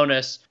Domantas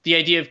Sabonis, the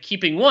idea of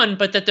keeping one,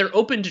 but that they're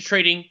open to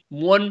trading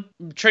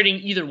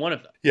either one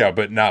of them. Yeah,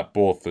 but not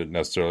both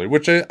necessarily,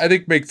 which I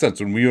think makes sense.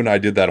 When you and I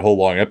did that whole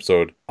long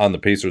episode on the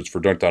Pacers for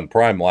Dunked on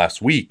Prime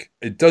last week,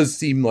 it does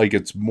seem like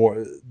it's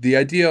more the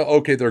idea,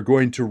 okay, they're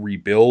going to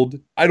rebuild.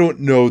 I don't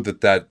know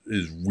that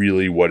is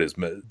really what is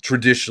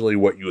traditionally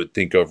what you would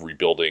think of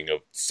rebuilding,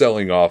 of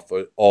selling off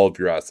all of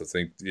your assets.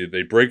 I think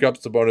they break up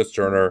Sabonis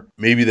Turner.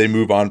 Maybe they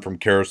move on from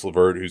Caris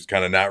LeVert, who's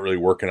kind of not really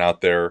working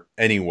out there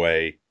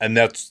anyway. And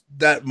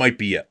that might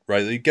be it,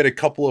 right? They get a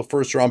couple of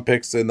first round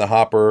picks in the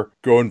hopper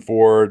going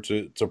forward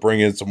to bring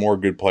in some more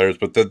good players,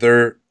 but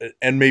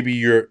and maybe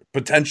you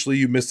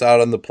miss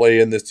out on the play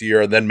in this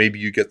year, and then maybe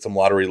you get some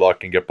lottery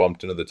luck and get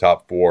bumped into the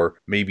top 4,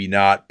 maybe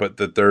not, but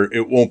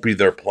it won't be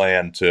their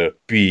plan to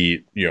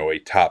be, a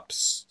top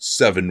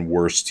 7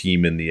 worst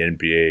team in the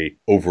NBA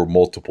over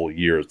multiple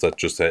years. That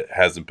just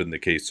hasn't been the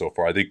case so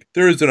far. I think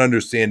there is an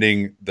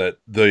understanding that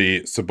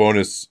the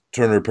Sabonis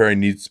Turner pairing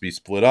needs to be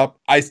split up.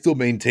 I still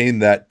maintain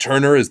that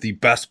Turner is the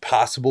best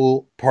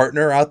possible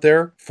partner out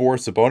there for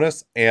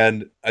Sabonis.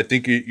 And I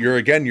think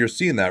you're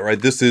seeing that,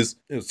 right? This is,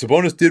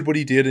 Sabonis did what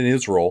he did in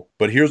his role,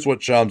 but here's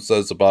what Shams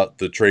says about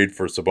the trade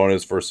for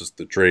Sabonis versus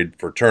the trade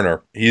for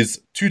Turner. He's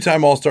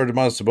two-time All-Star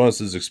Domantas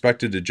Sabonis is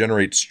expected to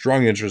generate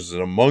strong interest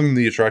among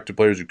the attractive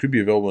players who could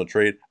be available in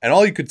trade. And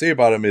all you could say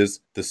about him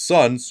is the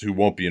Suns, who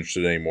won't be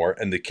interested anymore,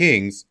 and the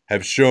Kings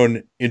have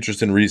shown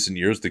interest in recent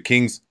years. The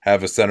Kings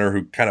have a center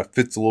who kind of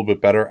fits a little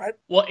bit better.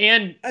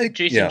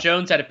 Jason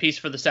Jones had a piece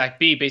for the Sac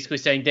B basically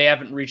saying they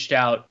haven't reached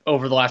out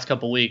over the last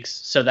couple weeks.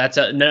 So that's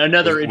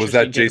another interesting. Was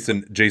that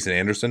Jason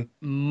Anderson?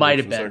 Might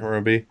have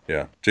been.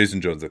 Yeah.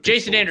 Jason Jones.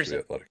 Jason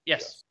Anderson.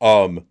 Yes.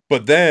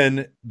 But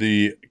then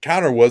the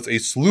counter was a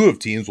slew of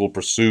teams will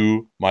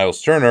pursue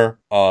Miles Turner,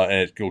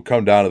 and it will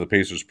come down to the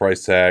Pacers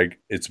price tag.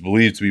 It's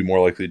believed to be more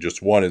likely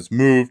just one is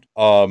moved.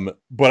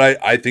 But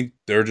I think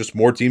there are just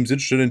more teams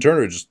interested in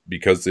Turner just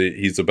because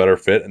he's a better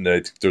fit. And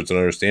I think there's an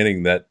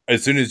understanding that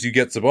as soon as you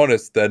get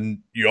Sabonis,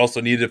 then you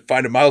also need to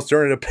find a Miles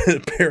Turner to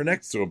pair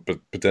next to him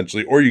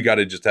potentially, or you got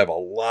to just have a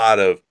lot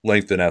of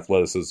length and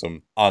athleticism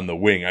on the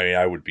wing. I mean,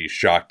 I would be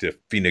shocked if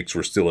Phoenix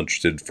were still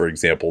interested, for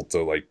example,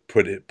 to like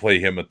play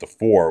him at the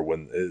 4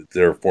 when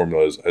their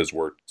formula has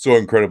worked so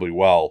incredibly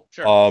well.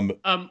 Sure.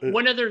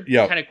 One other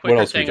kind of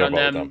quicker thing on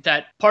them,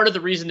 that part of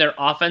the reason their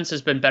offense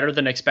has been better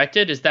than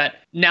expected is that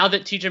now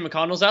that TJ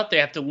McConnell's out, they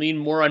have to lean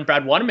more on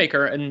Brad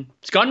Wanamaker, and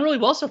it's gone really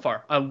well so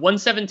far.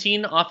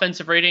 117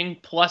 offensive rating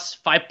plus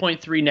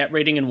 5.3 net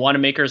rating in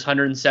Wanamaker's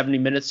 170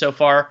 minutes so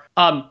far.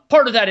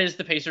 Part of that is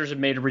the Pacers have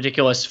made a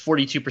ridiculous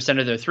 42%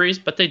 of their threes,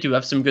 but they do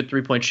have some good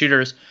three-point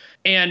shooters.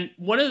 And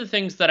one of the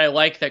things that I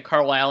like that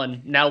Carlisle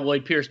and now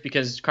Lloyd Pierce,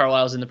 because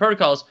Carlisle's in the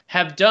protocols,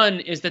 have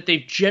done is that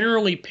they've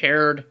generally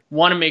paired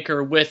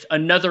Wanamaker with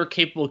another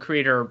capable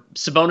creator,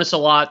 Sabonis a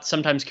lot,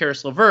 sometimes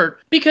Karis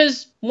LeVert,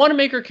 because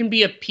Wanamaker can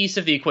be a piece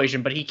of the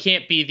equation, but he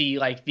can't be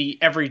the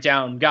every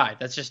down guy.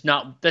 That's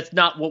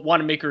not what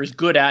Wanamaker is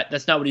good at.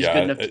 That's not what he's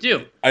good enough to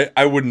do.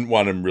 I wouldn't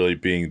want him really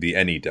being the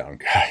any down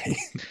guy.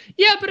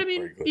 Yeah, but I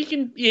mean, he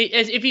can,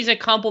 if he's a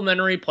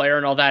complementary player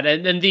and all that,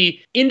 and then the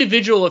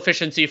individual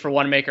efficiency for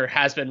Wanamaker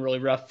has been really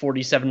rough,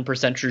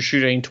 47% true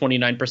shooting,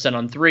 29%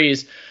 on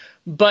threes.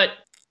 But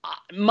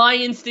my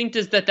instinct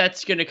is that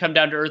that's going to come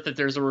down to earth, that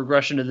there's a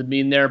regression to the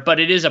mean there. But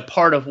it is a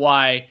part of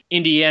why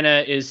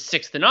Indiana is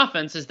 6th in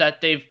offense, is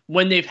that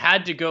when they've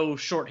had to go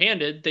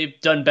shorthanded, they've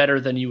done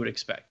better than you would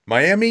expect.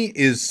 Miami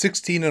is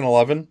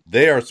 16-11.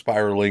 They are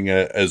spiraling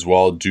as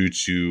well due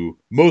to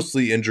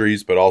mostly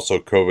injuries, but also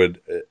COVID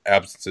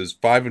absences.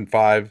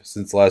 5-5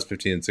 since the last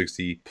 15 and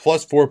 60.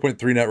 Plus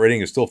 4.3 net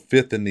rating is still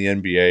 5th in the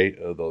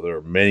NBA, although there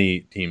are many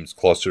teams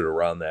clustered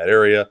around that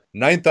area.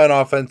 9th on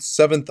offense,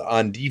 7th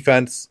on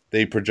defense.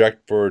 They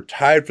project for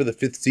tied for the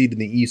 5th seed in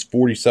the East,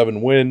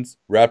 47 wins.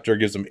 Raptor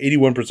gives them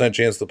 81%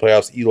 chance to the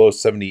playoffs, Elo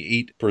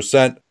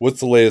 78%. What's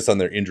the latest on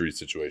their injury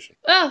situation?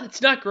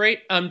 It's not great.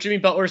 Jimmy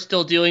Butler is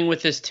still dealing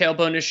with his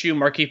tailbone issue.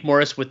 Markieff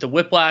Morris with the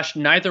whiplash.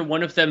 Neither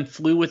one of them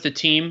flew with the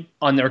team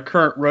on their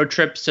current road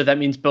trip, so that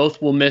means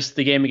both will miss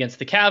the game against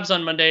the Cavs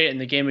on Monday and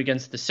the game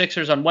against the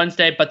Sixers on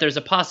Wednesday. But there's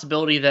a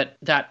possibility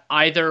that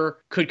either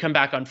could come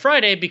back on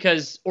Friday,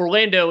 because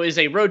Orlando is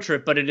a road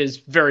trip, but it is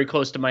very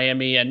close to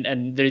Miami,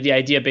 and the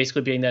idea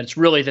basically being that it's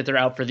really that they're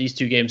out for these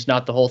 2 games,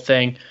 not the whole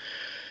thing.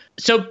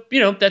 So,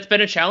 that's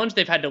been a challenge.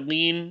 They've had to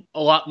lean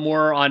a lot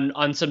more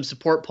on some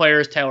support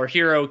players, Tyler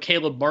Hero,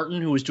 Caleb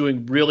Martin, who was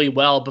doing really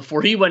well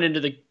before he went into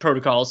the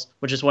protocols,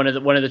 which is one of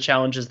the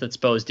challenges that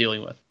Spo is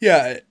dealing with.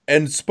 Yeah,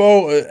 and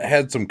Spo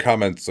had some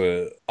comments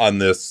on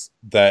this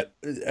that,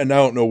 and I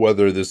don't know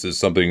whether this is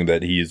something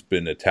that he's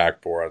been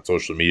attacked for on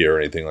social media or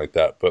anything like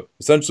that, but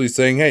essentially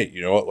saying, hey,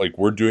 you know what, like,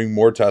 we're doing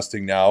more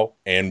testing now,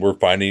 and we're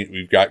finding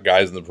we've got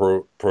guys in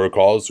the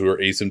protocols who are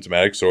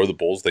asymptomatic. So are the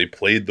Bulls. They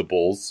played the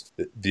Bulls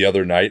the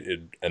other night,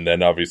 and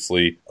then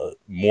obviously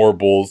more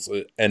Bulls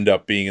end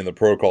up being in the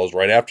protocols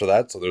right after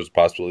that. So there's a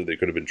possibility they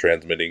could have been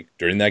transmitting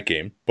during that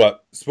game.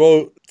 But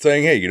Spo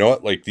saying, hey, you know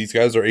what, like, these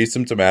guys are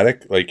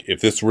asymptomatic. Like,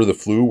 if this were the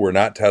flu, we're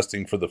not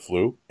testing for the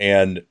flu.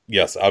 And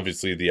yes,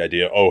 obviously the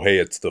idea, oh, hey,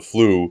 it's the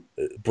flu,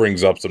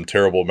 brings up some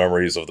terrible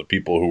memories of the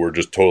people who were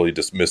just totally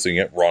dismissing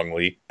it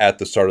wrongly at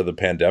the start of the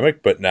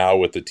pandemic. But now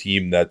with a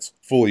team that's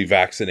fully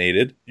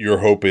vaccinated, your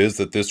hope is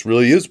that this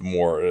really is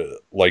more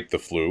like the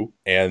flu,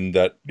 and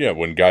that,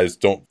 when guys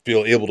don't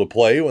feel able to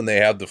play when they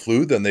have the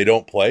flu, then they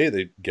don't play.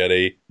 They get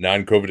a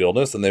non-COVID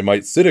illness and they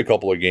might sit a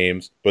couple of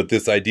games. But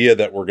this idea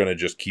that we're going to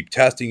just keep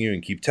testing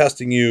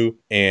you,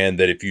 and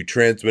that if you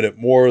transmit it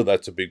more,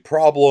 that's a big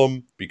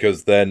problem,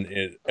 because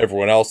then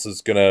everyone else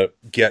is going to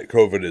get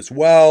COVID as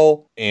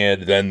well,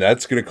 and then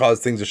that's going to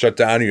cause things to shut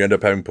down. You end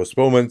up having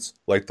postponements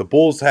like the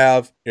Bulls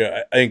have.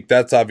 I think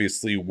that's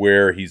obviously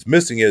where he's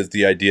missing, is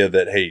the idea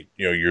that, hey,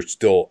 you're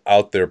still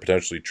out there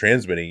potentially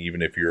transmitting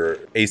even if you're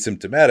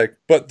asymptomatic.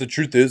 But the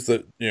truth is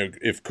that,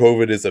 if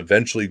COVID is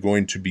eventually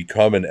going to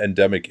become an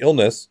endemic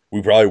illness,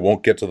 we probably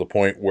won't get to the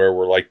point where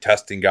we're like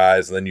testing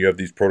guys and then you have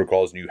these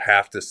protocols and you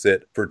have to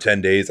sit for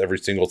 10 days every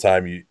single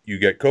time you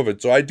get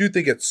COVID. So I do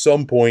think at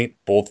some point,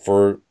 both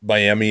for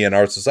Miami and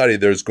our society,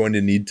 there's going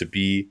to need to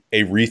be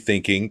a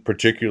rethinking,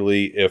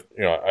 particularly if,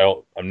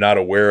 I'm not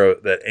aware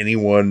that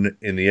anyone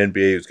in the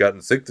NBA who's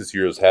gotten sick this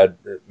year has had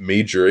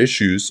major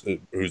issues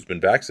who's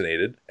been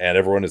vaccinated, and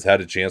everyone has had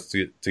a chance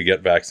to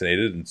get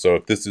vaccinated. And so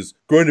if this is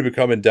going to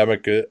become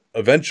endemic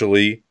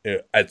eventually,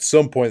 at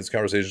some point this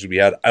conversation should be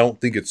had. I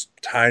don't think it's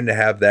time to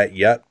have that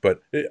yet,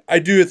 but I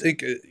do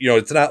think,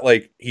 it's not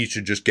like he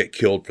should just get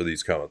killed for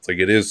these comments. Like,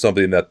 it is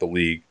something that the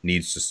league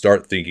needs to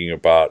start thinking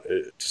about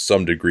to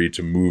some degree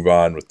to move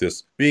on with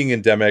this being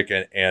endemic,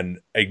 and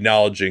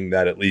acknowledging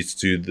that, at least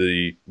to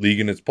the league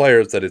and its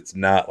players, that it's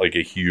not like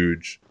a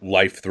huge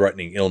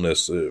life-threatening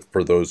illness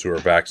for those who are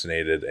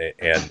vaccinated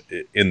and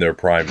in their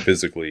prime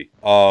physically.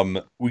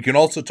 We can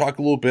also talk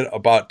a little bit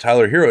about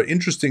Tyler Hero.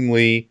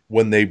 Interestingly,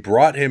 when they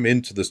brought him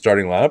into the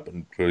starting lineup,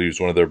 and he was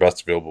one of their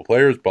best available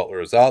players, Butler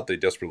is out, out. They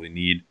desperately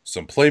need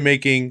some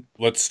playmaking.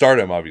 Let's start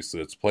him, obviously.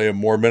 Let's play him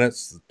more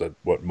minutes. That's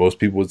what most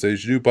people would say you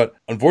should do. But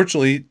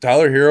unfortunately,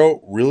 Tyler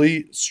Hero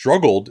really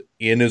struggled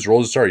in his role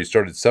as a starter. He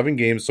started 7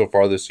 games so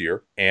far this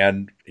year,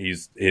 and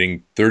he's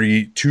hitting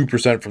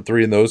 32% from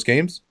 3 in those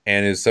games.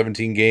 And his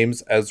 17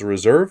 games as a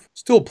reserve,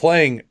 still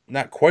playing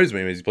not quite as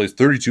many minutes. He plays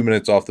 32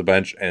 minutes off the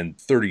bench and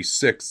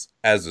 36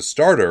 as a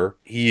starter.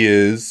 He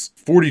is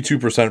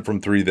 42% from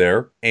 3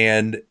 there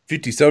and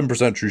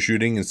 57% true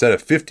shooting instead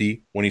of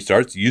 50 when he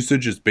starts.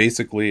 Usage is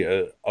basically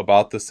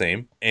about the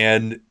same.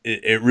 And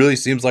it really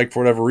seems like,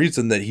 for whatever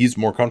reason, that he's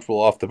more comfortable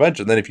off the bench.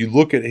 And then if you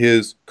look at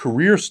his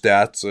career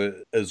stats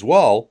as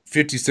well,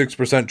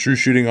 56% true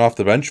shooting off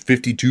the bench,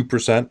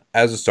 52%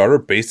 as a starter,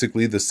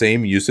 basically the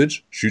same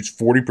usage. Shoots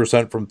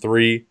 40% from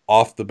 3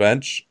 off the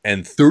bench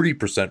and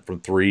 30%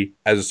 from 3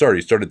 as a starter.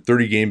 He started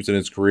 30 games in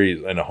his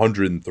career and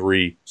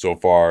 103 so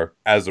far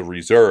as a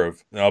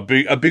reserve. Now,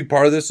 a big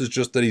part of this is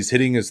just that he's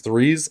hitting his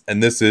threes,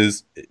 and this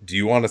is, do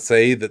you want to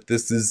say that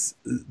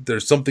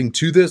there's something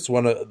to this?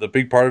 The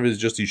big part of it is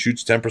just he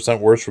shoots 10%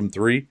 worse from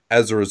 3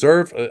 as a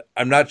reserve.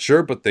 I'm not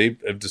sure, but they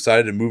have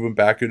decided to move him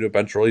back into a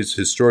bench role. He's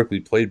historically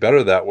played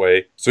better that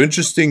way. So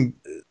interesting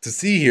to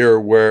see here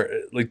where,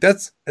 like,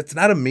 that's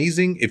not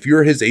amazing. If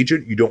you're his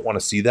agent, you don't want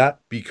to see that,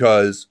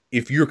 because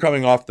if you're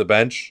coming off the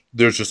bench,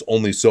 there's just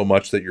only so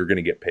much that you're going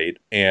to get paid.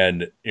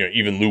 And,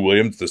 even Lou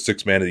Williams, the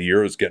 6th man of the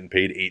year, is getting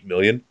paid $8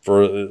 million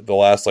for the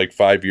last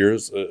 5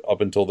 years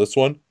up until this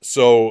one.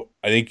 So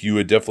I think you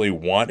would definitely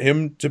want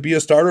him to be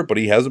a starter, but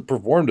he hasn't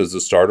performed as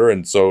a starter.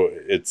 And so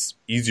it's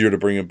easier to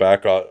bring him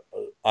back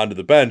onto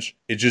the bench.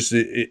 It just,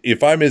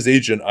 if I'm his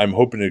agent, I'm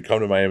hoping to come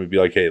to Miami and be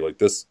like, hey,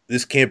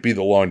 this can't be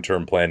the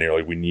long-term plan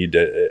here. We need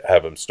to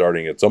have him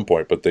starting at some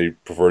point, but they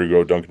prefer to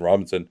go Duncan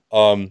Robinson.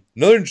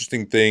 Another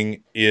interesting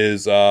thing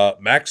is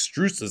Max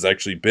Strus has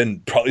actually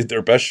been probably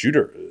their best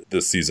shooter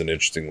this season,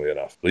 interestingly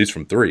enough, at least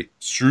from 3.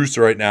 Strus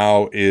right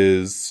now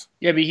is...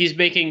 Yeah, but he's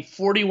making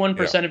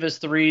 41% of his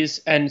threes,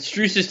 and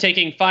Strus is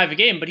taking 5 a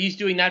game, but he's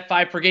doing that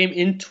 5 per game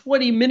in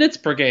 20 minutes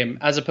per game,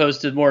 as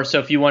opposed to more. So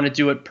if you want to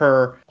do it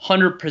per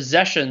 100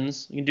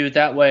 possessions, you can do it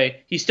that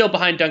way. He's still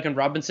behind Duncan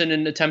Robinson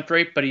in attempt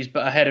rate, but he's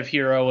ahead of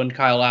Hero and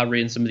Kyle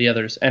Lowry and some of the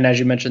others. And as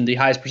you mentioned, the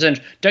highest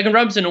percentage. Duncan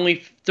Robinson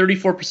only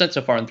 34%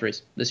 so far in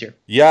threes this year.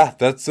 Yeah,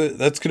 that's going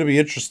to be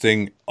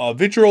interesting.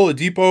 Victor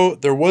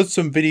Oladipo, there was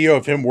some video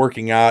of him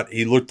working out.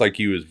 He looked like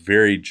he was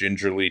very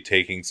gingerly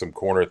taking some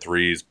corner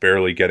threes,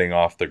 barely getting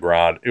off the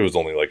ground. It was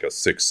only like a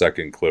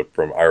 6-second clip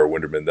from Ira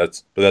Winderman.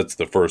 That's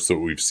the first that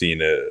we've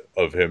seen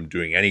of him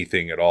doing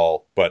anything at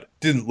all, but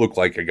didn't look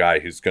like a guy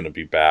who's going to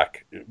be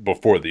back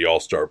before the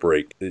All-Star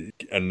break.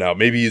 And now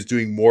maybe he's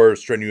doing more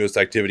strenuous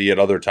activity at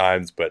other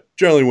times, but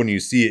generally when you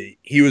see it,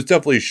 he was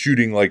definitely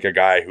shooting like a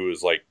guy who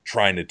was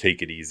trying to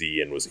take it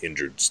easy and was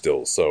injured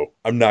still. So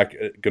I'm not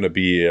going to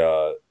be...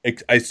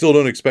 I still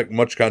don't expect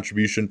much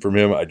contribution from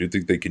him. I do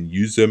think they can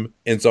use him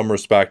in some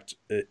respect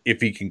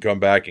if he can come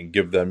back and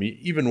give them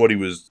even what he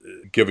was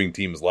giving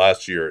teams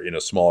last year in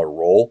a smaller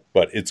role.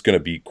 But it's going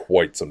to be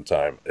quite some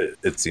time,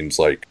 it seems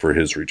like, for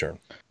his return.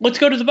 Let's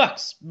go to the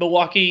Bucks.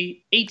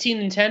 Milwaukee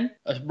 18-10,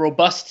 a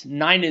robust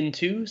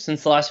 9-2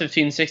 since the last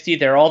 15-60.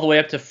 They're all the way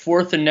up to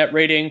 4th in net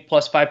rating,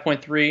 plus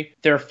 5.3.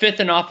 They're 5th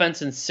in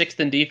offense and 6th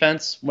in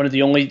defense. One of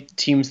the only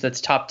teams that's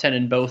top 10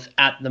 in both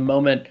at the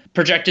moment.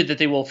 Projected that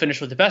they will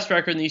finish with the best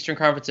record in the Eastern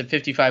Conference at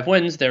 55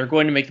 wins. They're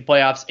going to make the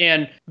playoffs.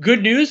 And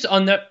good news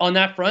on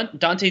that front,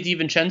 Dante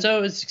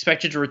DiVincenzo is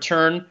expected to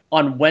return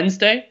on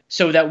Wednesday.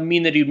 So that would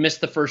mean that he'd miss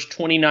the first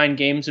 29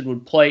 games and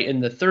would play in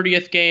the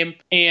 30th game.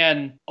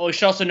 And we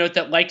should also note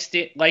that like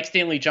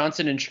Stanley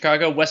Johnson in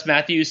Chicago, Wes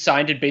Matthews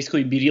signed and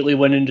basically immediately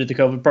went into the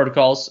COVID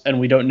protocols, and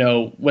we don't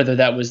know whether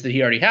that was that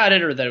he already had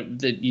it or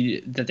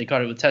that they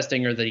caught it with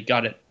testing or that he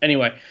got it.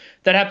 Anyway,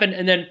 that happened.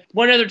 And then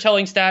one other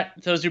telling stat,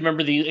 those who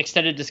remember the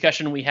extended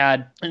discussion we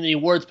had in the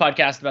awards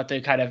podcast about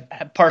the kind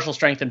of partial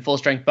strength and full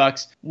strength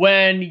Bucks.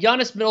 When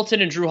Giannis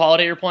Middleton and Drew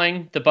Holiday are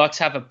playing, the Bucks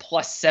have a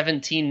plus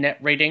 17 net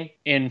rating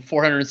in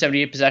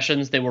 478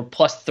 possessions. They were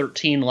plus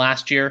 13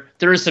 last year.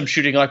 There is some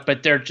shooting luck,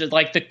 but they're just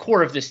the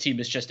core of this team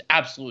is just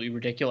absolutely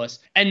ridiculous.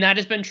 And that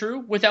has been true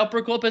without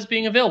Brook Lopez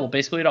being available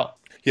basically at all.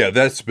 Yeah,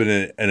 that's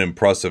been an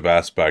impressive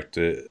aspect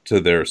to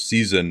their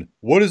season.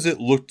 What has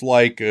it looked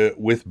like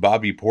with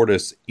Bobby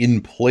Portis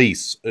in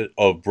place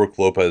of Brook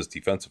Lopez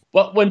defensively?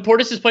 Well, when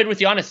Portis has played with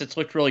Giannis, it's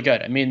looked really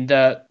good. I mean,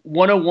 the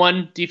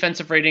 101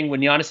 defensive rating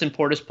when Giannis and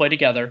Portis play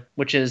together,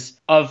 which is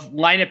of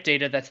lineup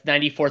data, that's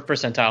 94th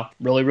percentile.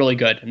 Really, really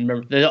good. And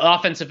remember, the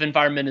offensive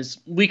environment is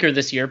weaker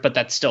this year, but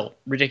that's still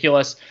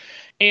ridiculous.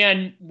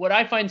 And what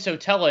I find so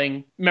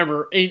telling,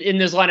 remember, in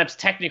those lineups,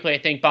 technically, I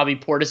think Bobby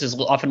Portis is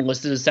often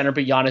listed as center,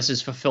 but Giannis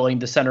is fulfilling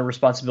the center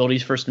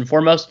responsibilities first and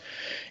foremost,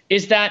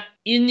 is that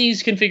in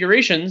these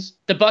configurations,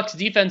 the Bucks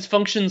defense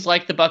functions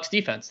like the Bucks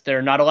defense.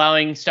 They're not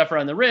allowing stuff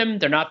around the rim,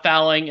 they're not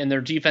fouling, and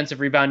they're defensive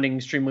rebounding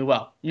extremely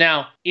well.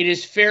 Now, it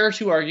is fair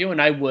to argue,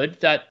 and I would,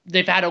 that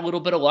they've had a little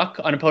bit of luck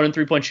on opponent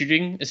three-point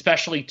shooting,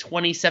 especially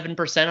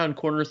 27% on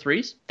corner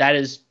threes. That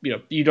is,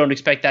 you don't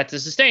expect that to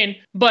sustain,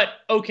 but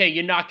okay,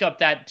 you knock up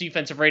that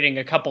defensive rating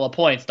a couple of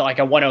points to like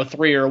a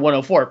 103 or a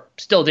 104,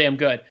 still damn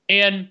good.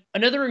 And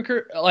another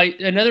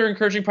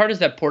encouraging part is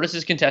that Portis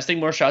is contesting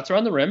more shots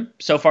around the rim.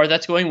 So far,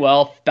 that's going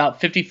well, about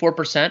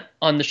 54%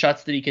 on the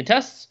shots that he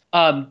contests.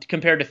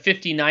 Compared to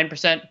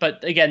 59%.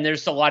 But again,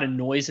 there's a lot of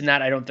noise in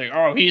that. I don't think,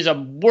 he's a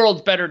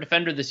world's better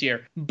defender this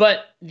year.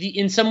 But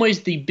in some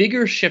ways, the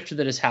bigger shift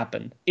that has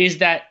happened is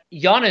that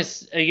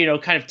Giannis,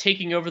 kind of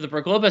taking over the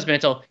Brook Lopez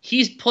mantle,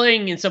 he's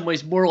playing in some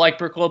ways more like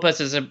Brook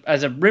Lopez as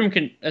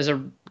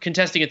a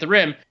contesting at the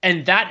rim,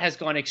 and that has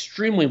gone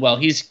extremely well.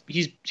 He's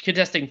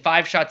contesting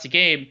 5 shots a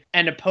game,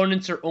 and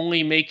opponents are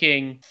only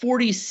making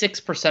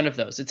 46% of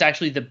those. It's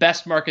actually the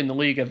best mark in the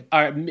league of,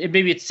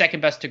 maybe it's second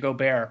best to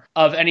Gobert,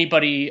 of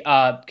anybody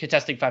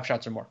contesting 5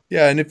 shots or more.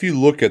 Yeah, and if you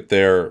look at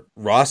their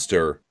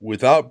roster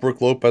without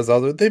Brook Lopez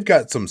out there, they've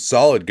got some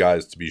solid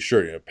guys to be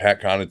sure.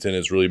 Pat Connaughton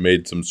has really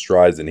made some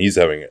strides, and he's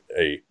having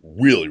a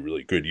really,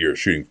 really good year,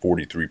 shooting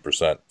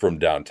 43% from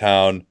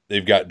downtown.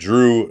 They've got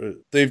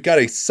Drew. They've got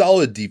a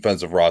solid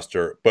defensive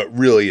roster, but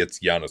really it's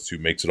Giannis who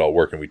makes it all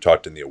work. And we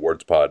talked in the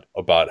awards pod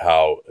about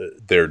how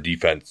their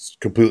defense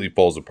completely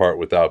falls apart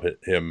without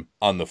him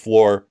on the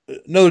floor.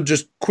 Another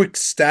just quick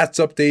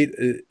stats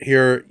update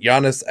here.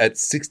 Giannis at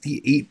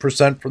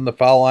 68% from the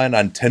foul line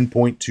on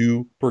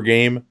 10.2 per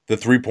game. The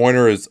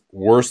three-pointer is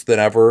worse than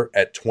ever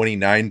at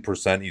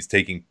 29%. He's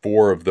taking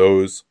 4 of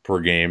those per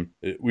game.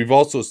 We've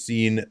also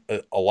seen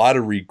a lot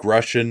of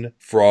regression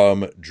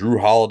from Drew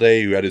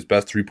Holiday, who had his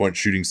best three-point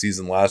shooting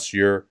season last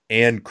year,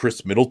 and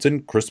Chris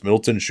Middleton. Chris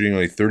Middleton shooting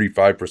only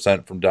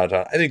 35% from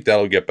downtown. I think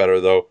that'll get better,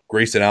 though.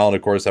 Grayson Allen,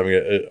 of course, having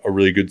a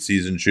really good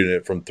season shooting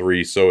it from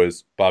 3. So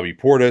is Bobby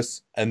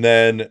Portis. And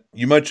then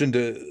you mentioned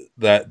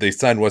that they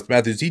signed Wes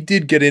Matthews. He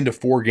did get into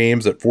 4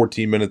 games at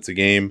 14 minutes a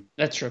game.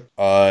 That's true.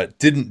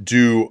 Didn't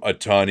do a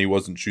ton. He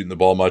wasn't shooting the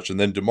ball much. And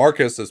then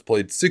DeMarcus has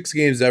played 6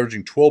 games,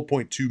 averaging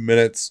 12.2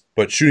 minutes,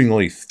 but shooting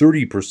only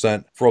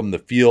 30% from the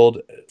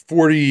field.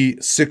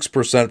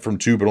 46% from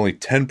 2, but only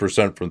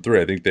 10% from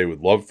 3. I think they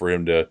would love for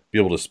him to be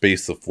able to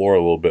space the floor a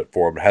little bit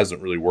for him. It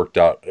hasn't really worked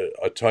out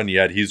a ton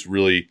yet. He's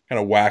really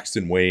kind of waxed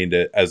and waned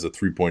as a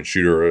three-point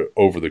shooter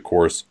over the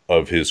course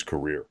of his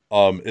career.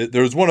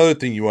 There's one other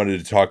thing you wanted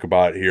to talk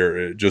about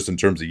here, just in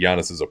terms of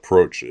Giannis's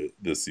approach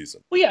this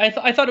season. Well, yeah,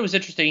 I thought it was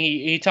interesting.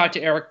 He talked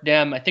to Eric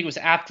Nehm, I think it was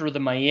after the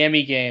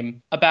Miami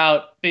game,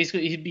 about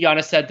basically,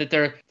 Giannis said that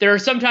there are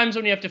some times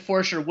when you have to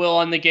force your will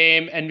on the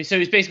game, and so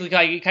he's basically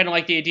kind of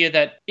like the idea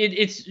that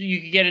it's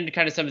you can get into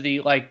kind of some of the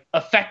like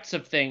effects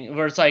of things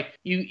where it's like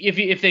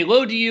if they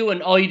load to you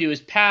and all you do is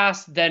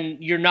pass, then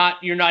you're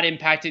not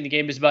impacting the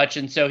game as much,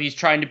 and so he's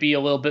trying to be a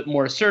little bit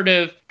more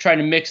assertive, trying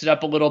to mix it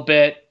up a little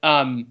bit,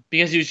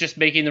 because he was just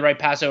making the right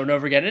pass over and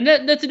over again. And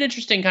that's an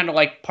interesting kind of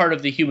like part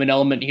of the human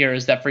element here,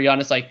 is that for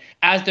Giannis, like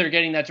as they're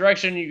getting that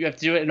direction, you have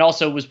to do it, and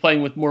also was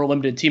playing with more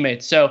limited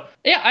teammates. So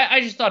yeah, I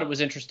just thought it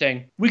was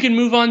interesting. We can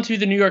move on to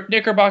the New York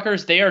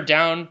Knickerbockers. They are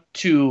down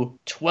to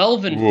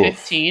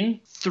 12-15.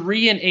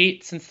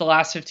 3-8 since the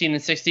last 15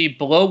 and 60,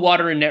 below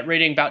water in net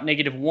rating, about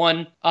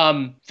 -1.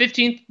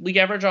 15th league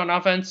average on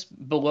offense,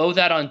 below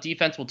that on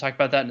defense. We'll talk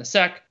about that in a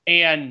sec.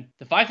 And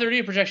the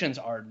 538 projections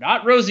are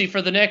not rosy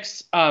for the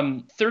Knicks.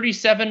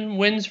 37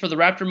 wins for the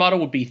Raptor model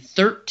would be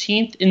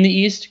 13th in the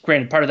East.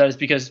 Granted, part of that is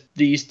because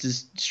the East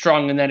is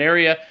strong in that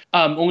area.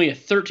 Only a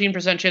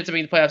 13% chance of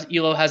making the playoffs.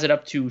 Elo has it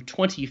up to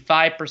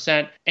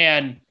 25%.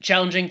 And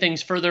challenging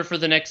things further for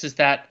the Knicks is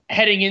that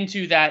heading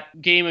into that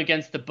game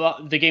against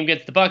the game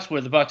against the Bucks,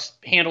 where the Bucks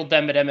handled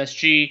them at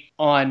MSG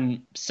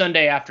on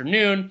Sunday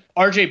afternoon,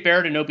 RJ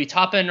Barrett and Obi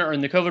Toppin are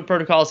in the COVID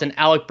protocols, and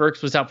Alec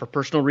Burks was out for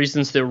personal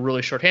reasons. They were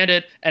really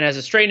shorthanded. And as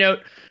a stray note,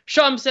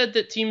 Shams said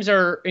that teams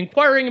are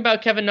inquiring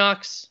about Kevin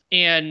Knox,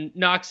 and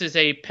Knox is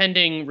a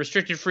pending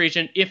restricted free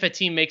agent if a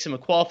team makes him a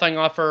qualifying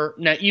offer.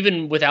 Now,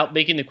 even without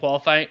making the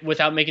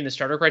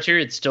starter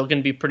criteria, it's still going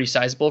to be pretty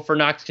sizable for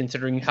Knox,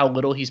 considering how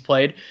little he's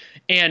played.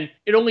 And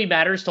it only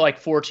matters to like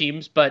 4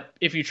 teams, but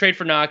if you trade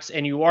for Knox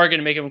and you are going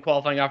to make him a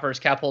qualifying offer, his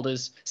cap hold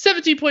is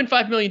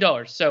 $17.5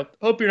 million. So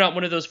hope you're not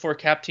one of those 4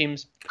 cap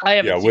teams. I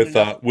haven't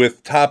seen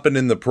with Toppin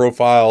in the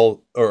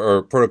profile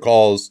or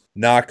protocols,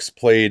 Knox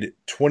played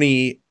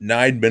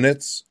 29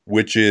 minutes,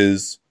 which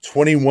is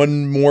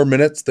 21 more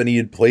minutes than he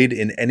had played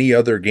in any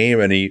other game,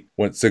 and he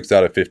went 6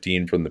 out of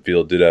 15 from the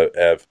field. Did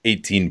have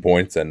 18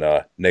 points and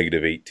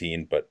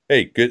 -18, but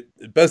hey, good,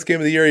 best game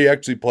of the year he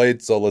actually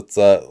played. So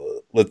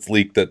let's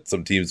leak that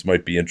some teams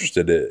might be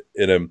interested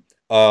in him.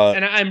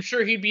 And I'm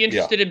sure he'd be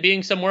interested in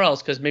being somewhere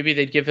else, because maybe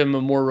they'd give him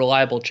a more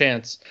reliable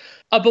chance.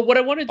 But what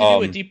I wanted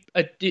to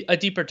do a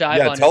deeper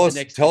dive on.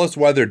 Tell us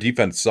why their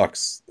defense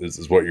sucks. This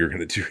is what you're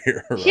going to do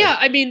here. Right? Yeah,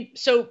 I mean,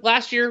 so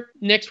last year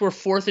Knicks were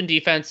 4th in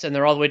defense, and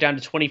they're all the way down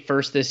to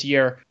 21st this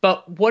year.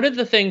 But one of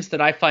the things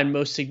that I find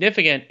most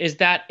significant is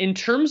that in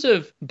terms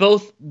of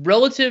both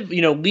relative,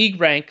 league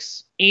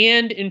ranks,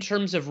 and in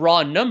terms of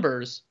raw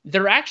numbers,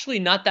 they're actually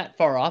not that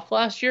far off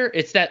last year.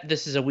 It's that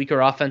this is a weaker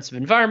offensive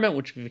environment,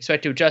 which we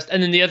expect to adjust.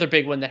 And then the other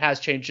big one that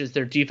has changed is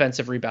their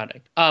defensive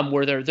rebounding,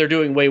 where they're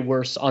doing way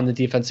worse on the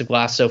defensive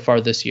glass so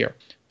far this year.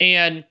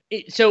 And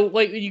so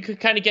you could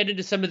kind of get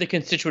into some of the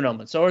constituent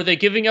elements. So are they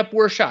giving up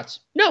worse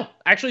shots? No,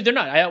 actually they're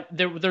not.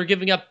 They're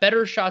giving up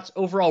better shots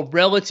overall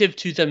relative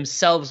to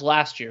themselves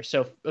last year.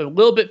 So a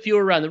little bit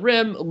fewer around the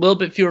rim, a little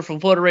bit fewer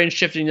from floater range,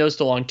 shifting those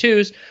to long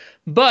twos.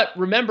 But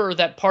remember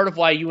that part of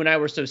why you and I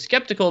were so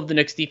skeptical of the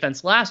Knicks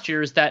defense last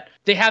year is that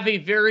they have a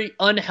very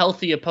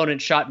unhealthy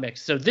opponent shot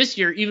mix. So this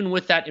year, even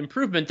with that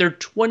improvement, they're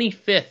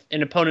 25th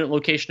in opponent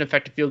location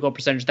effective field goal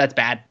percentage. That's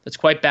bad. That's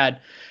quite bad.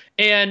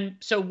 And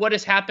so what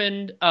has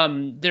happened?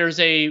 There's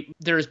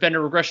been a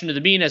regression to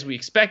the mean as we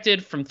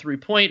expected from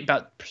 3-point.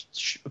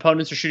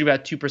 Opponents are shooting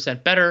about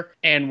 2% better.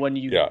 And when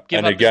you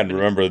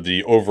remember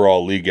the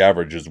overall league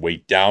average is way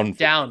down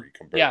from 3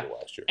 compared to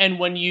last year. And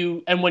when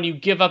you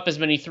give up as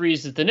many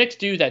threes as the Knicks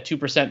do, that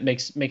 2%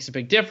 makes a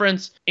big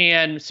difference.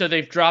 And so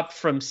they've dropped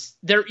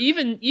they're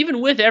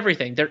even with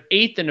everything, they're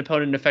 8th in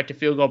opponent effective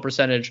field goal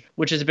percentage,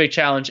 which is a big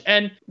challenge.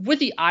 And with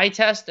the eye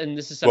test, and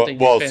this is something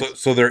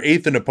so they're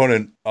 8th in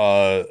opponent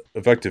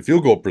effective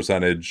field goal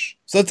percentage.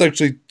 So that's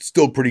actually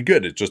still pretty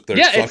good. It's just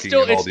it's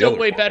still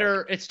way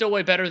better. It's still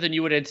way better than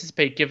you would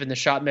anticipate given the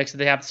shot mix that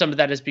they have. Some of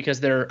that is because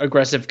they're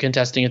aggressive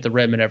contesting at the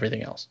rim and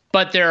everything else.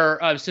 But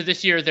so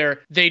this year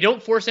they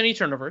don't force any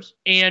turnovers,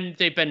 and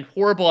they've been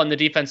horrible on the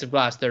defensive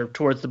glass. They're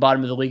towards the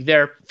bottom of the league.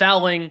 They're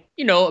fouling,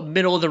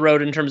 middle of the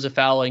road in terms of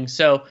fouling.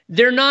 So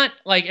they're not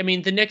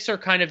the Knicks are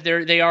kind of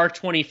they are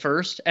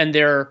 21st, and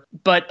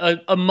but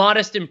a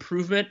modest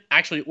improvement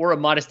actually, or a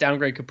modest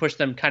downgrade could push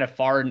them kind of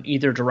far in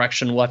either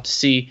direction. We'll have to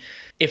see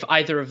if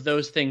either of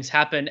those things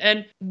happen.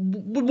 And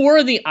more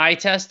in the eye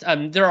test,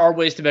 there are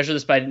ways to measure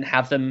this, but I didn't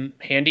have them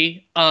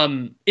handy.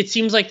 It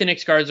seems like the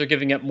Knicks guards are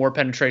giving up more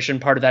penetration.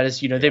 Part of that is,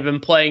 they've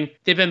been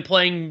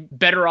playing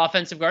better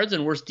offensive guards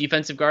and worse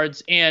defensive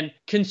guards. And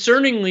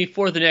concerningly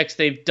for the Knicks,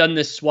 they've done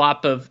this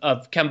swap of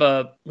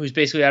Kemba, who's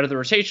basically out of the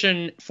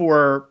rotation,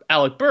 for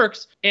Alec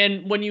Burks.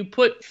 And when you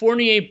put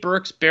Fournier,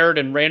 Burks, Barrett,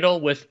 and Randall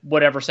with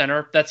whatever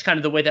center, that's kind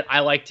of the way that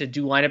I like to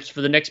do lineups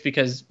for the Knicks,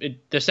 because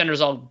the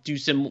centers all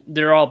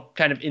they're all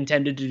kind of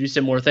intended to do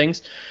similar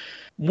things.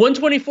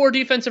 124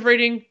 defensive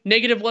rating,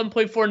 negative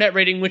 1.4 net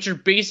rating, which are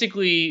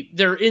basically,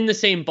 they're in the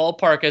same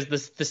ballpark as the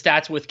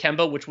stats with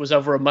Kemba, which was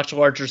over a much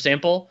larger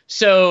sample.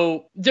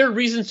 So there are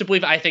reasons to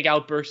believe, I think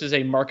Alec Burks is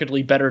a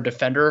markedly better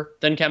defender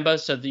than Kemba.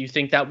 So that you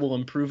think that will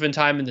improve in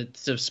time, and that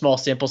the small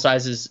sample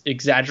size is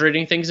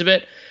exaggerating things a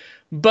bit.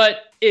 But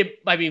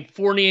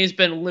Fournier's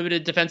been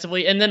limited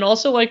defensively. And then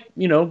also,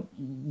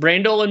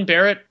 Randall and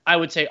Barrett, I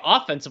would say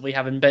offensively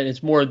haven't been.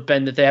 It's more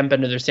been that they haven't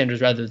been to their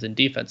standards rather than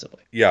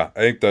defensively. Yeah, I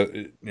think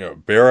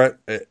that, Barrett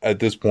at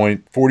this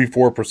point,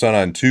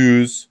 44% on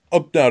twos,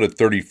 up now to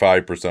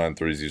 35% on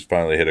threes. He's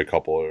finally hit a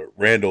couple.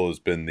 Randall has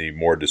been the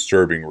more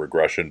disturbing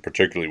regression,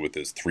 particularly with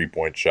his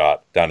 3-point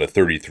shot, down to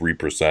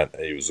 33%.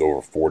 He was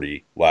over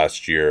 40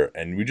 last year.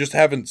 And we just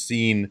haven't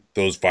seen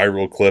those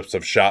viral clips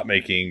of shot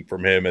making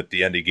from him at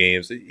the end of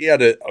games. He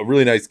had a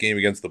really nice game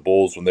against the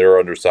Bulls when they were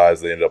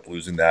undersized. They ended up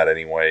losing that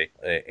anyway.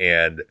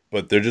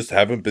 But there just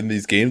haven't been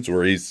these games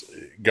where he's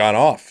gone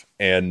off.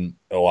 And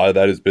a lot of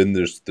that has been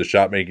the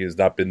shot making has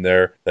not been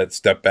there. That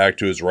step back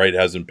to his right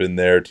hasn't been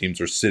there.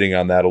 Teams are sitting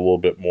on that a little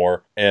bit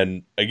more.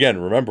 And again,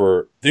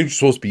 remember, things are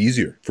supposed to be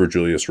easier for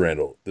Julius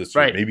Randle this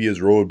year. Maybe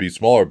his role would be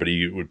smaller, but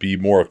he would be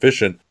more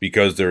efficient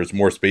because there's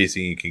more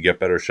spacing. He can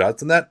get better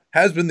shots. And that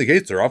has been the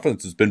case. Their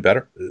offense has been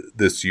better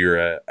this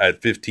year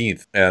at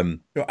 15th.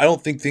 I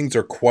don't think things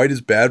are quite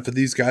as bad for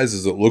these guys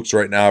as it looks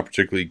right now,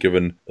 particularly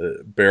given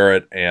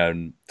Barrett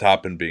and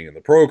Toppin being in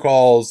the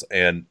protocols,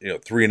 and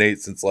 3-8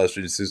 since last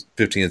year,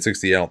 15 and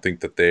 60. I don't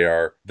think that they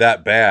are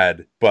that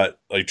bad, but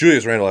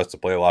Julius Randle has to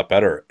play a lot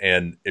better.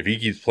 And if he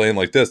keeps playing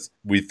like this,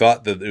 we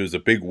thought that it was a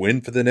big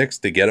win for the Knicks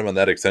to get him on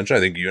that extension. I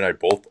think you and I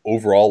both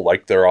overall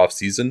liked their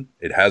offseason.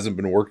 It hasn't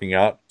been working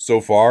out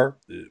so far.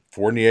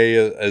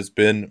 Fournier has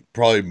been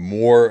probably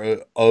more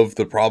of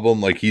the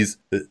problem.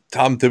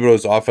 Tom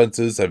Thibodeau's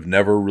offenses have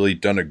never really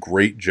done a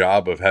great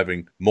job of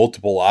having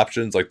multiple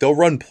options. They'll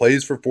run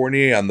plays for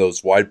Fournier on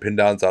those wide pin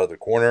downs out of the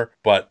corner,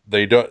 but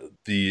they don't.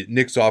 The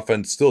Knicks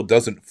offense still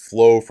doesn't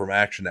flow from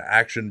action to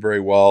action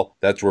very well.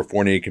 That's where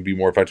Fournier can be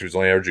more effective. He's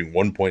only averaging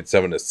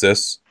 1.7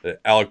 assists.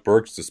 Alec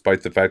Burks,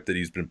 despite the fact that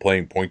he's been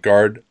playing point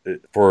guard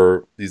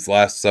for these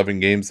last 7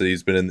 games that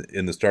he's been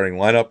in the starting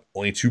lineup,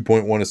 only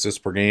 2.1 assists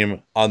per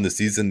game on the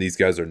season. These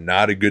guys are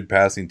not a good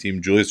passing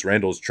team. Julius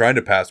Randle is trying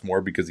to pass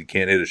more because he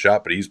can't hit a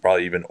shot, but he's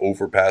probably even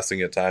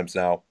overpassing at times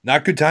now.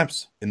 Not good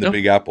times in the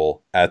Big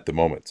Apple at the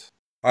moment.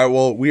 All right,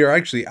 well, we are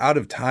actually out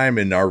of time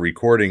in our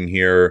recording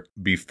here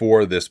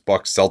before this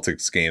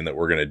Bucks-Celtics game that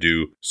we're going to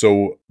do.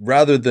 So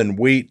rather than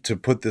wait to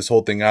put this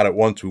whole thing out at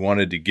once, we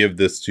wanted to give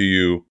this to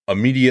you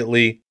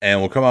immediately. And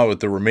we'll come out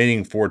with the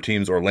remaining 4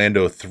 teams,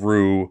 Orlando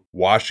through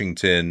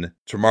Washington,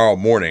 tomorrow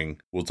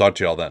morning. We'll talk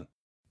to y'all then.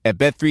 At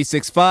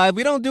Bet365,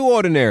 we don't do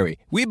ordinary.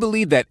 We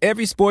believe that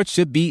every sport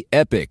should be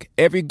epic.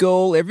 Every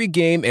goal, every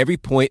game, every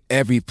point,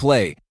 every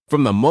play.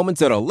 From the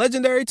moments that are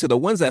legendary to the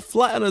ones that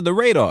fly under the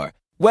radar.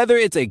 Whether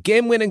it's a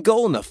game-winning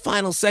goal in the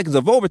final seconds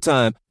of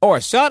overtime or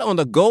a shot on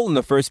the goal in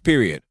the first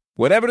period.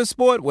 Whatever the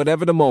sport,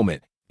 whatever the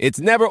moment. It's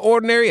never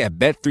ordinary at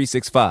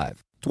Bet365.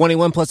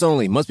 21 plus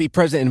only. Must be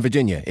present in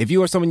Virginia. If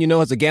you or someone you know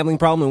has a gambling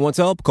problem and wants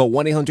help, call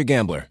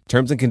 1-800-GAMBLER.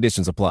 Terms and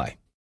conditions apply.